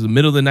street, and it was the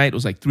middle of the night. It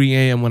was like 3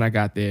 a.m. when I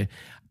got there,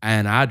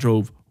 and I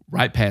drove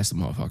right past the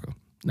motherfucker.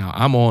 Now,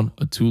 I'm on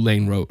a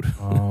 2-lane road.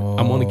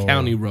 I'm on a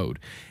county road.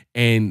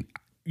 And,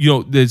 you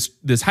know,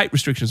 there's height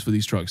restrictions for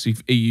these trucks.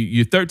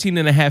 You're 13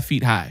 and a half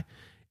feet high.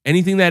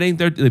 Anything that ain't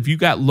 13, if you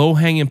got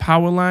low-hanging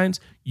power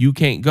lines, you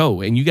can't go.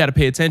 And you got to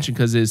pay attention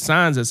because there's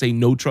signs that say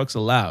no trucks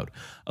allowed.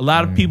 A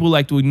lot of people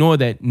like to ignore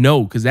that.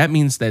 No, because that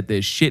means that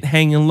there's shit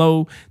hanging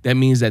low. That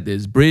means that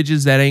there's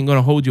bridges that ain't going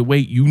to hold your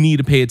weight. You need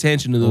to pay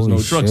attention to those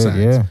no truck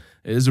signs. Yeah.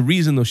 There's a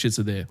reason those shits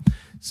are there.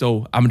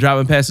 So I'm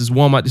driving past this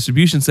Walmart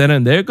distribution center,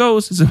 and there it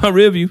goes. It's in my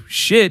rear view.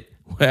 Shit.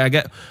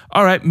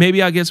 All right,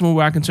 maybe I'll get somewhere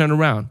where I can turn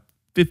around.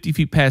 50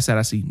 feet past that,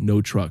 I see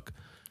no truck.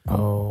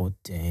 Oh,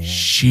 damn.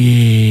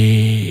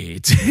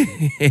 Shit.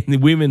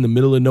 And we're in the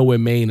middle of nowhere,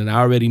 Maine, and I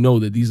already know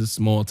that these are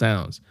small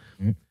towns.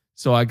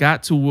 So I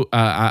got to,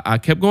 I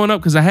kept going up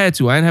because I had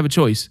to. I didn't have a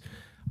choice.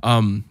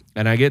 And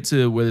I get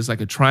to where there's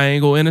like a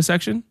triangle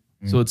intersection.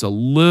 So it's a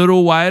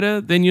little wider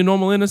than your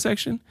normal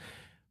intersection.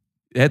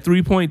 That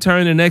 3-point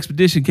turn in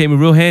Expedition came in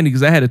real handy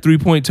because I had a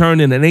 3-point turn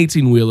in an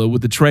 18-wheeler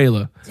with the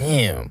trailer.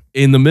 Damn.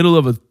 In the middle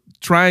of a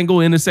triangle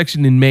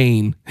intersection in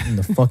Maine. In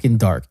the fucking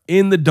dark.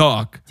 In the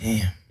dark.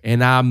 Damn.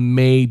 And I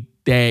made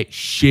that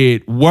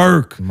shit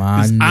work.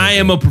 I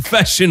am a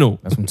professional.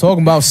 That's what I'm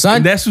talking about, son.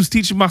 And that's who's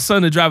teaching my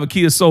son to drive a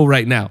Kia Soul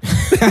right now.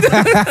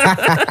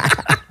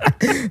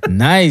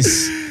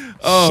 Nice.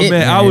 Oh, shit,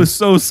 man, I was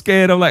so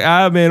scared. I'm like,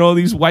 man, all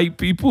these white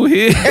people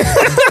here.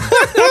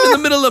 I'm in the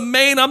middle of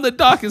Maine. I'm the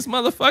darkest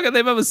motherfucker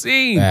they've ever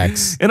seen.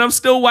 Facts. And I'm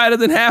still whiter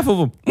than half of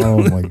them.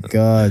 Oh, my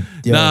God.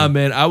 Yo. Nah,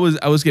 man, I was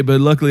scared, but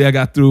luckily I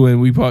got through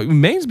and we parked.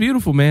 Maine's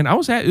beautiful, man. It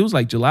was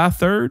like July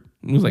 3rd.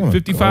 It was like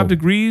 55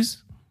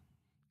 degrees.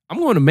 I'm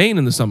going to Maine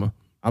in the summer.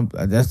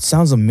 That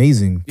sounds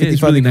amazing.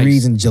 55 really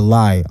degrees nice. In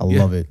July. I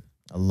love it.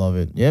 I love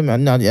it. Yeah,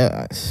 man. No,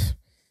 yeah.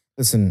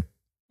 Listen.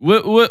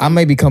 What? I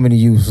may be coming to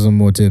you for some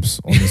more tips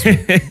on this one.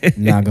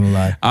 Not gonna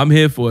lie. I'm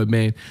here for it,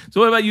 man. So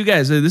what about you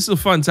guys? This is a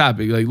fun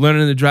topic, like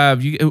learning to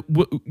drive.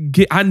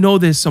 I know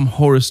there's some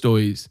horror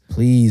stories.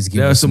 Please give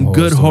us There are some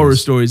good horror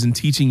stories in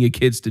teaching your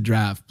kids to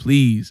drive.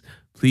 Please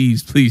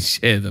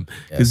share them.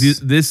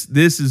 Because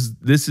this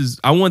is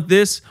I want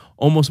this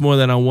almost more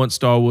than I want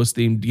Star Wars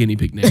themed guinea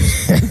pig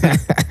names.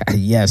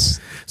 Yes.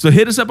 So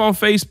hit us up on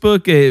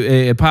Facebook.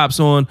 It pops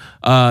on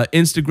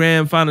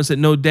Instagram. Find us at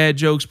No Dad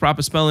Jokes,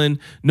 proper spelling,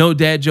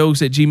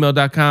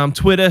 nodadjokes@gmail.com.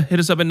 Twitter, hit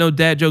us up at No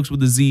Dad Jokes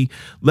with a Z.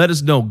 Let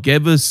us know.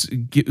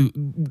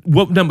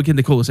 What number can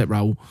they call us at,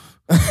 Raul?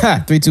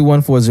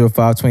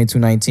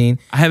 321-405-2219.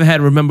 I haven't had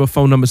to remember a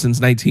phone number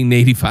since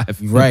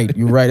 1985.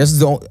 You're right. This is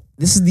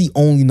the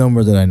only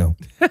number that I know.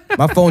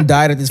 My phone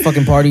died at this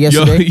fucking party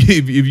yesterday. Yo,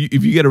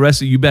 if you get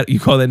arrested, you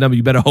call that number.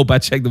 You better hope I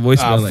check the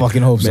voicemail. I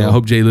fucking hope so. Man, I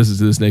hope Jay listens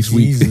to this next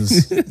week.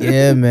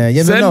 Yeah, man.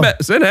 Yeah,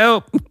 send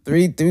help.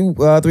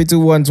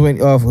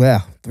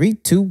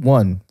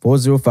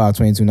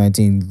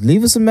 321-405-2219.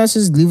 Leave us a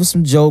message. Leave us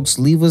some jokes.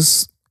 Leave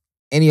us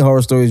any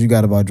horror stories you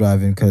got about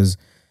driving, because,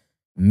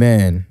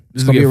 man,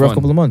 it's going to be a rough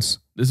couple of months.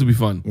 This will be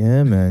fun.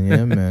 Yeah,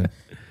 man.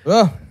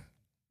 Well,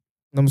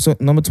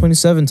 number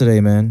 27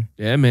 today, man.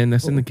 Yeah, man.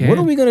 That's in the can. What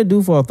are we going to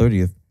do for our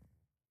 30th?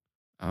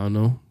 I don't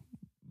know.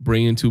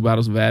 Bring in 2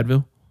 bottles of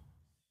Advil.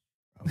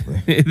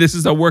 This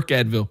is our work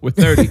Advil. We're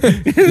 30.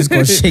 Just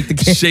going to shake the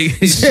can.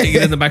 Shake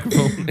it in the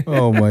microphone.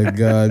 Oh, my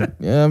God.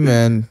 Yeah,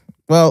 man.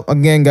 Well,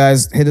 again,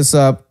 guys, hit us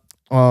up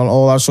on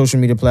all our social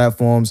media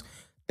platforms.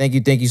 Thank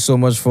you so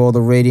much for all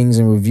the ratings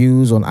and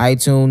reviews on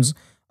iTunes.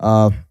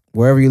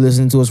 Wherever you're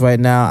listening to us right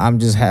now, I'm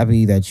just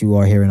happy that you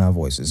are hearing our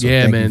voices. So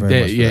yeah, man.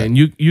 And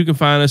you can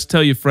find us.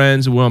 Tell your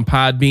friends. We're on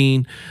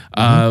Podbean.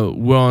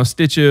 We're on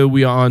Stitcher.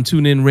 We are on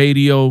TuneIn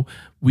Radio.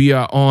 We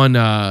are on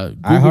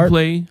Google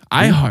Play.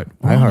 iHeart.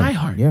 We're on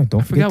iHeart. Yeah,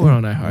 don't forget we're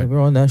on iHeart.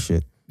 We're on that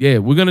shit. Yeah,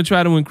 we're going to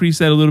try to increase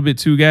that a little bit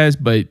too, guys.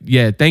 But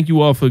yeah, thank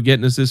you all for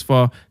getting us this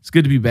far. It's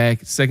good to be back.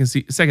 Second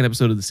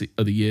episode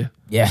of the year.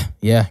 Yeah.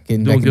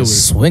 Getting back in the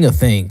swing of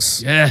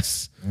things.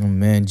 Yes. Oh,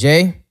 man.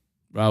 Jay?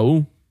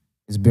 Raul?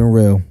 It's been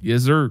real.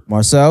 Yes, sir.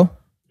 Marcel?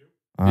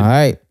 All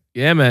right.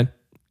 Yeah, man.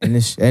 End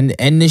this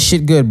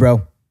shit good, bro.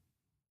 Go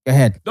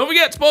ahead. Don't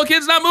forget, spoil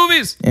kids, not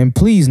movies. And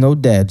please, no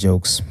dad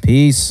jokes.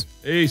 Peace.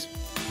 Peace.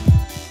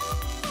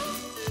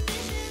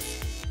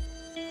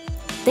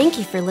 Thank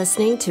you for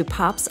listening to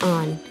Pops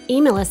On.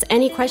 Email us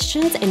any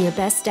questions and your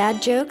best dad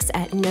jokes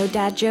at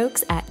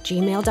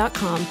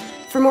nodadjokes@gmail.com.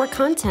 For more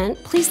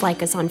content, please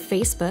like us on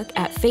Facebook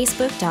at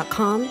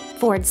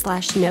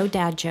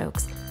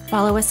facebook.com/nodadjokes.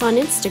 Follow us on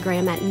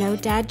Instagram at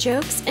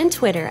nodadjokes and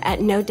Twitter at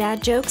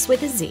nodadjokes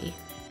with a Z.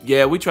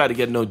 Yeah, we tried to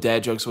get no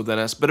dad jokes within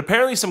us, but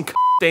apparently some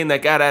thing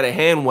that got out of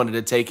hand wanted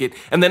to take it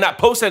and then not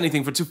post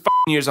anything for 2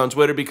 years on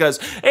Twitter because,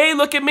 hey,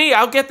 look at me,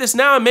 I'll get this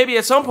now and maybe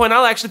at some point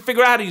I'll actually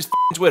figure out how to use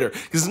Twitter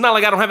because it's not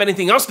like I don't have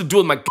anything else to do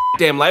with my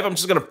damn life. I'm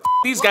just gonna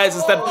these guys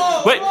instead.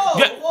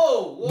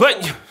 Whoa.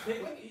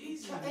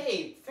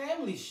 Hey,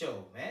 family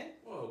show, man.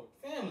 Whoa,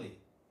 family.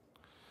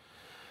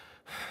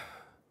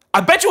 I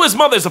bet you his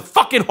mother's a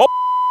fucking hoe.